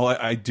is. And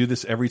I do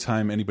this every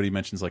time anybody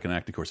mentions like an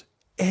acting course.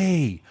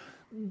 A,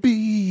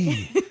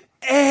 B,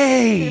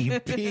 A,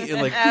 P.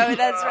 Like, oh,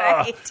 that's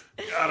right.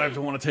 God, I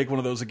don't want to take one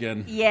of those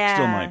again. Yeah.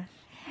 Still might.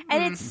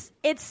 And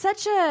it's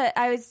such a...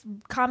 I was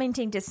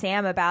commenting to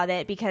Sam about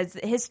it because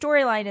his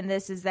storyline in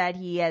this is that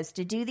he has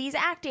to do these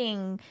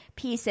acting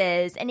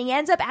pieces and he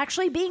ends up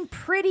actually being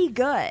pretty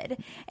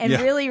good and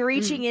really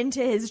reaching into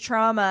his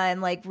trauma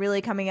and like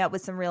really coming up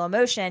with some real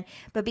emotion.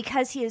 But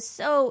because he is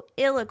so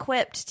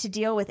ill-equipped to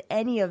deal with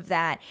any of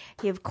that,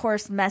 he of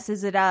course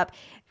messes it up,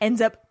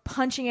 ends up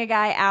punching a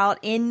guy out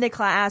in the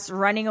class,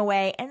 running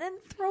away, and then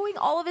throwing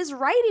all of his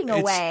writing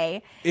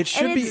away. It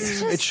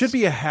should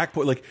be a hack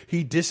point. Like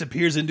he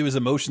disappears into his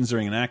emotions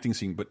during an acting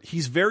scene, but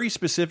he's very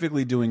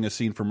specifically doing a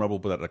scene from Rebel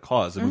Without a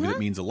Cause, a movie that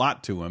means a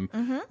lot to him,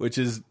 which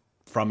is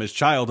from his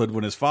childhood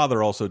when his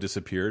father also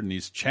disappeared, and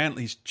he's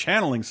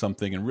channeling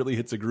something and really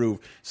hits a groove.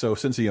 So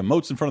since he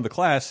emotes in front of the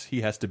class, he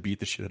has to beat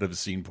the shit out of his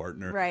scene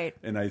partner. Right.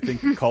 And I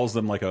think he calls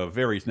them like a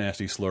very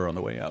nasty slur on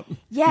the way out.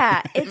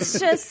 Yeah, it's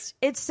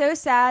so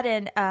sad.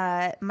 And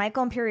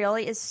Michael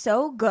Imperioli is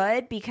so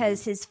good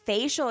because his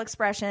facial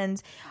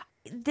expressions...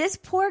 This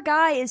poor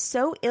guy is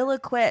so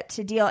ill-equipped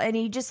to deal, and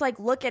you just like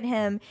look at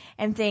him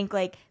and think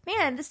like,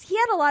 man, he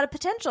had a lot of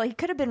potential. He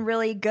could have been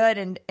really good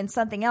in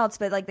something else,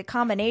 but like the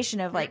combination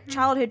of like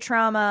childhood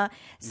trauma,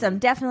 some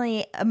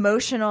definitely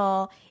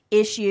emotional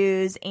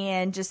issues,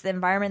 and just the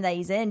environment that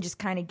he's in just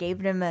kind of gave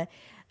him a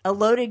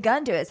loaded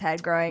gun to his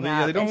head growing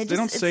up. They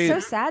don't say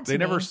it's so sad to me.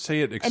 They never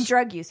say it and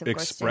drug use, of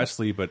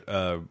expressly, course,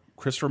 but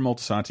Christopher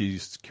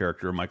Moltisanti's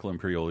character, Michael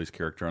Imperioli's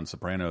character on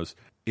Sopranos,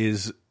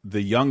 is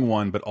the young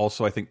one, but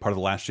also I think part of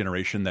the last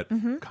generation that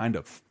kind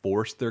of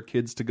forced their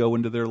kids to go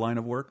into their line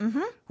of work.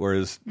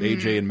 Whereas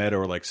AJ and Meadow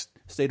are like,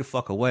 stay the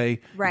fuck away.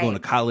 Right. You're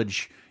going to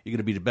college. You're going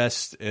to be the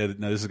best.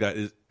 Now this guy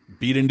is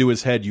beat into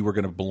his head. You were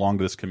going to belong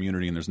to this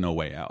community, and there's no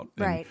way out.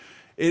 Right.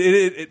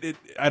 And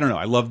I don't know.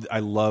 I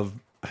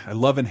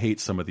love and hate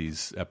some of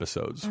these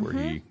episodes where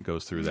he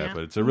goes through that,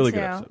 but it's a really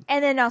good episode.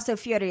 And then also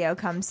Furio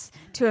comes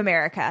to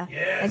America.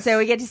 Yes. And so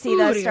we get to see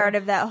the start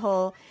of that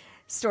whole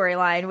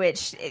storyline,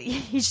 which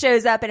he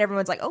shows up and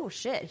everyone's like, oh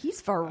shit, he's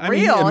for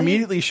real. He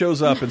immediately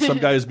shows up and some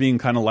guy is being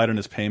kind of light on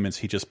his payments.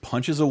 He just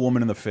punches a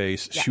woman in the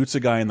face, shoots a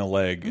guy in the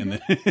leg,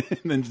 and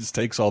then just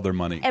takes all their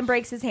money. And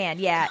breaks his hand.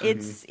 Yeah,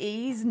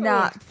 he's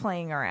not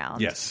playing around.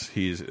 Yes,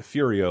 he's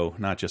Furio,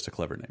 not just a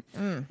clever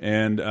name.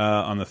 And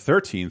on the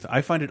 13th,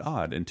 I find it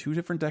odd, in 2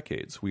 different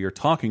decades, we are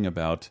talking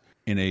about,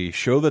 in a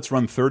show that's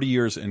run 30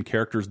 years and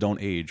characters don't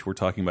age, we're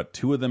talking about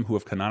 2 of them who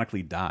have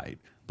canonically died.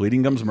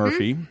 Bleeding Gums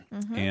Murphy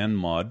and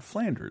Maude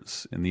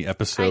Flanders in the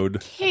episode. I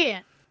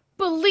can't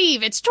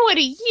believe it's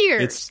 20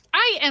 years.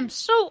 I am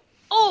so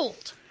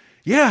old.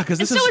 Yeah, because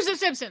so is The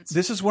Simpsons.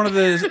 This is one of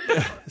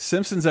the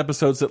Simpsons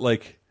episodes that,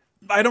 like,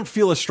 I don't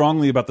feel as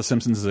strongly about The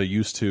Simpsons as I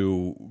used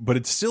to, but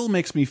it still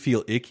makes me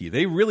feel icky.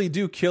 They really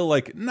do kill,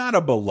 like, not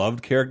a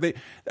beloved character.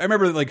 I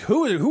remember, like,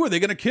 who are they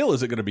going to kill?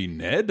 Is it going to be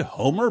Ned,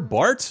 Homer,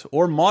 Bart,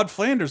 or Maude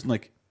Flanders? And,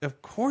 like,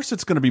 of course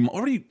it's going to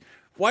be.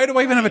 Why do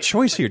I even have a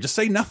choice here? Just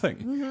say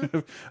nothing.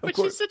 But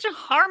she's such a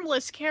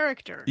harmless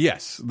character.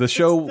 Yes, the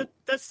show...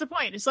 That's the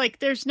point. It's like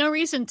there's no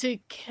reason to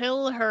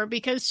kill her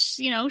because,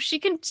 you know, she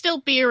can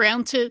still be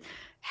around to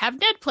have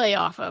Ned play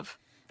off of.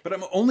 But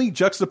I'm only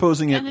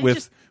juxtaposing it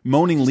with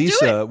Moaning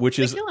Lisa, which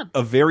is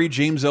a very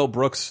James L.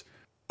 Brooks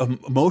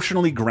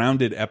emotionally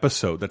grounded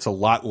episode that's a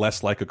lot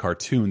less like a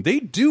cartoon. They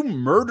do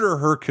murder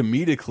her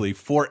comedically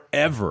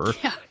forever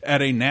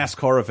at a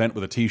NASCAR event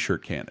with a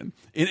T-shirt cannon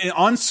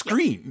on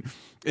screen.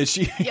 And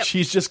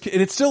she's just,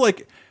 and it's still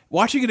like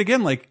watching it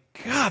again, like,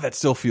 God, that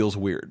still feels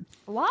weird.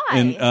 Why?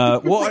 And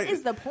what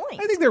is the point?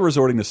 I think they're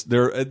resorting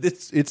to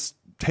it's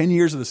 10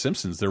 years of The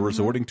Simpsons. They're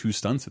resorting to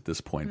stunts at this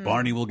point.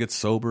 Barney will get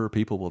sober,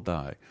 people will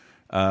die,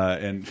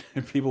 and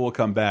people will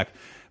come back.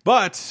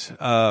 But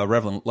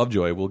Reverend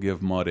Lovejoy will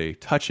give Maude a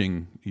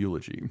touching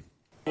eulogy.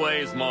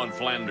 Ways Maude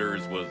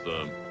Flanders was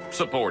a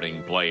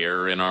supporting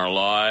player in our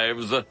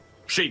lives.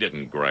 She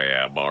didn't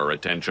grab our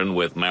attention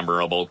with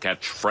memorable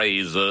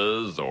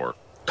catchphrases or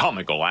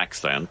comical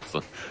accents.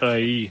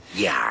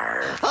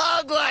 Yar.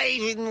 Oh,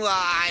 Glavin,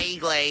 why,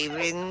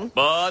 Glavin?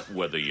 But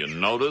whether you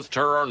noticed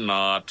her or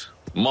not,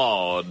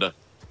 Maude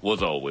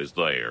was always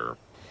there.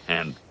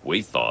 and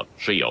we thought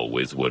she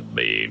always would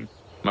be.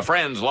 My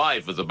friend's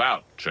life is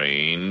about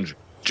change.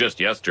 Just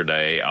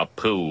yesterday, a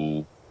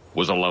Pooh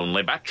was a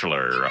lonely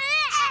bachelor.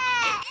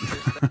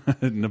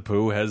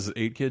 Pooh has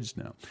 8 kids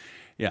now.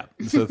 Yeah,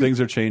 so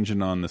things are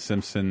changing on The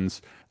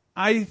Simpsons.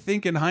 I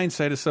think in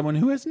hindsight, as someone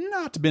who has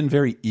not been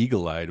very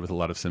eagle-eyed with a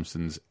lot of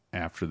Simpsons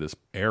after this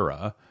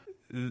era,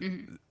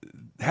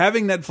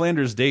 having Ned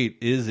Flanders date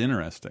is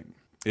interesting.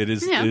 It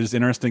is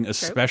interesting,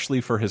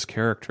 especially for his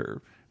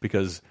character,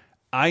 because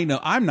I know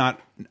I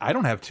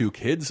don't have 2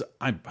 kids.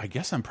 I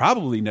guess I'm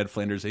probably Ned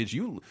Flanders' age.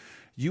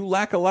 You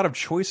lack a lot of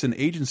choice and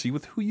agency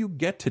with who you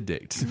get to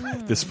date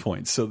at this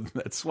point. So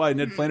that's why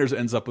Ned Flanders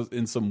ends up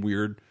in some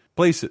weird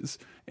places,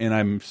 and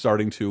I'm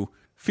starting to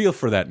feel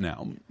for that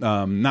now.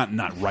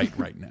 Not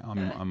right now.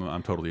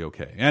 I'm totally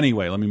okay.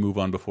 Anyway, let me move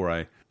on before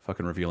I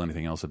fucking reveal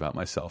anything else about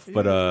myself.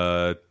 But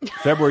the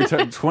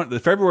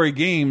February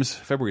games,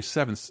 February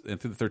 7th and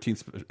through the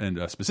 13th,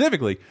 and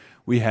specifically,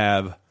 we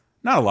have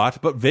not a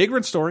lot, but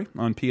Vagrant Story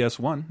on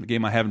PS1, the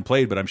game I haven't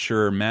played, but I'm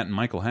sure Matt and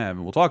Michael have,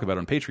 and we'll talk about it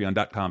on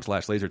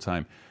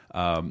patreon.com/lasertime.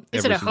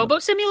 Is it a hobo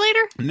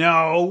simulator?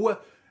 No.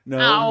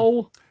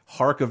 Ow.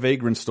 Hark, a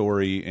Vagrant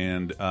Story,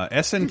 and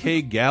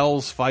SNK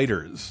Gals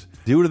Fighters.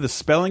 Due to the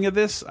spelling of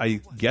this,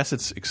 I guess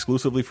it's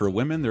exclusively for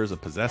women. There's a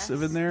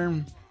possessive in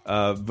there,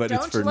 but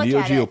it's for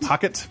Neo Geo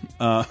Pocket.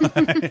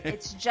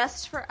 It's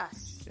just for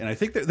us. And I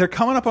think they're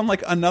coming up on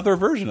like another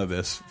version of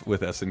this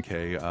with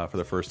SNK for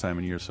the first time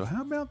in years. So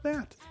how about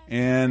that?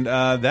 And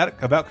that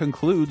about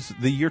concludes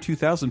the year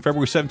 2000,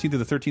 February 17th to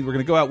the 13th. We're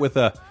going to go out with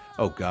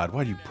oh God,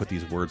 why do you put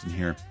these words in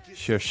here?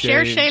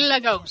 Cherchez la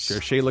Ghost.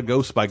 Cherchez la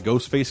Ghost by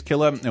Ghostface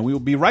Killah. And we will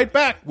be right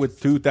back with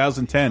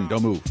 2010.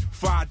 Don't move.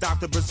 Fried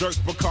Dr. Berserk,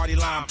 Bacardi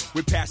Lime.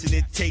 With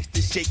passionate taste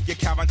to shake your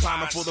Calvin Klein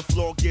before the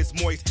floor gets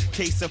moist.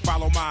 Taste and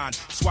follow mine.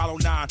 Swallow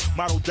 9.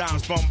 Model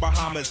dimes from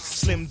Bahamas.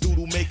 Slim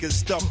doodle makers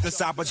stuffed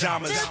inside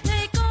pajamas.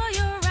 Take all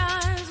your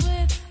rhymes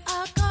with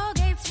a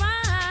Colgate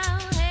smile.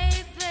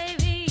 Hey,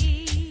 baby.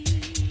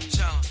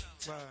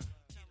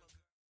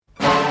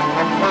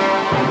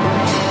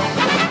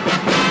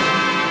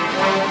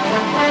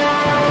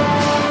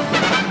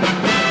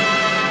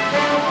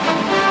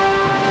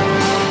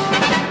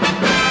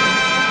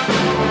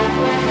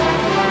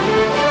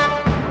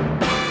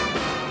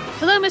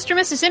 Hello, Mr. and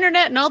Mrs.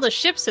 Internet and all the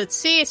ships at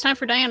sea. It's time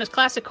for Diana's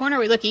Classic Corner.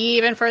 We look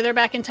even further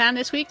back in time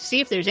this week to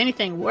see if there's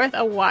anything worth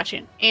a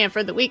watching. And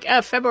for the week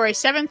of February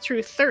 7th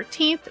through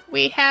 13th,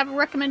 we have a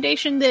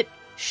recommendation that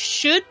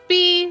should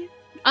be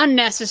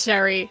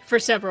unnecessary for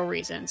several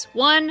reasons.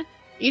 1,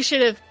 you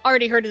should have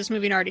already heard of this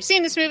movie and already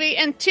seen this movie.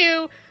 And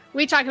 2,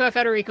 we talked about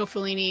Federico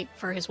Fellini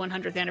for his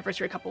 100th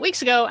anniversary a couple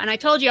weeks ago, and I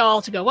told you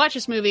all to go watch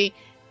this movie,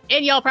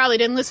 and y'all probably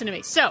didn't listen to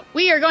me. So,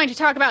 we are going to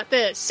talk about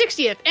the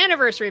 60th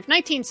anniversary of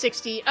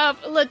 1960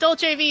 of La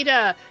Dolce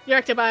Vita,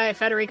 directed by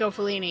Federico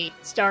Fellini,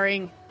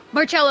 starring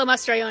Marcello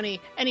Mastroianni,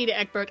 Anita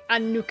Ekberg,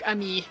 Anouk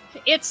Ami.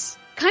 It's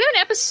kind of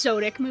an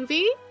episodic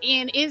movie,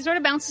 and it sort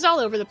of bounces all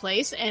over the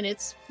place, and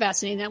it's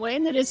fascinating that way,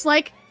 and that it's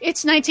like,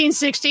 it's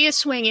 1960, a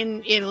swing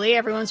in Italy,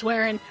 everyone's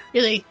wearing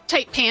really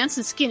tight pants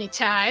and skinny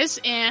ties,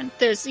 and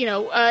there's,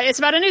 it's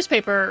about a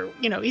newspaper,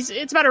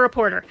 it's about a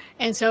reporter,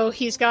 and so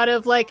he's got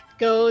to,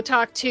 go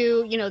talk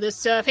to,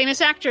 this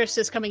famous actress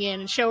that's coming in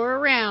and show her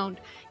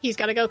around. He's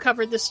got to go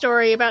cover the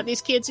story about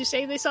these kids who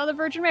say they saw the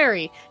Virgin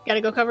Mary. Got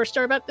to go cover a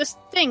story about this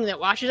thing that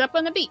washes up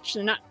on the beach.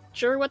 They're not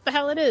sure what the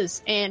hell it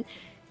is, and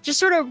just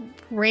sort of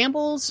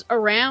rambles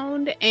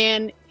around,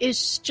 and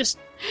it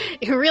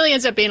really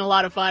ends up being a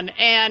lot of fun,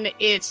 and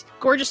it's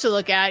gorgeous to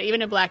look at,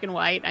 even in black and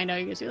white. I know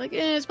you're going to be like,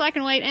 it's black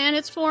and white and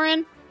it's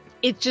foreign.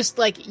 It's just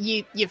like,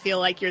 you feel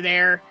like you're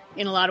there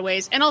in a lot of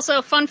ways. And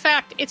also, fun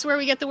fact, it's where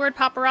we get the word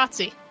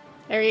paparazzi.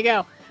 There you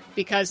go.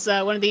 Because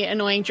one of the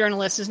annoying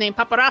journalists is named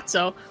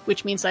Paparazzo,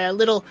 which means a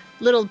little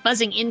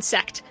buzzing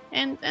insect.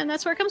 And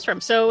that's where it comes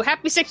from. So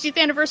happy 60th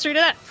anniversary to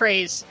that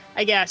phrase,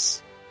 I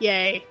guess.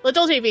 Yay. La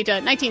Dolce Vita,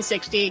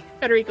 1960,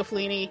 Federico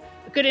Fellini.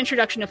 A good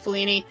introduction to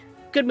Fellini.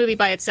 Good movie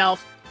by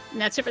itself. And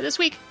that's it for this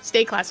week.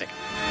 Stay classic.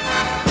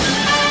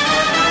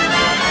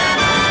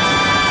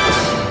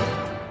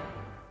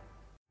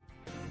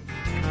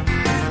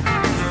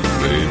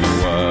 Baby,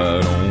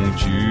 why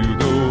don't you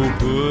go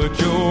put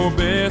your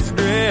best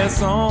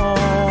dress on?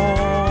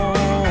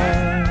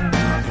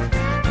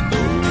 And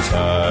those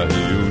high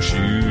heel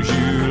shoes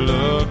you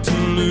love to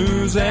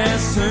lose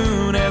as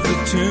soon as the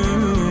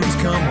tunes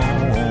come on.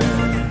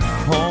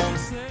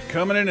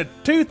 Coming in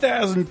at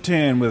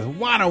 2010 with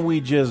Why Don't We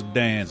Just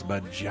Dance by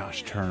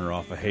Josh Turner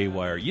off of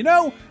Haywire.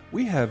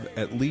 We have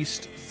at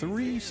least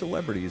 3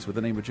 celebrities with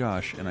the name of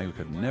Josh, and I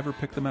could never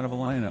pick them out of a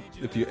lineup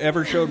if you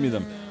ever showed me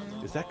them.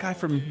 Is that guy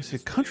is he a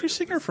country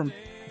singer from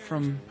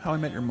How I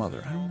Met Your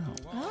Mother? I don't know.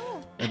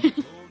 Oh.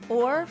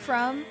 Or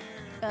from...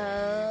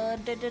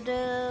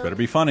 Better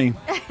be funny.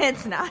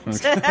 It's not.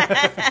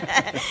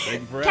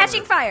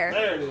 Catching Fire.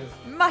 There it is.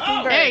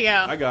 Mockingbird. Oh, there you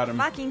go. I got him.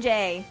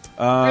 Mockingjay.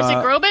 Or is it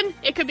Groban?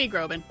 It could be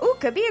Groban. Ooh,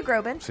 could be a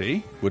Groban.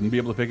 See? Wouldn't be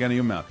able to pick any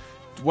of them out.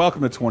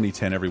 Welcome to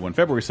 2010, everyone.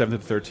 February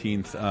 7th to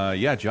 13th.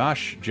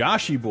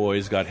 Joshy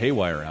Boys got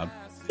Haywire out.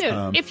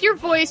 Dude, if your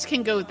voice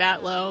can go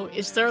that low,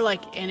 is there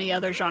like any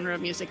other genre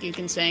of music you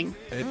can sing?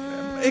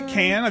 It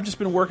can. I've just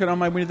been working on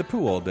my Winnie the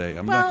Pooh all day.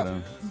 I'm not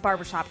going to...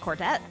 Barbershop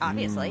Quartet,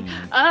 obviously.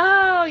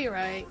 Oh, you're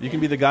right. You can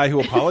be the guy who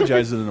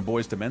apologizes in a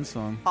Boys to Men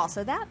song.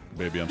 Also that.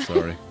 Baby, I'm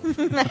sorry.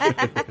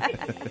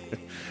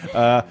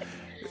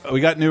 We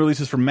got new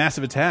releases from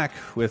Massive Attack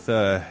with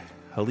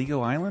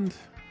Heligo Island.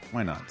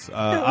 Why not?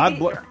 Odd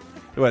Blood.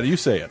 What do you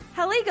say it?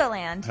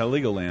 Heligoland.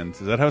 Heligoland.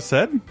 Is that how it's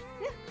said?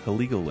 Yeah.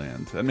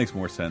 Heligoland. That makes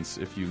more sense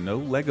if you know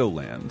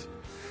Legoland.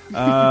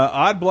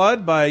 Odd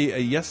Blood by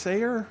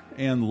Yesayer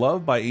and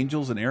Love by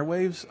Angels and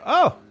Airwaves.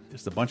 Oh,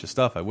 just a bunch of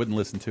stuff I wouldn't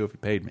listen to if you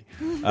paid me.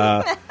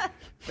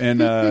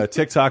 And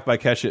TikTok by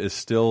Kesha is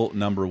still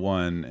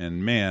 #1.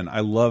 And man,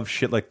 I love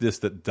shit like this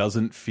that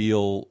doesn't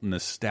feel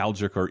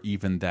nostalgic or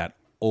even that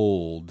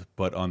old.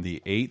 But on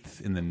the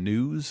 8th in the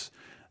news,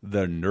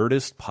 the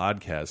Nerdist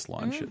podcast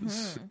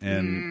launches.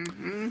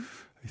 And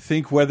I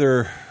think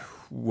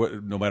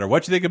no matter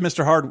what you think of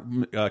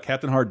Mr.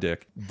 Captain Hard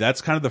Dick,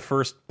 that's kind of the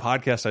first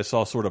podcast I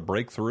saw sort of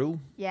break through.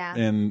 Yeah.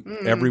 And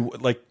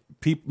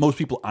most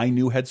people I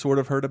knew had sort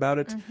of heard about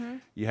it.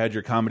 You had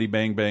your Comedy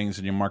Bang Bangs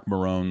and your Mark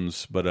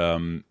Marones, but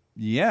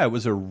yeah, it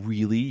was a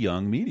really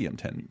young medium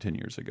 10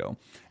 years ago.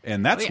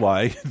 And that's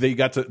why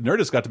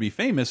Nerdist got to be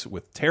famous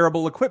with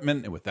terrible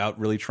equipment and without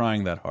really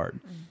trying that hard.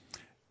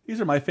 These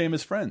are my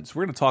famous friends.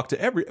 We're going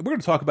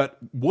to talk about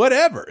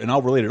whatever, and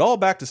I'll relate it all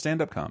back to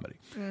stand-up comedy.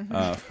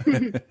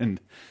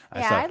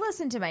 I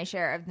listened to my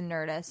share of the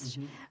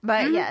Nerdist,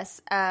 but yes,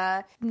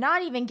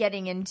 not even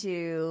getting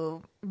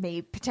into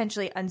maybe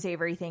potentially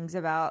unsavory things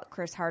about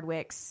Chris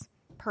Hardwick's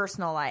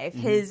personal life,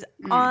 his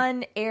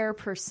on-air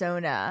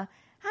persona.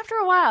 After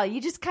a while,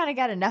 you just kind of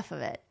got enough of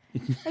it.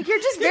 Like,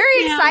 you're just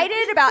very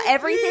excited about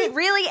everything.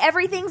 Really,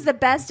 everything's the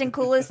best and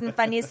coolest and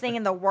funniest thing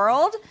in the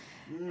world.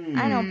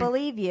 I don't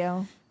believe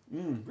you.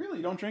 Really?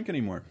 You don't drink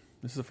anymore?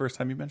 This is the first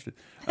time you mentioned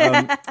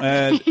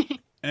it.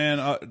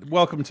 And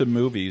welcome to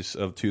movies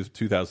of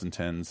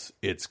 2010s.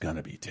 It's going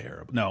to be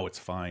terrible. No, it's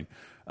fine.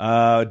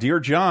 Dear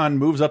John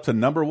moves up to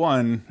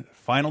 #1,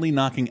 finally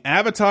knocking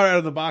Avatar out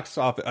of the box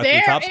office at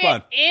the top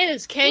spot. It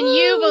is. Can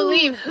you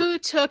believe who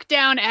took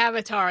down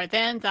Avatar,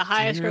 then the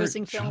highest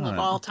grossing film of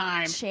all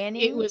time?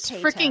 It was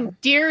freaking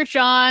Dear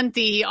John,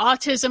 the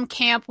autism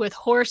camp with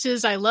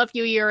horses, I Love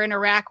You, You're in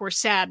Iraq, We're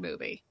Sad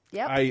movie.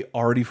 Yep. I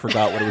already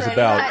forgot what it was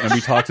about, and we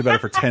talked about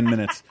it for 10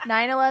 minutes.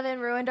 9/11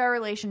 ruined our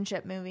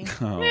relationship movie.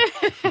 Oh.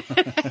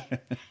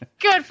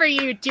 Good for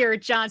you, Dear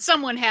John.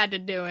 Someone had to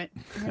do it.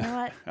 You know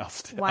what?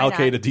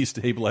 Okay to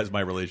destabilize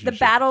my relationship. The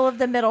battle of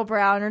the middle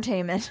brow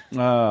entertainment.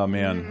 Oh,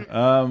 man.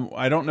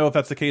 I don't know if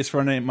that's the case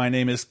for My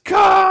Name is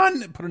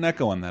Khan. Put an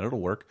echo on that. It'll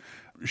work.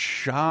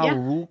 Shah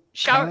Rukh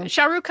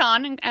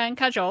Khan and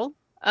Kajol.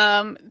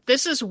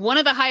 This is one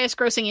of the highest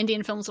grossing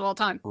Indian films of all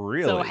time.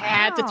 Really? So I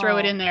had to throw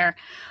it in there.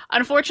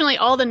 Unfortunately,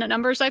 all the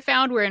numbers I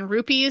found were in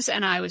rupees,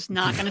 and I was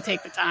not going to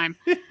take the time.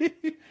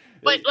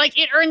 But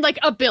it earned like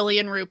 1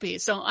 billion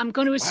rupees, so I'm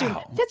going to assume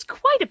that's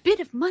quite a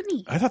bit of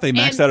money. I thought they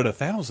maxed out at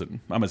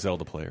 1,000. I'm a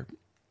Zelda player.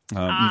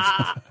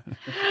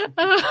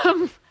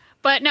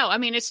 But no, I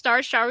mean, it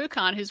stars Shah Rukh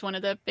Khan, who's one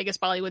of the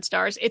biggest Bollywood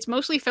stars. It's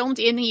mostly filmed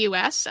in the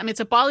U.S. I mean, it's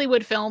a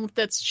Bollywood film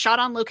that's shot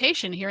on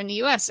location here in the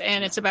U.S.,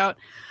 and it's about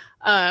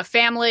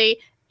family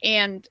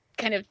and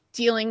kind of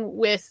dealing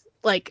with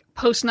like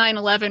post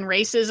 9/11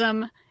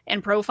 racism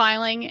and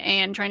profiling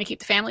and trying to keep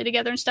the family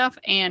together and stuff.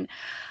 And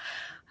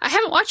I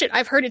haven't watched it.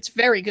 I've heard it's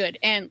very good.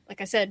 And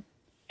like I said,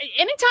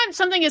 anytime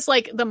something is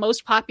like the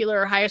most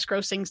popular or highest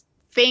grossing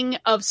thing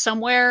of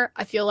somewhere,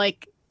 I feel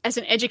like as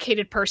an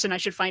educated person, I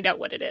should find out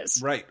what it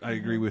is. Right. I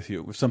agree with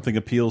you. If something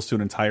appeals to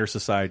an entire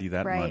society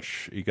that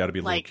much, you got to be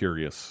a little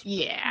curious.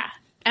 Yeah.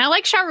 And I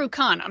like Shah Rukh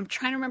Khan. I'm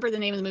trying to remember the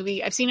name of the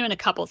movie. I've seen him in a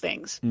couple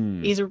things.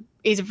 He's a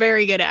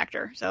very good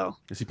actor. So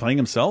is he playing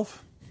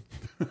himself?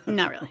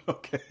 Not really.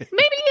 Okay.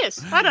 Maybe he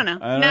is. I don't know.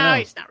 No,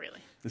 he's not really.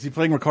 Is he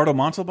playing Ricardo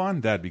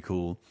Montalban? That'd be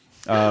cool.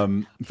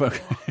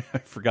 But I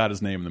forgot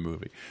his name in the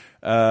movie.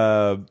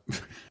 I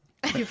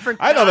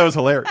thought that was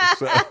hilarious.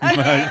 I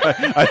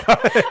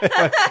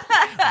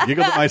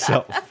giggled at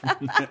myself.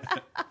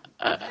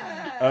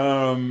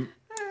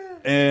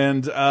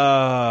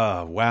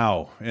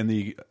 Wow.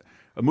 And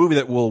a movie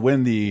that will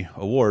win the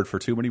award for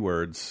Too Many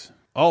Words,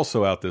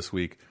 also out this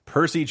week,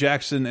 Percy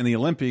Jackson and the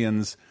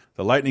Olympians,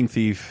 The Lightning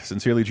Thief,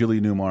 Sincerely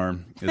Julie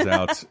Newmar, is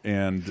out.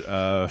 And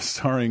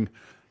starring,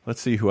 let's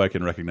see who I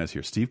can recognize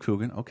here. Steve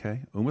Coogan,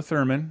 okay. Uma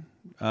Thurman,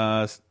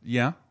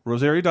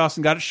 Rosario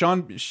Dawson, got it.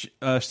 Sean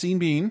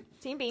Bean,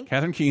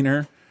 Catherine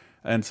Keener,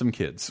 and some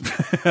kids,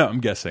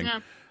 I'm guessing.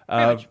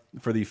 Yeah,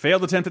 for the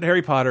failed attempt at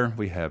Harry Potter,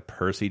 we have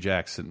Percy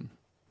Jackson.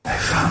 I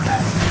found it.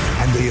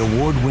 And the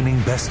award-winning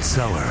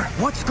bestseller.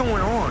 What's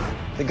going on?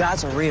 The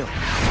gods are real.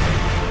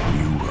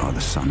 You are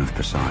the son of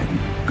Poseidon.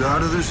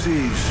 God of the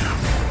seas.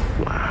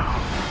 Wow.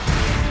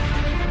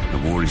 The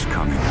war is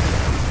coming.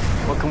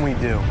 What can we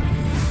do?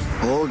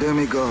 All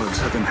demigods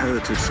have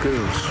inherited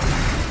skills.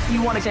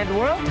 You want to save the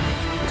world?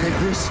 Take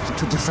this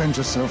to defend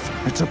yourself.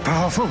 It's a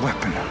powerful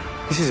weapon.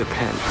 This is a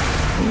pen.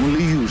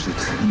 Only use it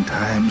in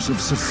times of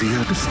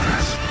severe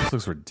distress. This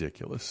looks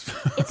ridiculous.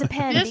 It's a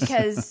pen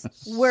because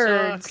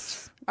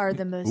words are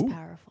the most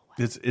powerful.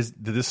 Did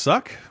this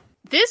suck?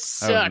 This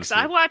sucks.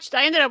 I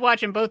ended up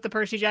watching both the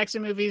Percy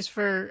Jackson movies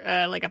for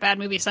like a bad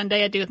movie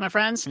Sunday I do with my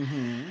friends.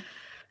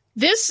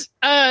 This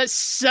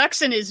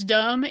sucks and is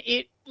dumb.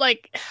 Maybe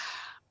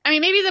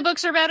the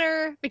books are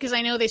better because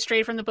I know they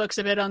strayed from the books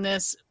a bit on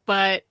this,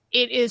 but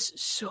it is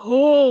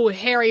so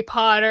Harry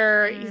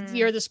Potter.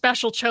 You're the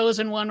special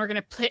chosen one. We're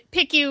going to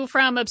pick you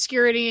from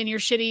obscurity and your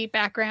shitty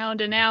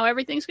background, and now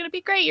everything's going to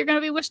be great. You're going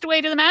to be whisked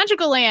away to the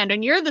magical land,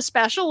 and you're the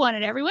special one,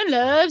 and everyone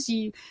loves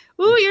you.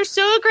 Ooh, you're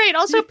so great.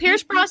 Also,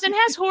 Pierce Brosnan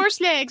has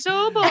horse legs.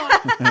 Oh, boy.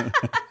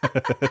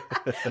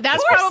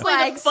 That's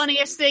probably the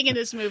funniest thing in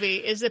this movie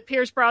is that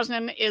Pierce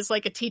Brosnan is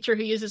like a teacher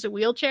who uses a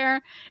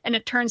wheelchair, and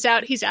it turns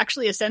out he's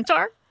actually a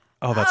centaur.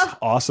 Oh, that's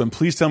awesome.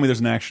 Please tell me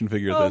there's an action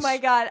figure of this. Oh, my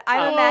God.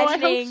 I'm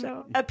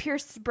imagining a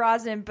Pierce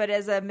Brosnan, but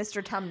as a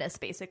Mr. Tumnus,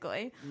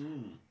 basically.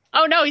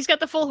 Oh, no, he's got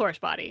the full horse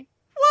body.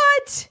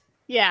 What?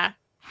 Yeah.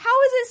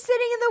 How is it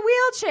sitting in the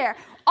wheelchair?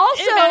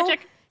 Also,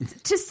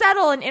 to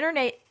settle an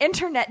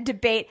internet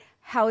debate,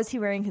 how is he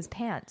wearing his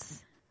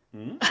pants?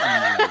 You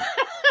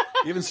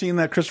haven't seen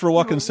that Christopher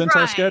Walken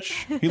centaur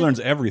sketch? He learns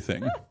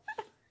everything.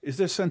 Is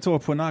there centaur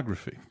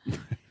pornography?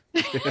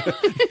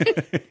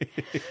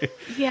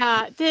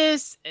 Yeah,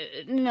 this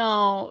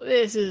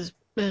is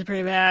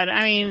pretty bad.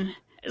 I mean,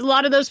 a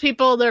lot of those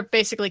people, they're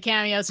basically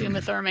cameos.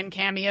 Uma Thurman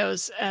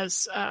cameos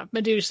as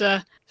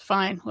Medusa.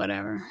 Fine,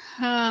 whatever.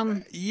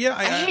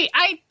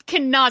 I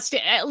cannot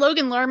stand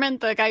Logan Lerman,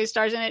 the guy who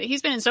stars in it.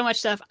 He's been in so much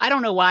stuff. I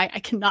don't know why. I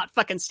cannot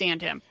fucking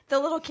stand him. The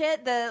little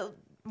kid,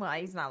 well,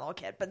 he's not a little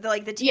kid, but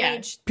the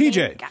teenage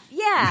PJ. Guy.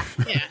 Yeah.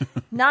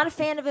 Not a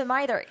fan of him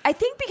either. I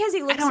think because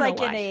he looks like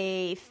in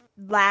a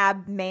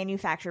lab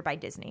manufactured by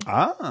Disney.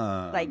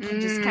 Like he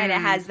just kind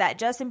of has that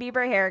Justin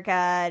Bieber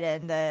haircut,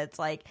 and it's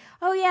like,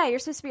 oh yeah, you're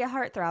supposed to be a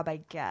heartthrob,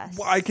 I guess.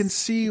 Well, I can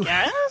see.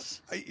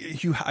 Yes.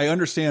 I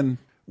understand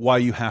why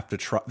you have to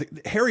try.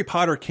 Harry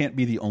Potter can't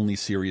be the only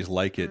series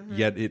like it,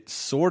 yet it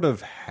sort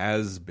of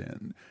has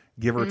been,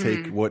 give or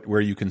take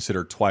where you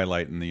consider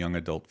Twilight in the young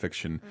adult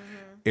fiction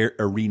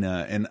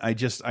arena. And I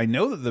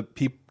know that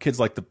the kids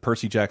like the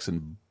Percy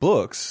Jackson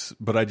books,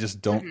 but I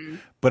just don't.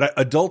 But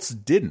adults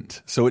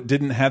didn't, so it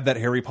didn't have that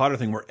Harry Potter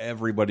thing where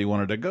everybody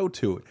wanted to go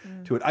to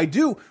it. I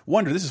do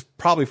wonder. This is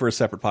probably for a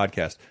separate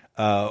podcast.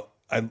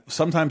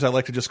 Sometimes I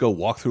like to just go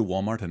walk through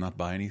Walmart and not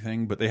buy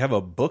anything, but they have a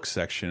book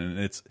section, and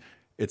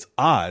it's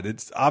odd.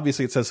 It's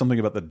obviously it says something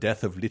about the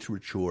death of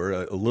literature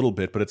a little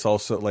bit, but it's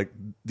also like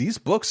these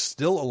books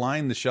still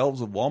align the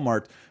shelves of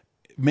Walmart,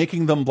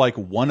 making them like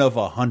one of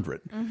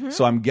 100.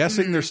 So I'm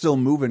guessing they're still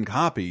moving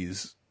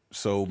copies.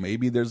 So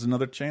maybe there's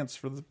another chance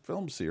for the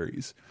film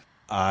series.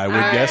 I would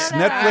guess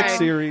Netflix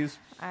series.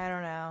 I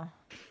don't know.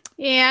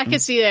 Yeah, I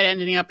could see that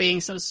ending up being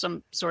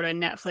some sort of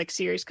Netflix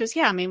series. Because,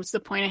 what's the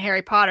point of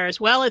Harry Potter?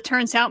 Well, it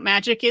turns out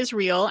magic is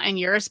real and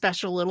you're a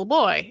special little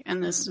boy.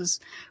 And this is,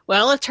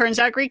 it turns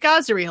out Greek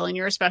gods are real and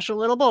you're a special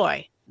little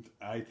boy.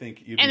 I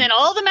think and then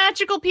all the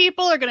magical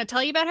people are going to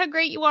tell you about how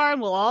great you are,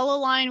 and we'll all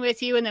align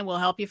with you, and then we'll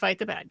help you fight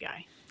the bad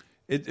guy.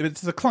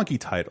 It's a clunky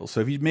title.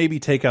 So if you maybe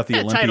take out the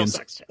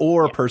Olympians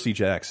or Percy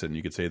Jackson,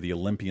 you could say the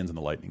Olympians and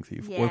the Lightning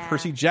Thief, or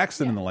Percy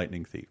Jackson and the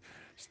Lightning Thief.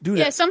 Do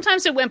that.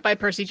 Sometimes it went by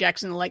Percy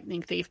Jackson and the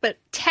Lightning Thief, but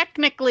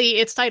technically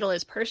its title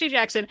is Percy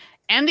Jackson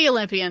and the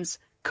Olympians,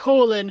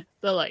 the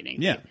Lightning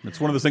Thief. Yeah, it's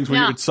one of those things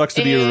where it sucks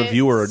to be a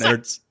reviewer.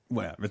 And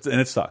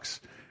it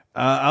sucks.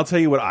 I'll tell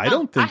you what, I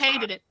don't think... I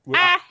hated it.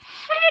 I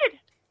hated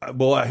it.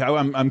 Well,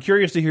 I'm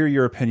curious to hear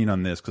your opinion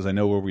on this, because I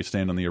know where we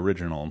stand on the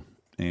original.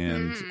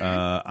 And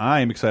I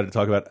am excited to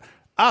talk about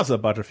Asa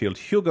Butterfield,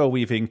 Hugo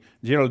Weaving,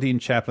 Geraldine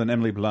Chaplin,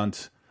 Emily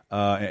Blunt,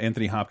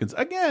 Anthony Hopkins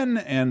again,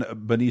 and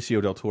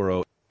Benicio del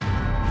Toro.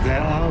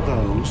 There are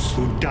those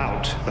who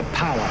doubt the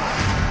power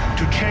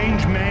to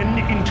change men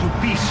into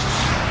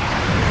beasts.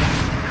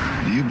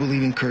 Do you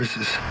believe in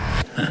curses?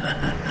 On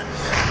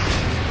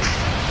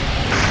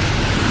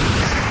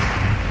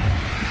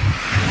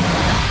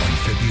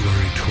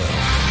February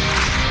 12th,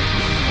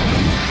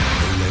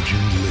 the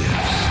legend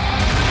lives.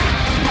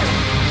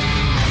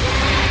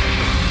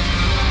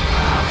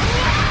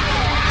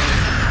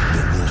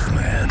 The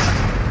Wolfman.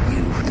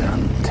 You've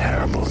done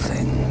terrible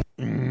things.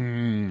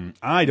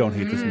 I don't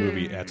hate this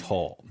movie at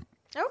all.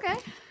 Okay.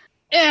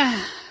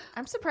 Yeah.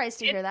 I'm surprised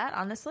to hear that,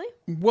 honestly.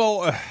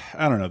 Well,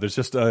 I don't know. There's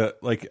just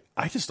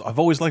I've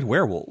always liked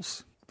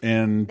werewolves,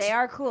 and they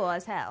are cool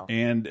as hell.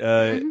 And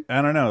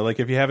I don't know, like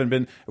if you haven't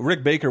been,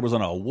 Rick Baker was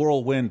on a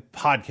whirlwind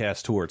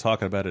podcast tour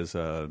talking about his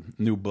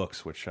new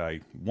books, which I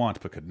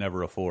want but could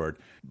never afford.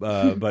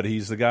 But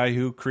he's the guy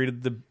who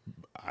created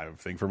I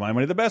think for my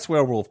money, the best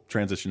werewolf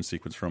transition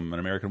sequence from An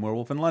American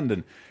Werewolf in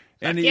London.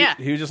 And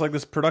he was just like,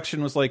 this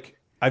production was like,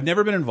 I've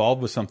never been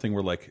involved with something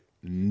where like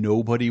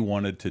nobody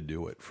wanted to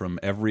do it, from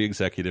every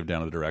executive down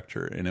to the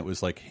director. And it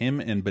was like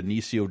him and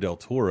Benicio del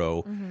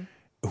Toro,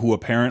 who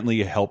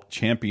apparently helped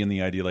champion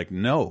the idea, like,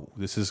 no,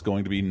 this is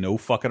going to be no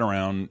fucking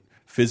around,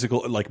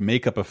 physical, like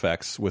makeup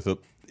effects with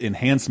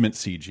enhancement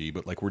CG,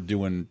 but like we're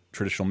doing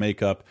traditional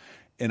makeup,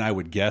 and I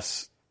would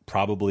guess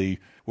probably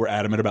we're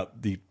adamant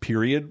about the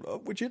period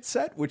of which it's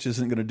set, which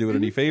isn't going to do it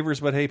any favors.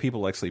 But hey,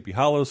 people like Sleepy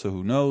Hollow, so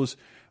who knows?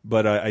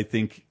 But I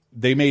think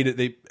they made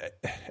it.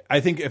 I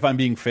think if I'm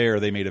being fair,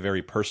 they made a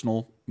very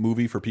personal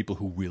movie for people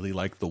who really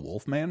like the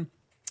Wolfman,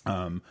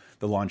 the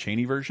Lon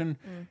Chaney version,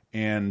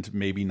 and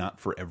maybe not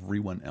for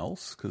everyone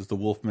else, because the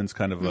Wolfman's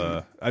kind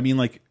of I mean,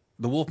 like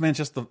the Wolfman's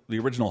just the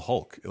original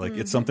Hulk. Like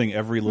it's something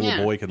every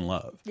little boy can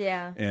love.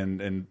 Yeah,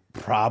 and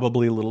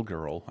probably a little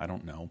girl. I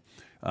don't know.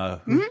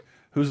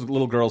 Who's the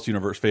little girl's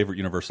favorite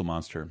Universal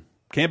monster?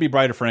 Can't be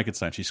Bride of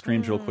Frankenstein. She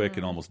screams real quick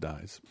and almost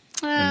dies.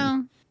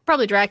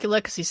 Probably Dracula,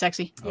 because he's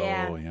sexy.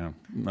 Yeah. Oh, yeah.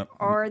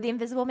 Or the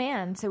Invisible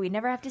Man, so we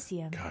never have to see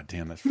him. God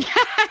damn, that's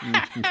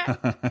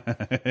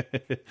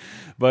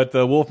But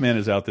the Wolfman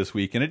is out this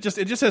week, and it just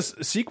has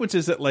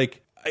sequences that,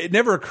 like, it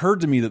never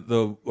occurred to me that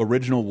the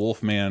original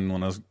Wolfman,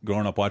 when I was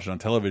growing up watching on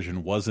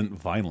television, wasn't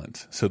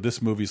violent. So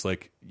this movie's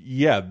like,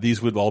 yeah,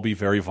 these would all be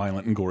very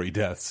violent and gory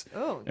deaths.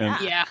 Oh,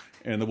 yeah.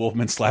 And the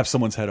Wolfman slaps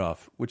someone's head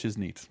off, which is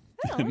neat.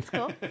 Oh, that's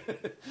cool.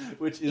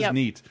 Which is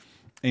neat.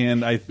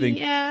 And I think...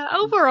 Yeah,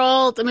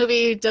 overall, the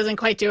movie doesn't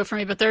quite do it for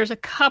me, but there's a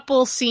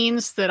couple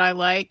scenes that I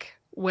like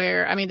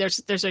where, I mean,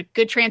 there's a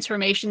good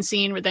transformation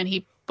scene where then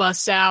he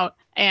busts out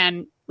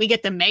and we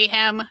get the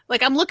mayhem.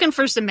 Like, I'm looking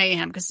for some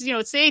mayhem because, you know,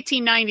 it's the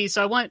 1890s,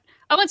 so I want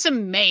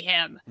some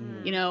mayhem.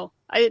 You know,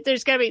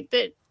 there's got to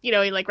be, you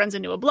know, he, like, runs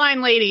into a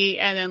blind lady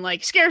and then,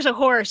 like, scares a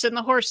horse, and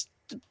the horse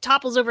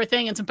topples over a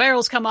thing and some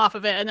barrels come off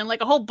of it, and then,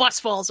 like, a whole bus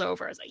falls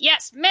over. It's like,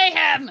 yes,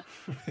 mayhem!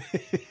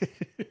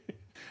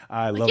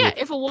 I love it.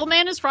 If a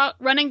Wolfman is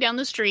running down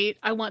the street,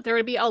 I want there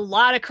to be a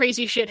lot of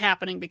crazy shit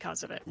happening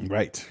because of it.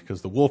 Right,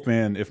 because the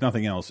Wolfman, if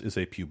nothing else, is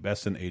a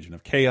pubescent agent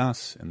of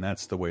chaos, and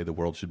that's the way the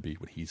world should be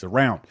when he's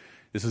around.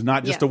 This is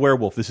not just a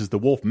werewolf. This is the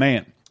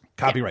Wolfman.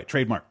 Copyright,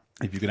 trademark,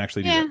 if you can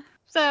actually do it.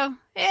 So,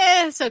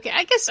 it's okay.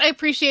 I guess I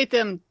appreciate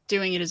them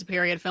doing it as a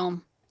period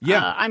film.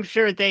 Yeah. I'm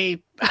sure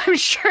they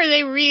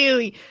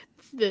really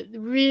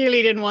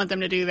didn't want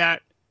them to do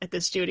that at the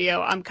studio.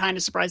 I'm kind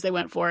of surprised they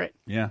went for it.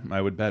 Yeah, I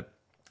would bet.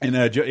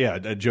 And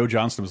Joe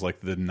Johnston was like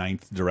the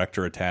 9th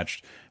director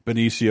attached.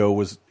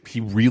 Benicio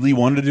he really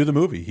wanted to do the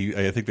movie.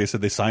 I think they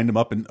said they signed him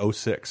up in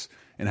 2006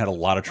 and had a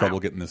lot of trouble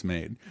getting this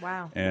made.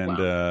 Wow. And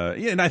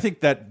and I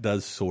think that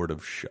does sort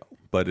of show.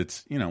 But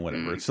it's, you know,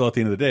 whatever. It's still at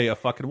the end of the day a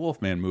fucking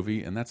Wolfman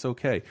movie, and that's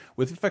okay.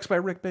 With effects by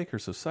Rick Baker,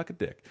 so suck a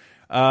dick.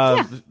 So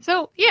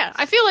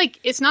I feel like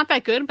it's not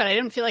that good, but I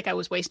didn't feel like I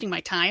was wasting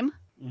my time.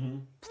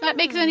 If that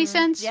makes any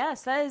sense.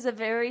 Yes, that is a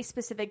very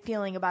specific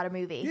feeling about a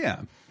movie.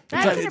 Yeah.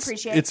 I can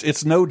appreciate it.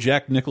 It's no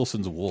Jack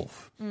Nicholson's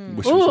Wolf,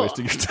 which was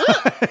wasting your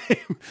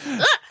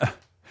time.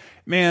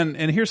 Man,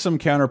 and here's some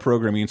counter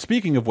programming. And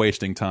speaking of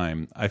wasting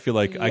time, I feel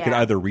like I could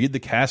either read the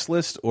cast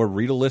list or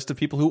read a list of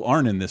people who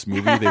aren't in this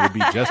movie. They would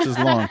be just as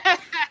long.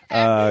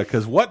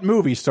 Because what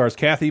movie stars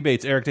Kathy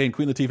Bates, Eric Dane,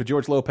 Queen Latifah,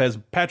 George Lopez,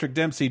 Patrick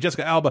Dempsey,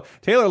 Jessica Alba,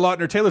 Taylor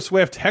Lautner, Taylor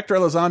Swift, Hector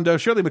Elizondo,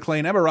 Shirley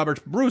MacLaine, Emma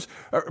Roberts,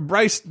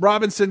 Bryce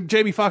Robinson,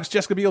 Jamie Foxx,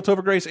 Jessica Biel,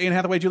 Topher Grace, Anne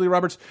Hathaway, Julia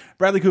Roberts,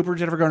 Bradley Cooper,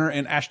 Jennifer Garner,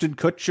 and Ashton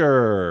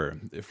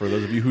Kutcher. For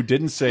those of you who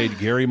didn't say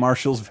Gary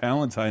Marshall's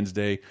Valentine's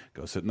Day,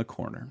 go sit in the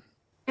corner.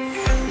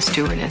 The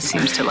stewardess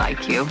seems to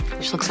like you.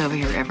 She looks over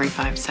here every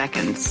 5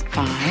 seconds.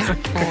 5,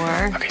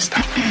 4. Okay,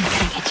 stop. Can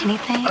I get you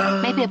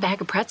anything? Maybe a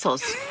bag of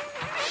pretzels.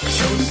 You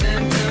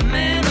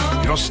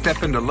don't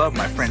step into love,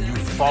 my friend. You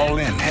fall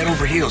in, head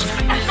over heels.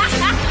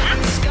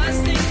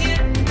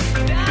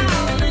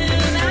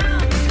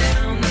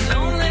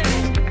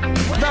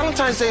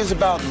 Valentine's Day is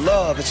about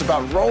love. It's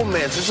about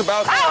romance. It's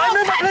about... I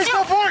made my place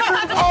go forward.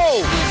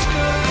 Oh!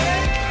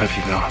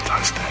 Happy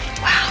Valentine's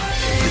Day. Wow.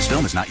 This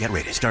film is not yet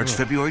rated. Starts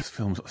February. This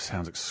film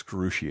sounds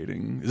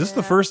excruciating. Is this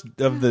the first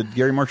of the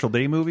Gary Marshall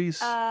Day movies?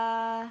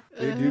 They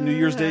do New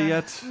Year's Day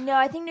yet? No,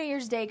 I think New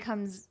Year's Day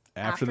comes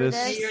after this?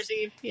 New Year's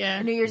Eve,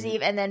 New Year's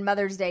Eve, and then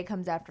Mother's Day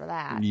comes after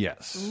that.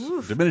 Yes.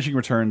 Diminishing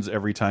returns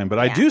every time. But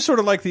I do sort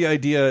of like the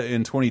idea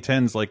in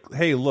 2010s, like,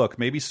 hey, look,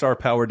 maybe star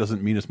power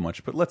doesn't mean as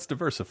much, but let's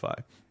diversify.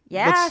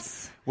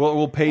 Yes.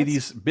 We'll pay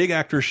these big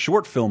actors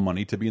short film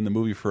money to be in the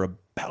movie for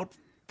about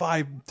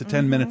 5 to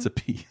 10 minutes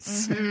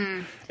apiece.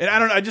 And I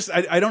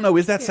don't know.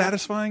 Is that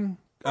satisfying?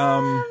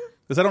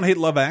 Because I don't hate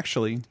Love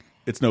Actually.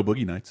 It's no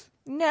Boogie Nights.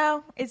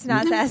 No, it's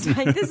not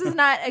satisfying. This is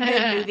not a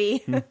good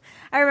movie.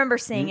 I remember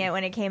seeing it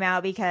when it came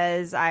out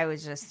because I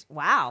was just,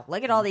 wow,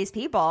 look at all these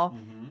people.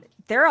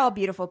 They're all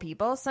beautiful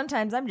people.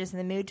 Sometimes I'm just in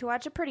the mood to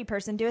watch a pretty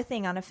person do a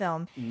thing on a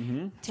film.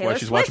 Taylor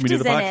she's Swift watching me do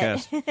is the in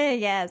podcast. it.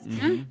 Yes.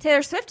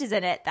 Taylor Swift is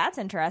in it. That's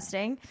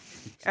interesting.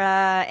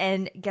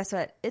 And guess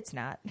what? It's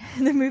not.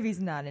 The movie's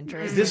not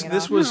interesting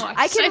at all.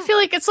 I feel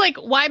like it's like,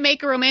 why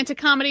make a romantic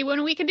comedy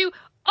when we can do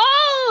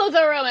all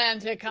the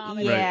romantic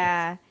comedy?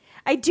 Yeah. Right.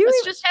 I do.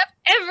 Let's just have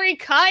every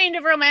kind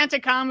of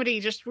romantic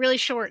comedy, just really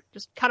short.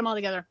 Just cut them all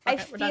together. I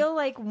feel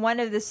like one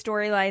of the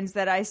storylines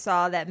that I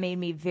saw that made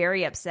me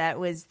very upset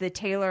was the I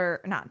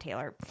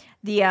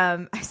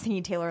was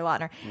thinking Taylor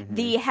Lautner,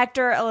 the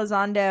Hector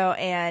Elizondo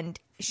and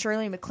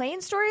Shirley MacLaine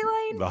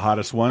storyline. The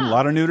hottest one. A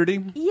lot of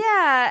nudity.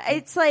 Yeah,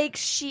 it's like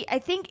I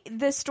think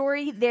the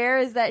story there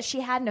is that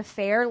she had an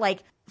affair like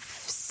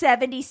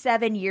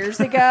 77 years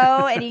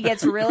ago, and he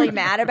gets really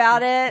mad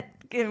about it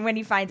when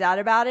he finds out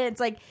about it. It's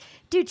like,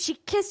 dude, she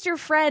kissed your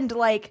friend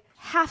like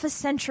half a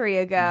century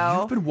ago.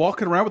 You've been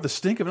walking around with the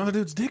stink of another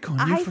dude's dick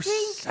on you for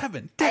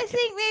 7 decades. I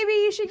think maybe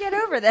you should get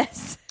over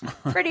this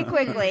pretty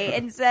quickly.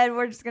 Instead,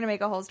 we're just going to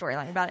make a whole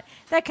storyline about it.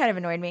 That kind of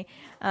annoyed me.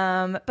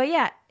 But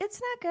yeah,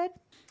 it's not good.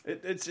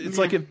 It's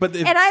like it, but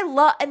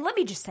and let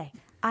me just say,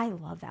 I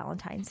love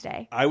Valentine's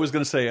Day. I was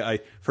going to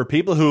say, for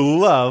people who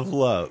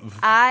love.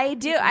 I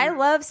do. I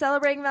love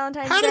celebrating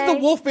Valentine's Day. How did the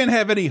Wolfman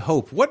have any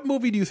hope? What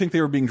movie do you think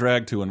they were being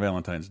dragged to on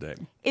Valentine's Day?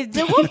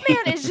 The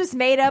Wolfman is just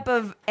made up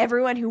of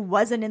everyone who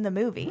wasn't in the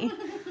movie.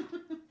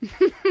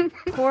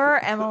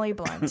 Poor Emily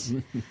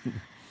Blunt.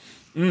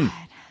 Yeah,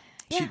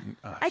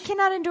 I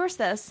cannot endorse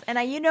this, and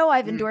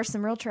I've endorsed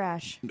some real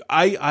trash.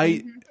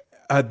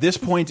 At this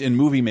point in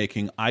movie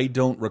making, I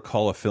don't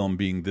recall a film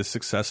being this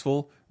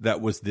successful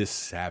that was this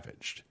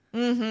savaged.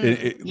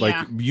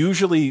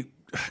 Usually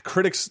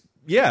critics,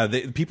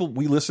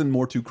 we listen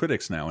more to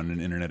critics now in an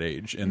internet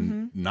age,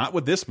 and not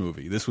with this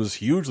movie. This was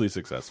hugely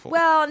successful.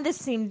 Well, and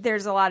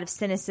there's a lot of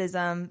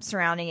cynicism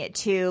surrounding it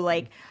too,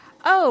 like,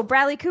 oh,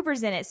 Bradley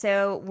Cooper's in it,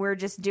 so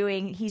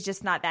he's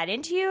just not that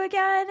into you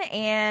again.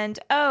 And,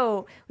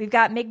 oh, we've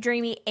got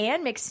McDreamy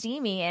and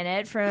McSteamy in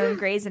it from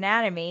Grey's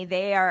Anatomy.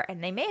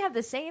 And they may have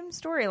the same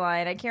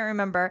storyline. I can't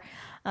remember.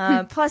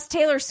 Plus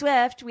Taylor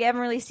Swift. We haven't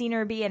really seen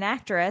her be an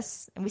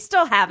actress, and we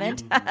still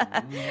haven't.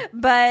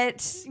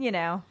 But,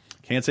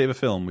 Can't save a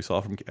film. We saw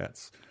from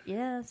Cats.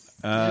 Yes.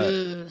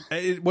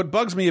 What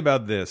bugs me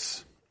about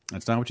this,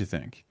 that's not what you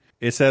think.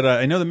 It's that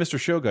I know the Mr.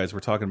 Show guys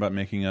were talking about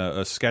making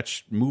a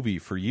sketch movie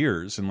for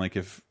years. And like,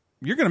 if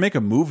you're going to make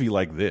a movie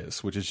like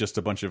this, which is just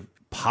a bunch of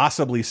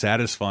possibly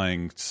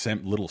satisfying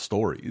little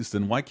stories,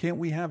 then why can't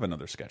we have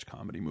another sketch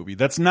comedy movie?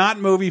 That's not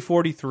movie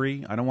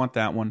 43. I don't want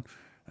that one.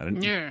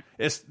 That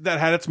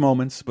had its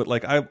moments, but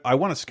like I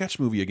want a sketch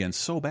movie again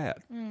so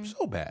bad.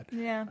 So bad.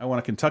 Yeah. I want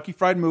a Kentucky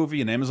Fried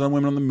Movie, an Amazon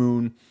Women on the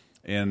Moon.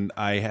 And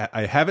I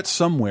have it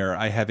somewhere.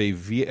 I have a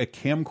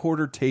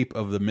camcorder tape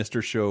of the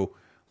Mr. Show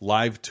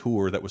live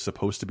tour that was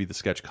supposed to be the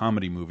sketch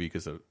comedy movie,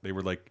 because they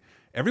were like,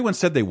 everyone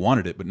said they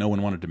wanted it, but no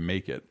one wanted to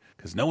make it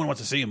because no one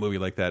wants to see a movie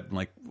like that. And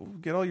like,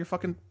 get all your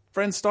fucking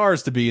friend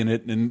stars to be in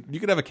it, and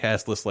you could have a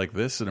cast list like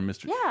this and a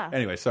Mr. Yeah.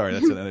 Anyway, sorry,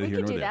 that's neither we here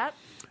could nor do there. That.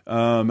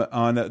 On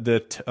the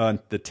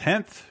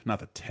 10th, not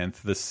the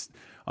 10th,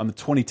 on the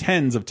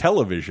 2010s of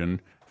television,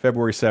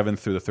 February 7th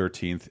through the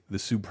 13th, The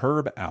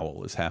Superb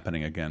Owl is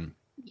happening again.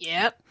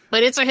 Yep,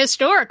 but it's a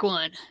historic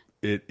one.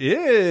 It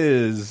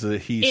is,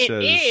 he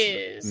says. It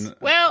is.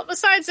 Well,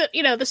 besides that,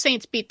 the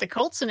Saints beat the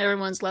Colts and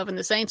everyone's loving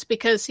the Saints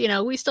because,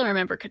 we still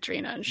remember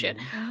Katrina and shit.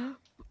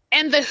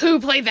 And the Who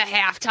played the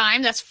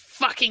halftime. That's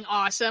fucking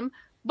awesome.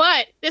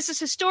 But this is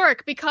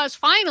historic because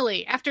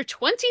finally, after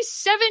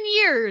 27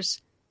 years,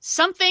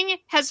 something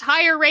has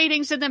higher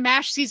ratings than the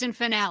MASH season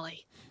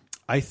finale.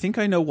 I think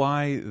I know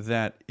why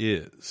that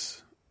is.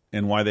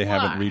 And why they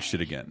haven't reached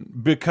it again.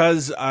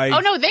 Because Oh,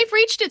 no, they've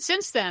reached it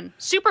since then.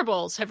 Super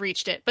Bowls have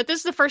reached it. But this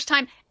is the first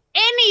time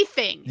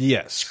anything.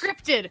 Yes.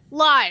 Scripted,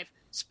 live,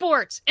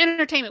 sports,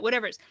 entertainment,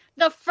 whatever it is.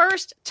 The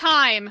first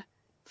time,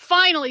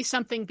 finally,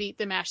 something beat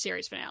the MASH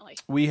series finale.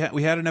 We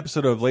had an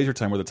episode of Laser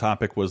Time where the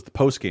topic was the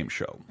post-game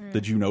show.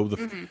 Did you know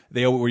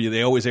they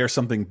always air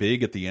something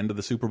big at the end of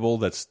the Super Bowl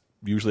that's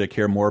usually I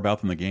care more about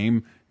than the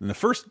game? And the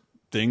first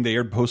thing they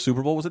aired post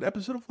Super Bowl was an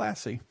episode of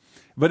Lassie.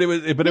 But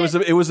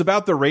it was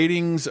about the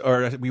ratings,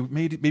 or we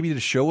maybe did a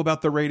show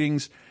about the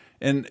ratings,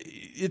 and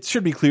it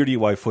should be clear to you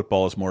why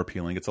football is more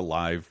appealing. It's a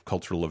live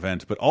cultural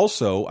event, but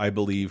also I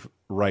believe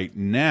right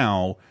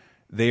now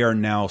they are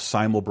now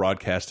simul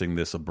broadcasting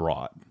this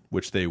abroad,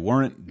 which they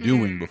weren't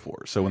doing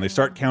before. So when they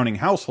start counting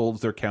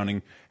households, they're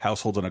counting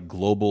households on a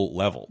global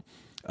level.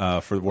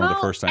 For one of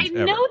the first times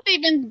ever. I know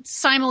they've been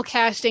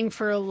simulcasting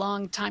for a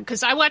long time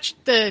because I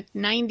watched the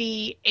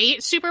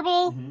 '98 Super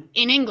Bowl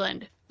in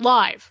England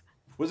live.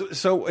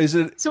 So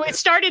it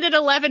started at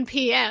 11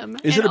 p.m.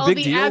 Is and it a all big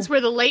the deal? ads were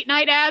the late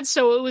night ads,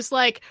 so it was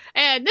like,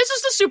 and this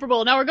is the Super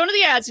Bowl. Now we're going to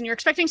the ads, and you're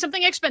expecting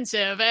something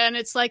expensive, and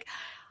it's like,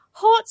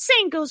 hot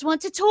singles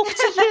want to talk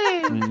to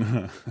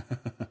you.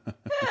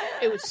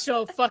 It was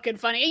so fucking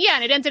funny. Yeah,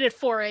 and it ended at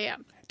 4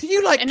 a.m. Do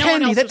you like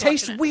candy that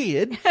tastes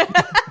weird?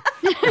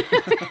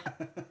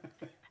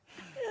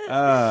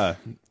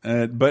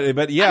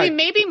 But yeah, I mean,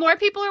 maybe more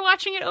people are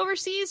watching it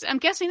overseas. I'm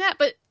guessing that.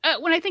 But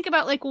when I think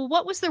about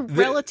what was the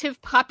relative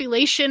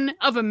population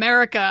of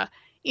America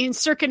in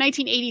circa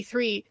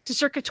 1983 to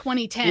circa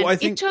 2010? Well,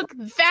 it took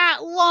that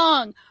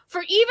long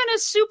for even a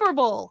Super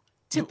Bowl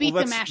to beat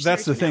the MASH.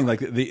 That's the thing.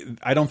 Like,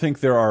 I don't think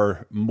there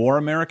are more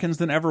Americans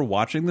than ever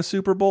watching the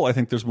Super Bowl. I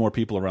think there's more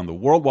people around the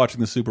world watching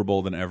the Super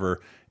Bowl than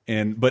ever.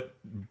 But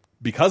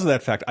because of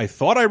that fact, I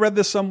thought I read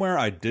this somewhere.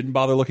 I didn't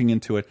bother looking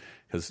into it.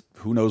 because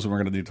who knows when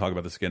we're going to talk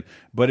about this again.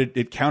 But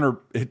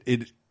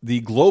the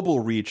global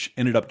reach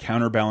ended up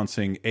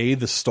counterbalancing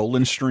the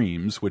stolen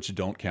streams, which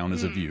don't count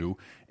as a view,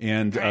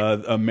 and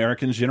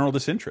Americans' general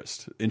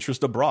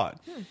interest abroad.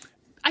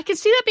 I can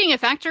see that being a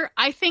factor.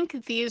 I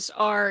think these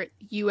are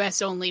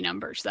U.S. only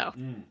numbers, though.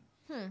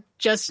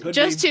 Just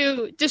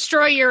to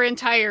destroy your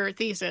entire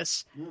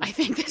thesis, I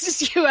think this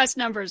is U.S.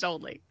 numbers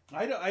only.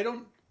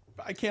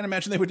 I can't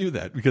imagine they would do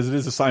that because it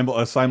is a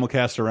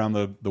simulcast around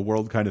the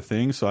world kind of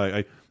thing. So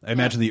I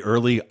imagine the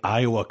early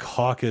Iowa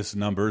caucus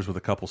numbers with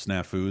a couple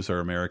snafus are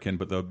American,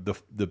 but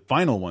the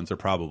final ones are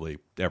probably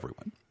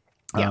everyone.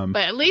 Yeah,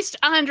 but at least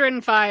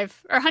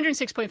 105 or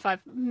 106.5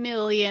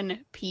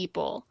 million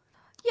people.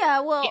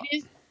 Yeah, well, it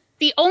is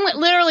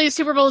literally the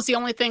Super Bowl is the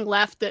only thing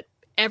left that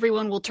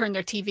everyone will turn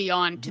their TV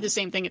on to the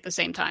same thing at the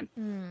same time.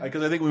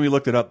 Because I think when we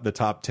looked it up, the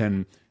top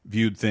 10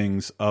 viewed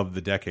things of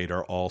the decade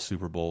are all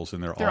Super Bowls,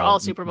 and they're all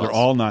Super Bowls. They're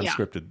all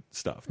non-scripted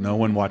stuff. No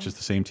one watches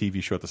the same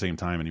TV show at the same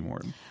time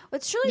anymore.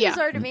 What's truly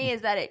bizarre to me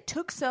is that it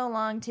took so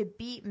long to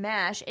beat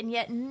MASH, and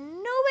yet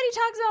nobody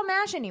talks about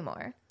MASH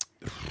anymore.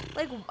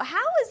 Like,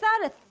 how is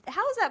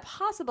that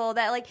possible?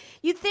 That, like,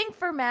 you'd think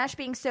for MASH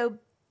being so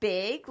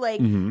big,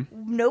 like,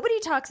 nobody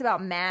talks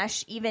about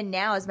MASH even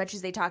now as much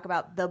as they talk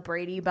about the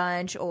Brady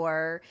Bunch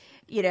or,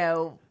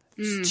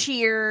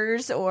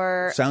 Cheers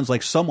or... Sounds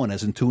like someone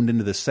hasn't tuned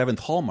into the 7th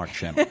Hallmark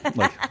channel.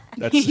 Like,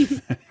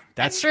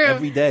 that's true.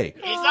 Every day.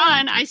 It's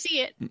on. I see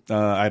it.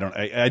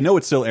 I know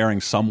it's still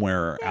airing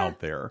somewhere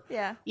out there.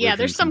 Yeah,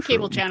 there's some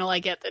cable channel I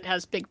get that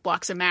has big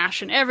blocks of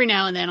MASH, and every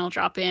now and then I'll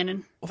drop in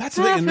and that's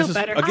the thing. And this is,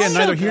 again,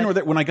 neither here nor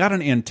there. When I got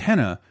an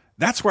antenna,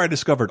 that's where I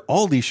discovered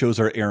all these shows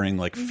are airing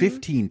like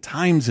 15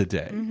 times a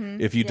day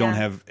if you don't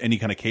have any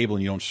kind of cable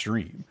and you don't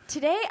stream.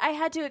 Today, I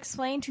had to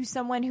explain to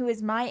someone who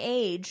is my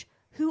age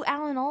who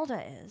Alan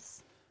Alda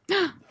is.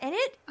 And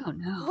it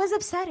was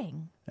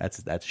upsetting. That's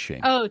a shame.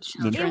 Oh,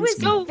 children. It was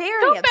Go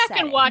upsetting. back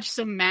and watch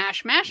some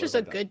MASH. MASH is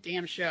a good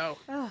damn show.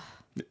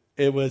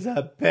 It was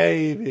a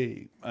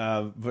baby.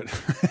 But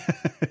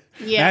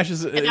yeah. MASH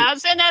is... and I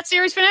was in that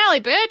series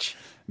finale, bitch.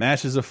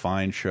 MASH is a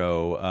fine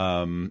show.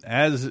 I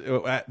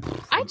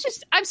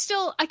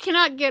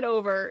cannot get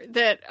over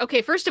that.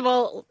 Okay, first of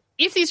all,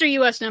 if these are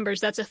U.S. numbers,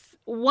 that's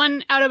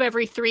one out of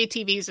every 3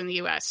 TVs in the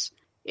U.S.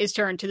 is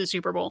turned to the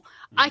Super Bowl.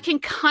 I can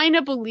kind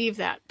of believe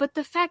that. But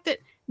the fact that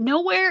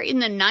nowhere in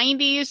the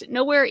 90s,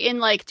 nowhere in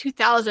like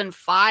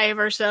 2005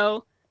 or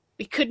so,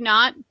 we could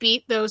not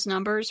beat those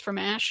numbers for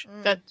MASH.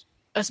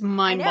 That's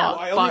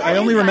mind-boggling. I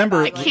only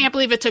remember... I can't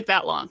believe it took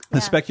that long.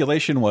 The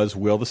speculation was,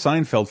 will the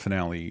Seinfeld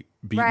finale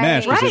beat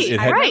MASH? Because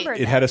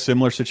it had a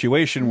similar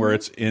situation where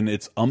it's in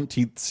its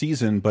umpteenth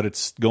season, but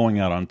it's going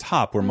out on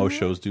top where most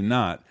shows do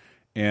not.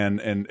 And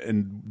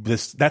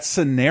that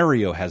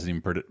scenario hasn't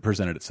even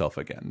presented itself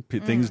again.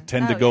 Things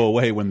tend to go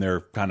away when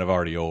they're kind of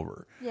already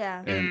over.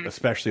 Yeah. And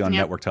especially on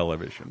network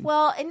television.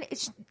 Well, and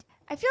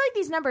I feel like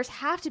these numbers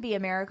have to be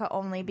America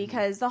only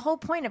because the whole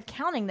point of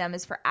counting them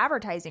is for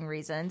advertising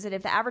reasons. And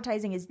if the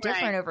advertising is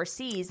different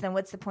overseas, then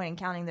what's the point in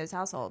counting those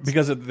households?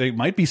 Because they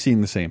might be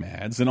seeing the same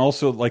ads. And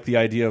also like the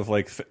idea of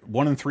like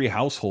 1 in 3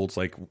 households,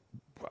 like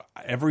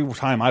every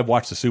time I've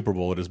watched the Super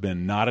Bowl, it has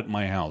been not at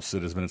my house.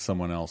 It has been at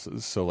someone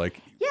else's. So like,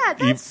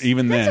 that's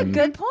then a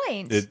good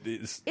point. It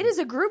is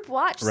a group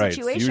watch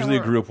situation. It's usually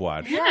a group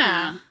watch.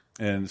 Yeah.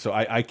 And so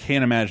I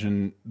can't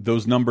imagine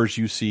those numbers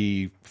you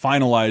see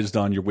finalized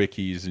on your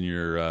wikis and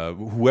your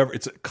whoever.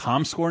 It's a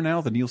ComScore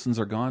now. The Nielsen's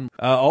are gone.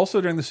 Also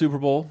during the Super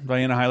Bowl,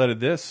 Diana highlighted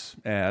this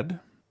ad.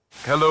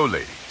 Hello,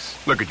 ladies.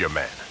 Look at your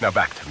man. Now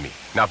back to me.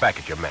 Now back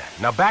at your man.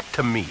 Now back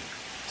to me.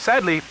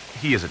 Sadly,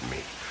 he isn't me.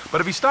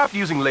 But if he stopped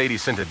using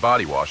lady-scented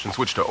body wash and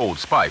switched to Old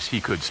Spice,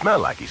 he could smell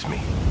like he's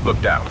me. Look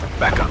down.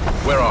 Back up.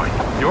 Where are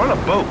you? You're on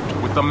a boat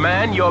with the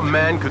man your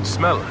man could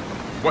smell like.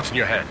 What's in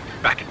your hand?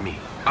 Back at me.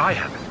 I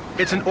have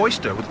it. It's an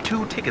oyster with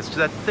 2 tickets to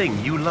that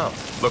thing you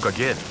love. Look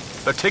again.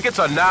 The tickets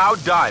are now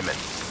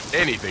diamonds.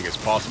 Anything is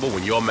possible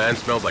when your man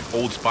smells like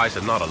Old Spice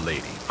and not a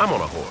lady. I'm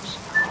on a horse.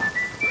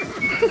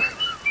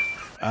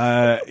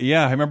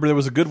 Yeah, I remember there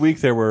was a good week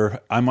there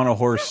where "I'm on a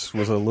horse"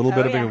 was a little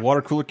bit of a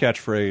water cooler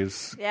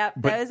catchphrase. Yeah,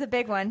 that was a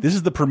big one. This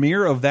is the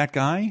premiere of that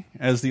guy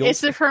as the.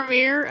 It's the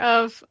premiere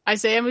of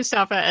Isaiah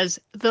Mustafa as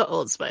the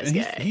Old Spice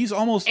guy. He's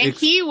almost, and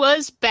he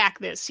was back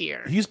this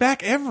year. He's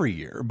back every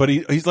year, but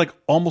he's like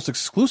almost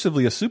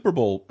exclusively a Super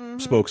Bowl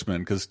spokesman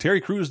because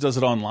Terry Crews does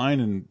it online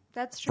and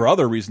for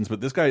other reasons.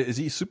 But this guy, is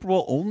he Super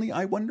Bowl only?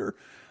 I wonder.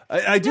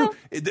 I do.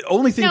 The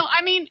only thing. No,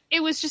 I mean,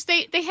 it was just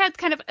they had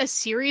kind of a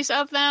series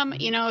of them,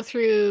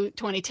 through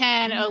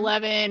 2010,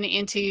 11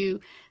 into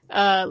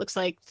looks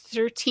like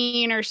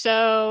 13 or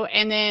so,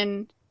 and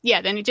then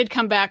he did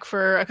come back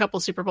for a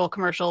couple Super Bowl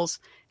commercials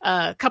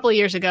a couple of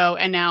years ago,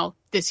 and now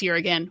this year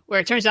again,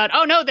 where it turns out,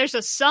 oh no, there's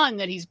a son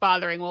that he's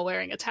bothering while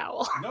wearing a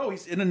towel. No,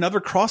 he's in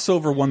another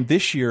crossover one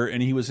this year,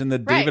 and he was in the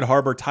David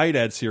Harbour Tide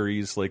ad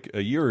series like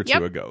a year or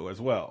two ago as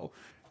well.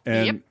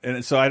 And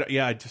so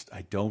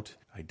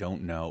I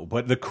don't know.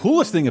 But the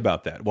coolest thing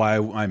about that, why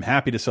I'm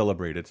happy to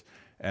celebrate it,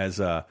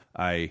 as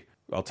I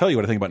I'll tell you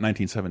what I think about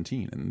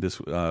 1917 and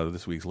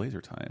this week's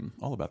Laser Time,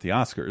 all about the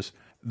Oscars.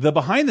 The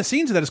behind the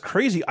scenes of that is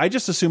crazy. I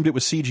just assumed it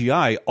was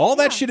CGI. All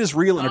that shit is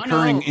real and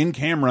occurring in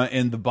camera,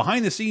 and the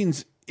behind the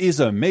scenes is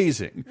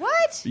amazing.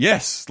 What?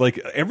 Yes, like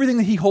everything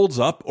that he holds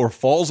up or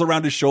falls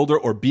around his shoulder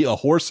or be a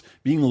horse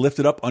being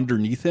lifted up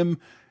underneath him,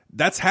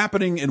 that's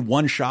happening in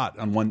one shot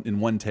in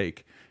one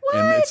take. What?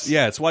 And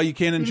it's why you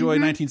can't enjoy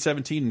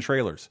 1917 in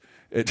trailers.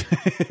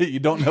 You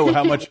don't know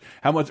how much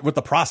what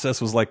the process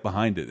was like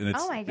behind it, and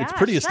it's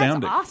pretty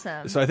astounding. That's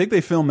awesome. So I think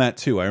they filmed that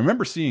too. I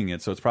remember seeing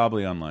it, so it's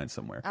probably online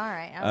somewhere. All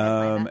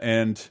right.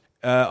 And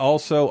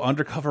also,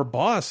 Undercover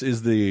Boss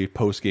is the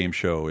post game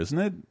show, isn't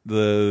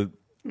it?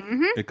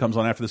 It comes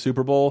on after the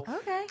Super Bowl.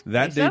 Okay.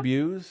 That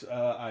debuts.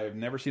 I've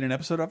never seen an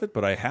episode of it,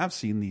 but I have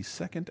seen the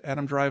second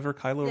Adam Driver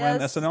Kylo Ren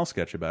SNL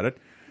sketch about it.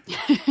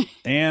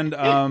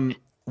 And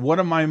one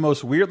of my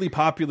most weirdly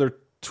popular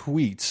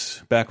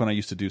tweets back when I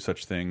used to do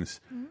such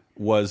things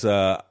was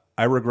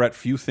I regret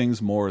few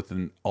things more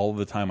than all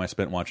the time I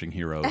spent watching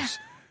Heroes.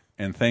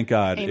 And thank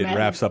God it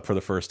wraps up for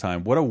the first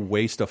time. What a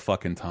waste of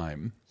fucking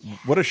time.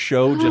 What a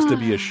show just to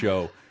be a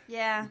show.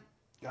 Yeah.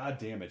 God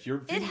damn it.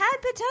 It had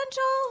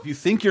potential. If you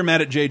think you're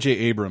mad at J.J.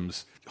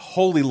 Abrams,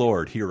 holy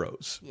Lord,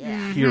 Heroes.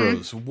 Yeah.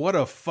 Heroes. What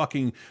a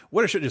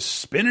show, just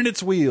spinning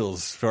its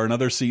wheels for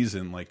another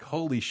season. Like,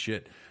 holy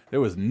shit.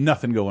 There was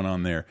nothing going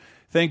on there.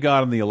 Thank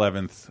God on the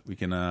 11th we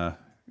can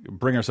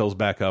bring ourselves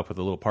back up with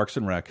a little Parks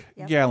and Rec.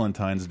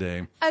 Galentine's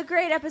Day. A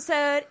great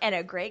episode and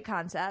a great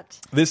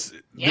concept. This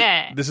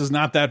is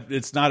not that.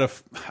 It's not a.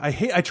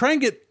 I try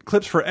and get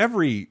clips for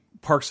every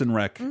Parks and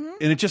Rec, and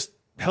it's just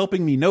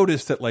helping me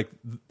notice that like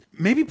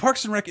maybe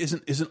Parks and Rec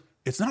isn't.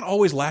 It's not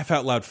always laugh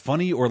out loud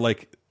funny, or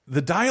like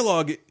the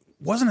dialogue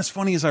wasn't as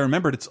funny as I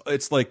remembered.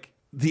 It's like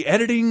the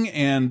editing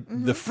and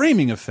the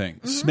framing of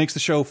things makes the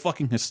show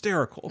fucking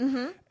hysterical.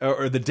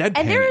 Or the deadpan.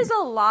 And there is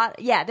a lot,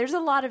 there's a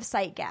lot of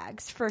sight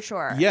gags for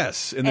sure.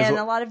 Yes. And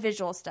a lot of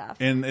visual stuff.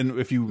 And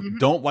if you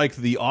don't like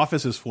The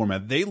Office's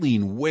format, they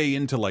lean way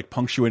into like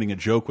punctuating a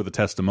joke with a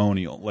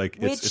testimonial. Like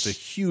it's a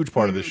huge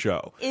part of the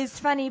show. Is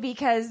funny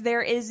because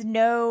there is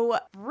no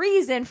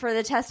reason for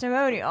the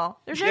testimonial.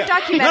 There's no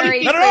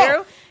documentary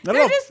crew.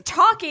 They're just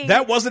talking.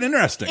 That wasn't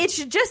interesting.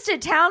 It's just a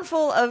town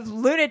full of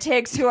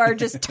lunatics who are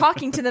just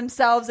talking to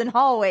themselves in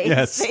hallways,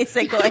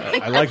 basically.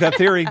 I like that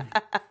theory.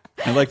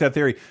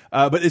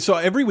 But so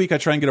every week I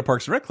try and get a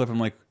Parks and Rec clip. I'm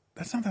like,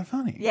 that's not that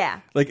funny. Yeah.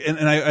 Like,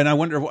 and I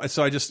wonder.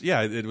 So I just,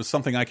 it was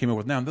something I came up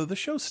with. Now the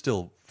show's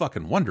still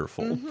fucking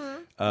wonderful.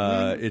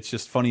 It's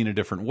just funny in a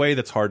different way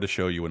that's hard to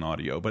show you in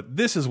audio. But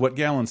this is what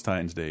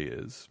Galentine's Day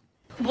is.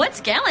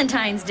 What's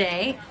Galentine's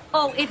Day?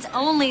 Oh, it's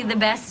only the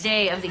best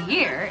day of the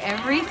year.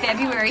 Every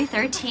February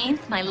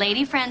 13th, my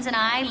lady friends and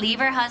I leave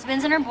our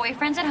husbands and our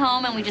boyfriends at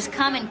home, and we just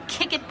come and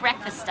kick it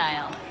breakfast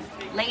style.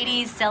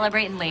 Ladies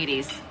celebrating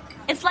ladies.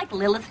 It's like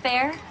Lilith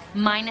Fair,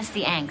 minus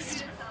the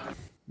angst.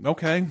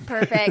 Okay.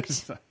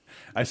 Perfect.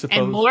 I suppose.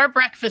 And more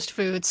breakfast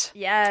foods.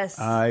 Yes.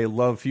 I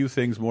love few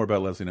things more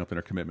about Leslie Knope and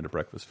her commitment to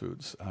breakfast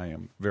foods. I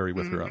am very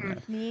with her on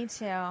that. Me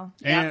too.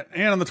 And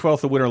on the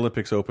 12th, the Winter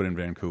Olympics open in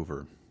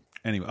Vancouver.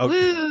 Anyway,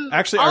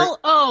 actually,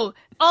 all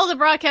the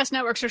broadcast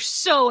networks are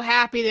so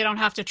happy they don't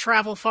have to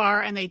travel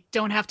far and they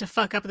don't have to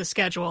fuck up the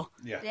schedule.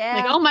 Yeah.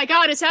 Like, oh my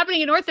God, it's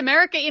happening in North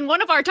America in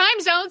one of our time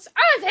zones.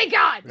 Oh, thank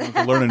God. We don't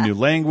have to learn a new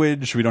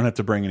language. We don't have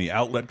to bring any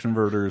outlet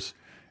converters.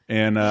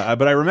 And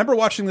but I remember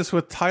watching this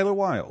with Tyler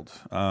Wilde,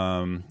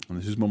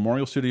 whose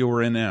Memorial Studio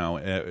we're in now,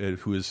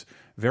 who is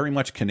very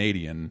much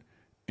Canadian.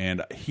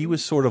 And he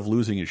was sort of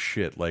losing his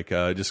shit, like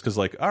just because,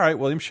 like, all right,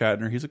 William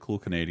Shatner, he's a cool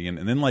Canadian,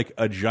 and then like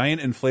a giant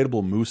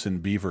inflatable moose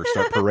and beaver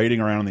start parading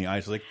around on the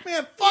ice. Like,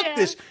 man, fuck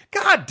this!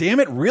 God damn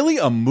it! Really,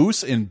 a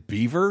moose and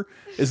beaver?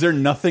 Is there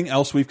nothing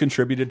else we've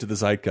contributed to the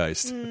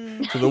zeitgeist,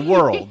 to the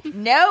world?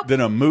 Nope.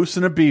 Than a moose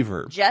and a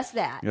beaver? Just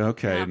that.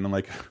 Okay, and I'm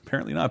like,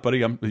 apparently not,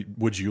 buddy.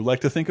 Would you like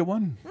to think of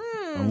one?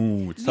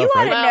 Oh, it's tough, you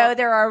ought right? to know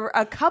there are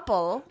a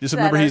couple. Just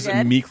remember, he's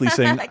meekly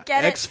saying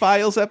Get it?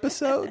 X-Files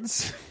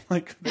episodes.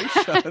 Like they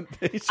shot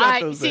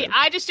those.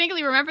 I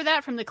distinctly remember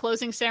that from the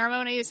closing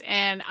ceremonies,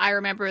 and I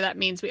remember that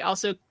means they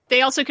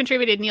also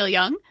contributed Neil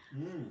Young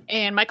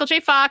and Michael J.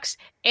 Fox,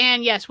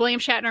 and yes, William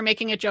Shatner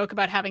making a joke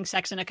about having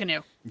sex in a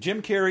canoe.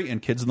 Jim Carrey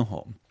and Kids in the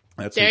Hall.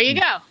 There you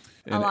go.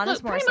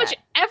 Look, pretty much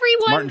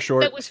everyone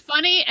that was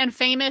funny and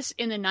famous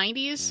in the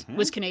 90s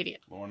was Canadian.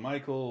 Lorne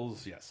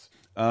Michaels, yes.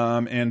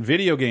 And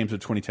video games of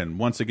 2010.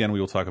 Once again, we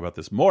will talk about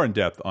this more in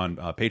depth on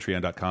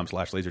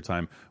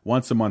patreon.com/lasertime.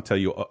 Once a month, tell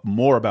you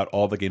more about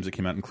all the games that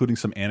came out, including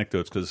some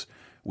anecdotes, because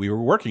we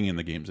were working in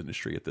the games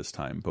industry at this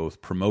time,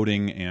 both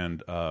promoting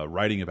and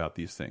writing about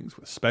these things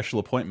with special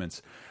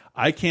appointments.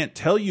 I can't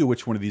tell you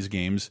which one of these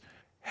games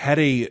had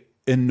a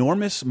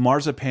enormous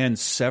marzipan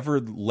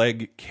severed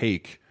leg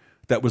cake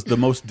that was the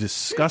most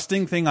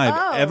disgusting thing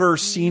I've ever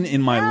seen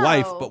in my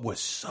life, but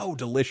was so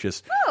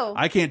delicious.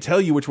 I can't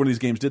tell you which one of these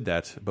games did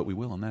that, but we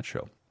will on that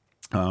show.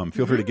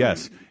 Feel free to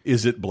guess.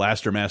 Is it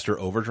Blaster Master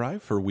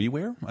Overdrive for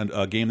WiiWare,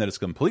 a game that is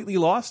completely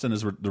lost and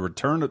is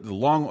the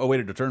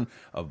long-awaited return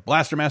of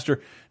Blaster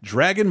Master?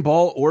 Dragon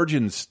Ball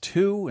Origins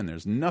 2, and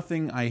there's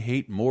nothing I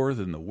hate more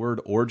than the word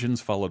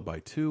Origins followed by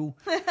 2.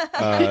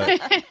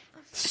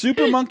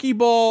 Super Monkey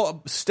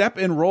Ball Step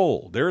and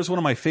Roll. There is one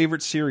of my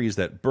favorite series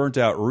that burnt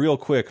out real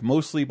quick,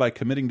 mostly by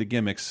committing to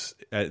gimmicks,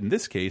 in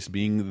this case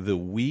being the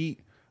Wii...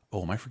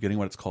 Oh, am I forgetting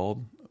what it's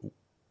called?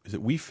 Is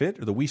it Wii Fit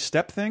or the Wii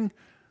Step thing?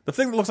 The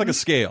thing that looks like a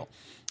scale.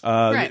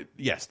 Right.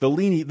 Yes, the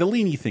leany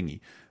thingy.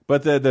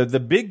 But the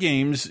big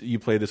games you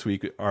play this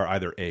week are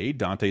either A,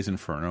 Dante's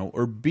Inferno,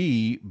 or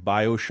B,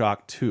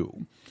 BioShock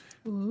 2.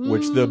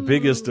 Which the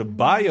biggest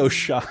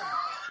BioShock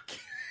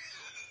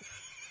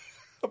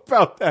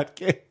about that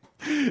game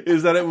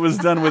is that it was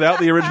done without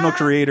the original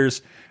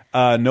creators.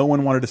 No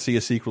one wanted to see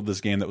a sequel to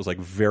this game that was like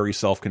very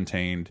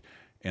self-contained.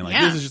 And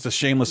like this is just a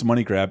shameless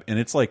money grab, and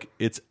it's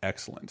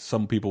excellent.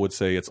 Some people would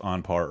say it's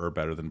on par or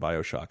better than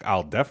BioShock.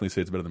 I'll definitely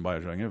say it's better than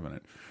BioShock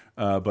Infinite.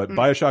 But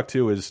BioShock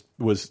 2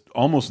 was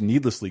almost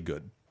needlessly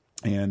good,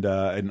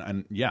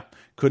 and yeah,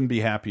 couldn't be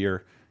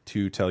happier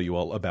to tell you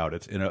all about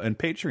it in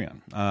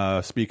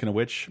Patreon. Speaking of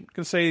which, I'm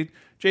gonna say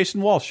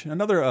Jason Walsh,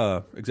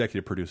 another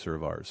executive producer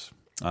of ours.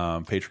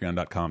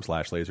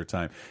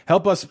 Patreon.com/lasertime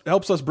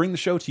helps us bring the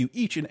show to you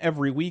each and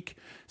every week.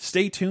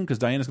 Stay tuned because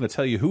Diana's going to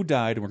tell you who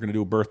died, and we're going to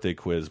do a birthday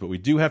quiz, but we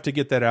do have to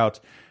get that out.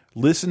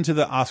 Listen to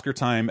the Oscar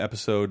Time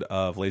episode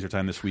of Laser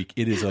Time this week.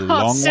 It is a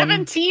long one.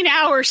 17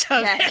 hours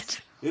of it.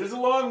 It is a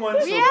long one.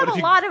 We have a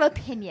lot of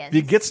opinions. If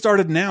you get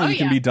started now, you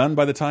can be done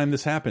by the time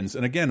this happens.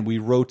 And again, we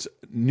wrote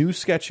new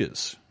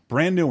sketches.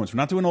 Brand new ones. We're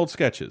not doing old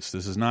sketches.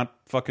 This is not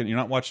fucking... You're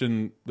not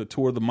watching the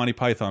tour of the Monty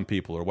Python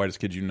people or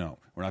Whitest Kids You Know.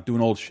 We're not doing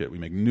old shit. We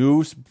make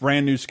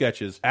brand new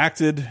sketches,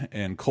 acted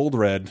and cold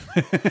read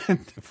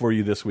for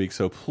you this week.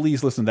 So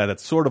please listen to that.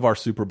 That's sort of our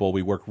Super Bowl.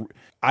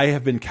 I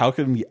have been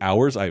calculating the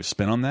hours I have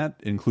spent on that,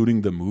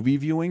 including the movie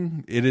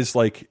viewing. It is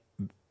like...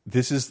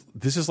 This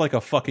is like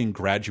a fucking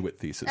graduate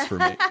thesis for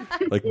me.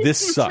 Like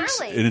this sucks.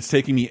 Truly. And it's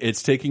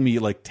taking me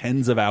like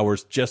tens of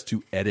hours just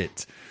to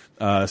edit.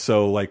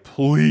 So like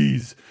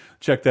please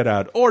check that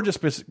out, or just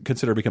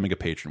consider becoming a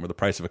patron, where the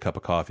price of a cup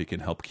of coffee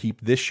can help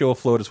keep this show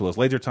afloat, as well as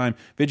Laser Time,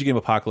 Video Game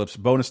Apocalypse,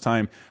 Bonus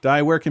Time.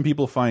 Di, where can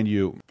people find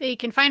you? They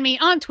can find me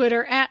on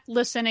Twitter at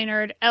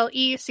ListenANerd,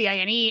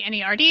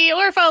 LeCineNerd,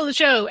 or follow the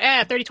show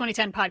at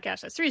 302010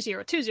 Podcast. That's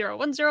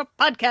 302010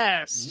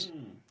 Podcast.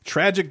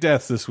 Tragic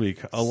deaths this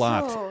week, a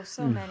lot.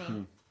 So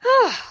many.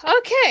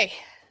 Okay,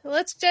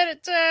 let's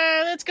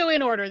go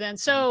in order then.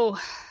 So,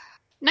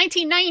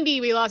 1990,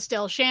 we lost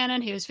Del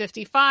Shannon. He was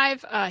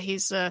 55.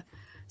 He's a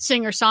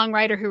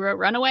singer-songwriter who wrote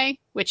Runaway,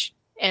 which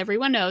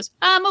everyone knows.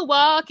 I'm a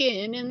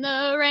walking in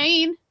the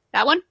rain.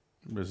 That one?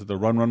 Is it the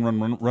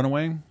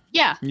Runaway?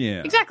 Yeah.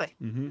 Yeah. Exactly.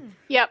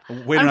 Yep.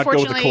 Way to not go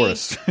with the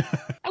chorus.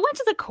 I went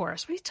to the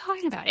chorus. What are you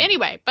talking about?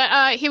 Anyway,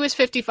 but he was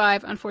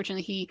 55.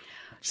 Unfortunately, he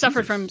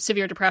suffered from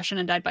severe depression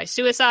and died by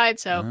suicide.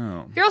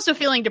 So if you're also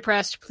feeling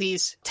depressed,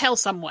 please tell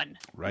someone.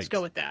 Right. Let's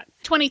go with that.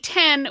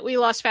 2010, we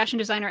lost fashion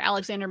designer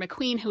Alexander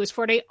McQueen, who was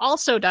 40,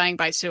 also dying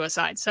by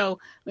suicide. So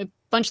we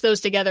bunch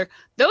those together.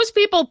 Those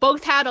people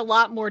both had a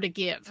lot more to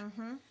give.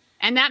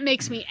 And that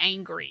makes me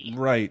angry.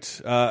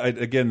 Right.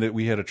 Again, that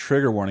we had a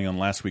trigger warning on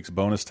last week's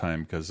Bonus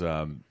Time because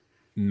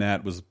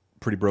Matt was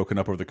pretty broken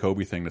up over the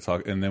Kobe thing to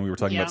talk, and then we were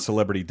talking about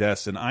celebrity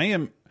deaths. And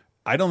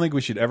I don't think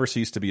we should ever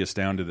cease to be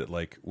astounded that,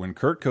 like, when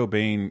Kurt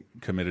Cobain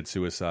committed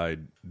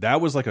suicide,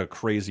 that was like a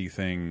crazy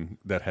thing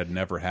that had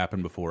never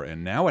happened before,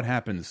 and now it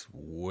happens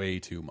way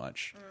too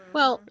much.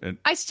 Well,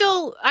 I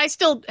still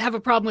have a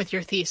problem with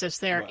your thesis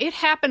there. It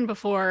happened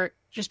before,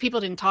 just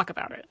people didn't talk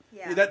about it.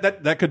 Yeah.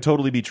 That could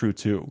totally be true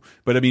too.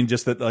 But I mean,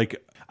 just that,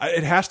 like,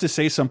 it has to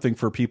say something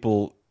for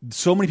people.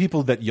 So many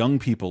people that young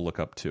people look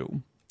up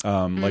to.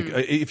 Like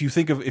if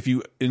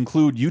you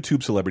include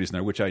YouTube celebrities in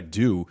there, which I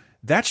do,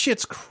 that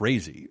shit's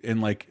crazy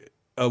and like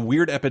a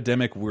weird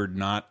epidemic we're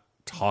not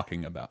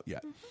talking about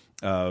yet.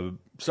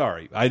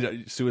 Sorry,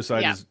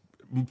 suicide is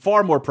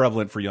far more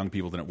prevalent for young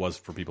people than it was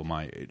for people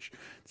my age.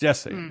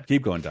 Just saying.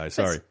 Keep going, Di.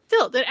 Sorry. But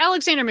still, that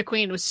Alexander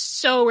McQueen was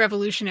so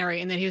revolutionary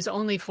and that he was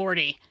only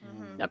 40.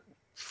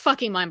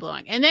 Fucking mind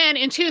blowing. And then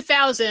in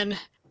 2000,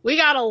 we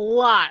got a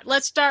lot.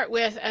 Let's start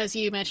with, as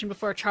you mentioned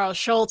before, Charles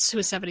Schultz, who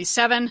was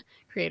 77.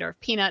 Creator of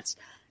Peanuts.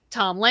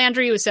 Tom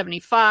Landry, who was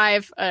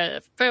 75.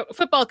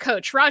 Football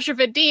coach Roger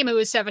Vadim, who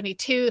was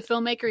 72. The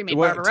filmmaker, he made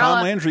Barbarella.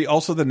 Tom Landry,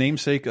 also the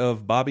namesake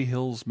of Bobby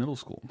Hill's Middle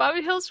School.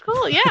 Bobby Hill's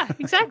School, yeah,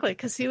 exactly,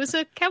 because he was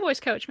a Cowboys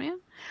coach, man.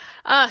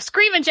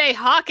 Screamin' Jay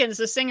Hawkins,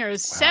 the singer,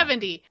 is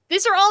 70.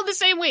 These are all the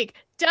same week.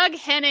 Doug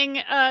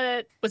Henning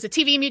was a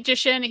TV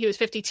musician. He was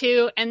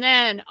 52. And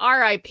then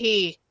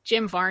R.I.P.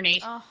 Jim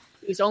Varney.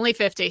 He was only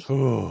 50.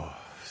 Oh,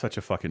 such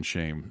a fucking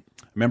shame.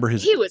 Remember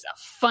he was a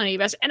funny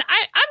best, and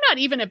I'm not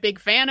even a big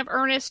fan of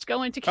Ernest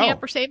going to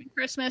camp or Saving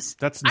Christmas.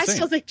 That's insane. I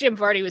still think Jim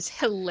Varney was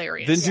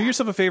hilarious. Then do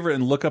yourself a favor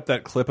and look up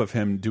that clip of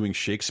him doing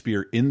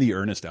Shakespeare in the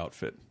Ernest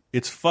outfit.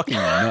 It's fucking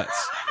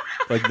nuts.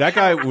 Like that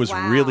guy was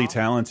really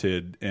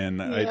talented,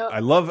 and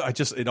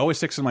it always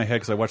sticks in my head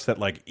because I watched that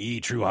like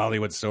True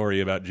Hollywood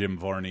Story about Jim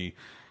Varney,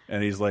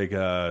 and he's like,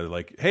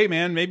 hey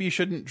man, maybe you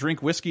shouldn't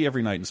drink whiskey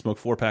every night and smoke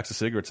 4 packs of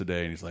cigarettes a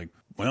day. And he's like,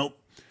 well,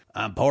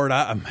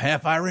 I'm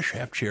half Irish,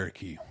 half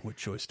Cherokee. What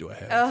choice do I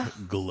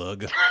have?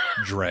 Glug,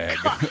 drag,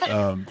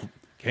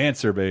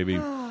 cancer,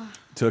 baby.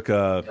 Took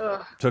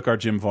our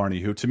Jim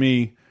Varney, who to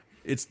me,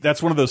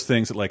 that's one of those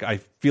things that like I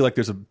feel like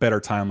there's a better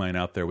timeline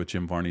out there with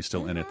Jim Varney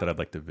still in it that I'd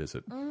like to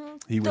visit.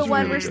 He was the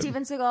one really where good.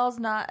 Steven Seagal's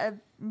not a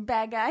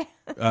bad guy.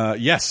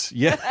 Yes,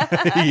 yeah,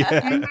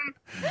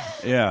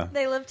 yeah.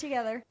 They live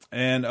together.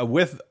 And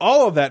with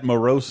all of that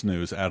morose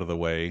news out of the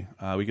way,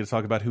 we get to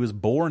talk about who was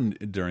born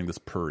during this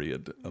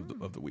period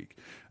of the week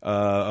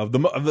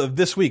of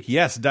this week.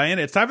 Yes,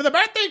 Diana, it's time for the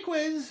birthday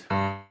quiz.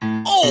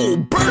 Oh,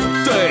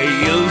 birthday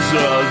is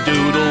a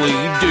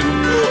doodly-doo,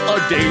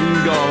 a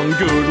ding-dong,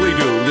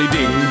 goodly-doodly,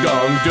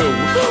 ding-dong-doo.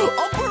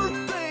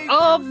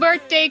 Oh,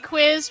 birthday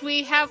quiz.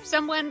 We have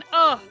someone,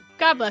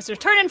 God bless her,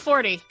 turning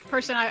 40.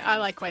 Person I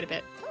like quite a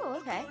bit. Oh,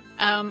 okay.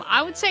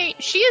 I would say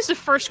she is the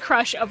first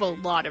crush of a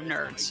lot of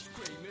nerds.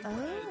 Oh.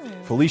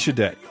 Felicia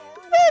Day.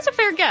 That's a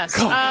fair guess.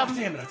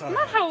 Damn it,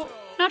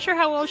 not sure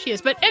how old she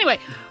is, but anyway.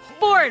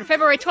 Born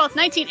February 12th,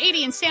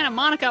 1980 in Santa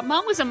Monica,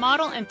 Mom was a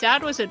model and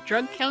Dad was a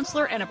drug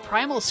counselor and a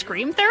primal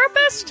scream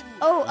therapist.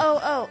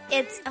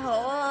 It's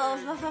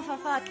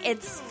fuck.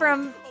 It's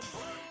from. Ooh,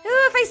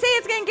 if I say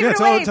it's gonna give it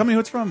away. Tell me who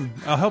it's from.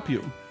 I'll help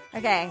you.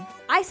 Okay,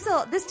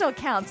 this still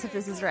counts if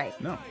this is right.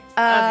 No.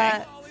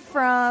 Okay.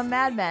 From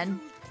Mad Men.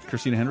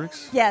 Christina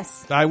Hendricks.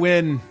 Yes. I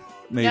win.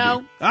 Maybe.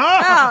 No.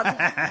 Oh,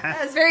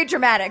 that was very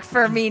dramatic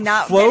for me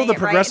not Flo, getting the it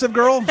progressive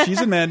girl. She's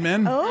in Mad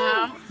Men.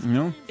 Oh.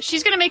 No.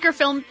 She's going to make her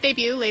film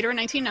debut later in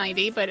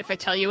 1990, but if I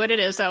tell you what it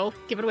is, I'll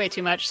give it away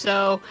too much.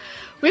 So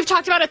we've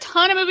talked about a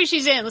ton of movies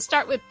she's in. Let's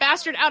start with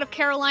Bastard Out of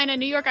Carolina,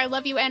 New York, I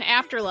Love You, and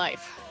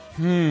Afterlife.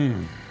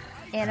 Anna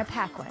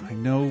Paquin. I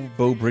know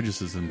Beau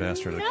Bridges is in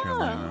Bastard Out of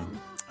Carolina.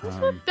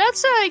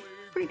 That's a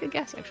pretty good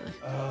guess, actually.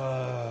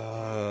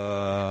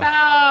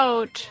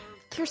 About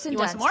Kirsten Dunst. You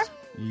want some more?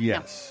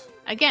 Yes. No.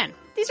 Again,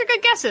 these are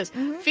good guesses.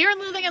 Fear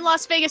and Loathing in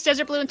Las Vegas,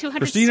 Desert Blue, and 200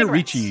 Christina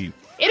Cigarettes. Ricci.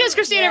 It is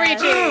Christina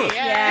Ricci. In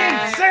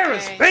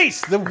Sarah's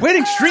face, the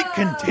winning streak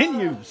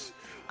continues.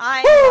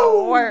 I'm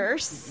the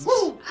worst.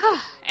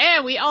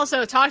 And we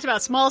also talked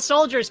about Small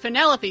Soldiers,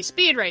 Penelope,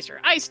 Speed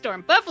Racer, Ice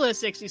Storm, Buffalo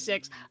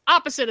 66,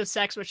 Opposite of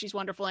Sex, which she's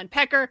wonderful in,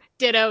 Pecker,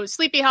 Ditto,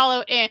 Sleepy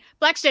Hollow, and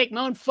Black Snake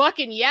Moan,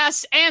 fucking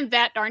yes, and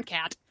That Darn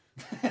Cat.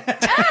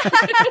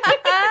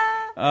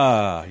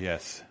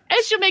 Yes.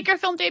 And she'll make her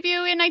film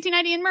debut in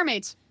 1990 in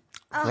Mermaids.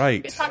 Oh,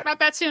 right. We'll talk about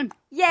that soon.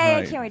 Yay,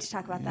 Right. I can't wait to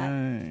talk about that.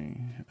 I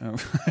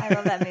I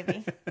love that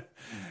movie.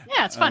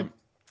 Yeah, it's fun.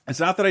 It's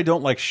not that I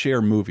don't like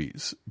Cher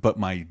movies, but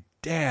my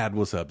dad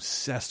was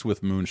obsessed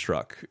with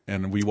Moonstruck,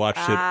 and we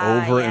watched it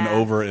over and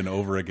over and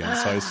over again.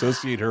 So I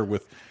associate her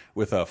with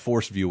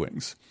forced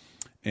viewings.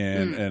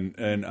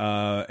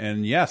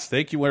 And yes,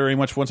 thank you very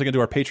much once again to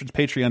our patrons,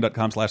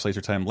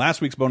 patreon.com/lasertime. Last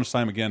week's bonus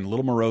time, again, a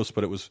little morose,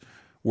 but it was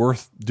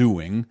worth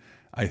doing,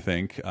 I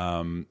think.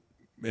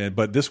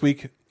 But this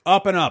week,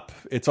 up and up.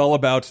 It's all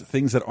about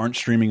things that aren't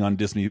streaming on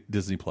Disney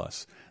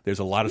Plus. There's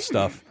a lot of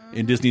stuff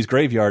in Disney's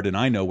graveyard, and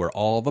I know where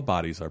all the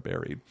bodies are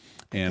buried.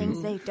 And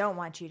Things they don't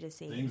want you to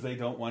see. Things they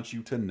don't want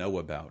you to know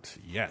about.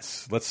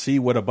 Yes. Let's see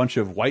what a bunch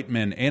of white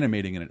men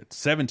animating in it.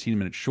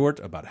 17-minute short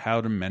about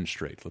how to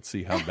menstruate. Let's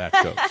see how that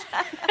goes.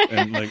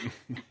 And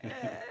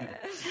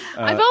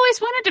I've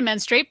always wanted to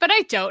menstruate, but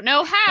I don't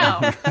know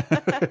how.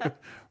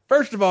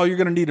 First of all, you're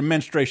going to need a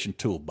menstruation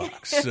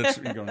toolbox. That's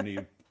what you're going to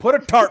need. Put a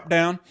tarp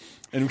down.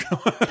 And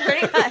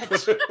pretty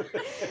much.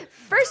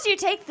 First, you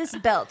take this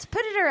belt,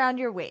 put it around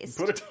your waist.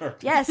 Put a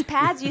tarp. Yes,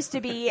 pads used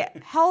to be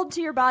held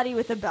to your body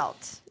with a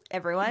belt.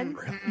 Everyone?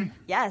 Really?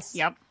 Yes.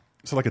 Yep.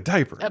 So like a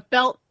diaper. A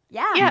belt.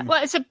 Yeah. Yeah,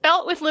 well, it's a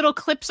belt with little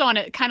clips on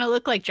it. Kind of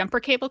look like jumper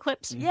cable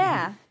clips.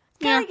 Yeah.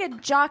 It's kind of like a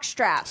jock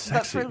strap,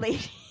 but for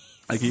ladies.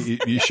 Like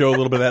you show a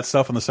little bit of that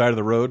stuff on the side of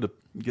the road to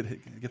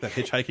get that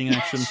hitchhiking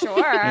action. Sure.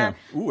 Yeah.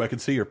 Ooh, I can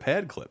see your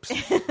pad clips.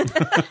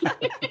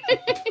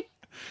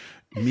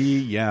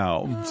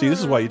 Meow. See, this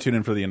is why you tune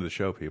in for the end of the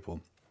show, people.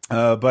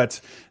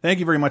 But thank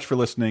you very much for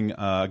listening.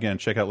 Again,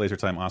 check out Laser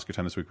Time, Oscar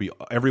Time this week.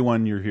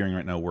 Everyone you're hearing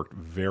right now worked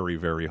very,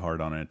 very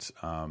hard on it.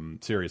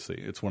 Seriously,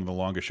 it's one of the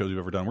longest shows we've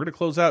ever done. We're going to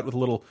close out with a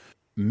little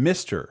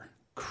Mr.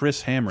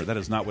 Chris Hammer. That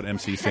is not what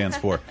MC stands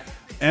for.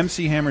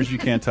 MC Hammer's You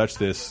Can't Touch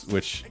This,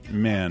 which,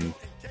 man,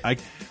 I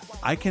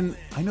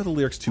know the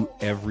lyrics to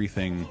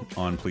everything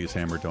on Please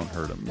Hammer, Don't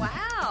Hurt Him.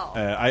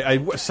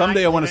 Wow.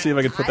 Someday I want to see if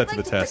I can put that to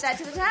the test. Put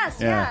that to the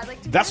test. Yeah. I'd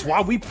like to That's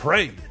why we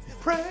pray.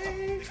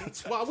 Pray.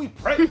 That's why we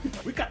pray.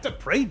 We got to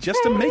pray just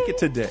to make it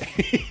today.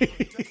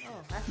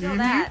 I feel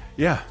that.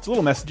 Yeah, it's a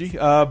little messagey.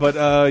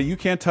 But You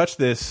Can't Touch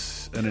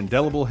This, an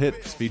indelible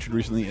hit featured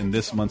recently in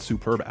this month's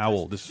Superb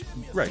Owl. This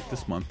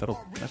month.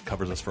 That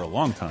covers us for a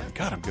long time.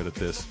 God, I'm good at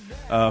this.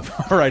 All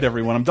right,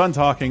 everyone. I'm done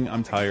talking.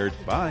 I'm tired.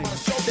 Bye.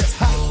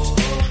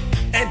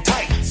 And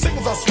tight.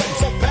 Singles are sweating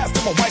so fast,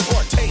 I'm a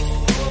whiteboard tape.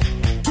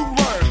 To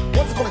learn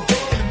what's going to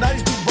take in the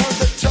 90s to burn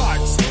the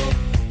charts.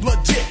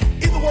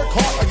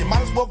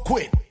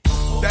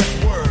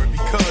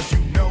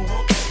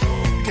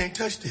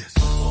 can't touch this.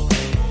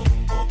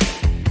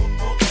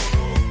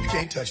 You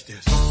can't touch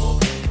this.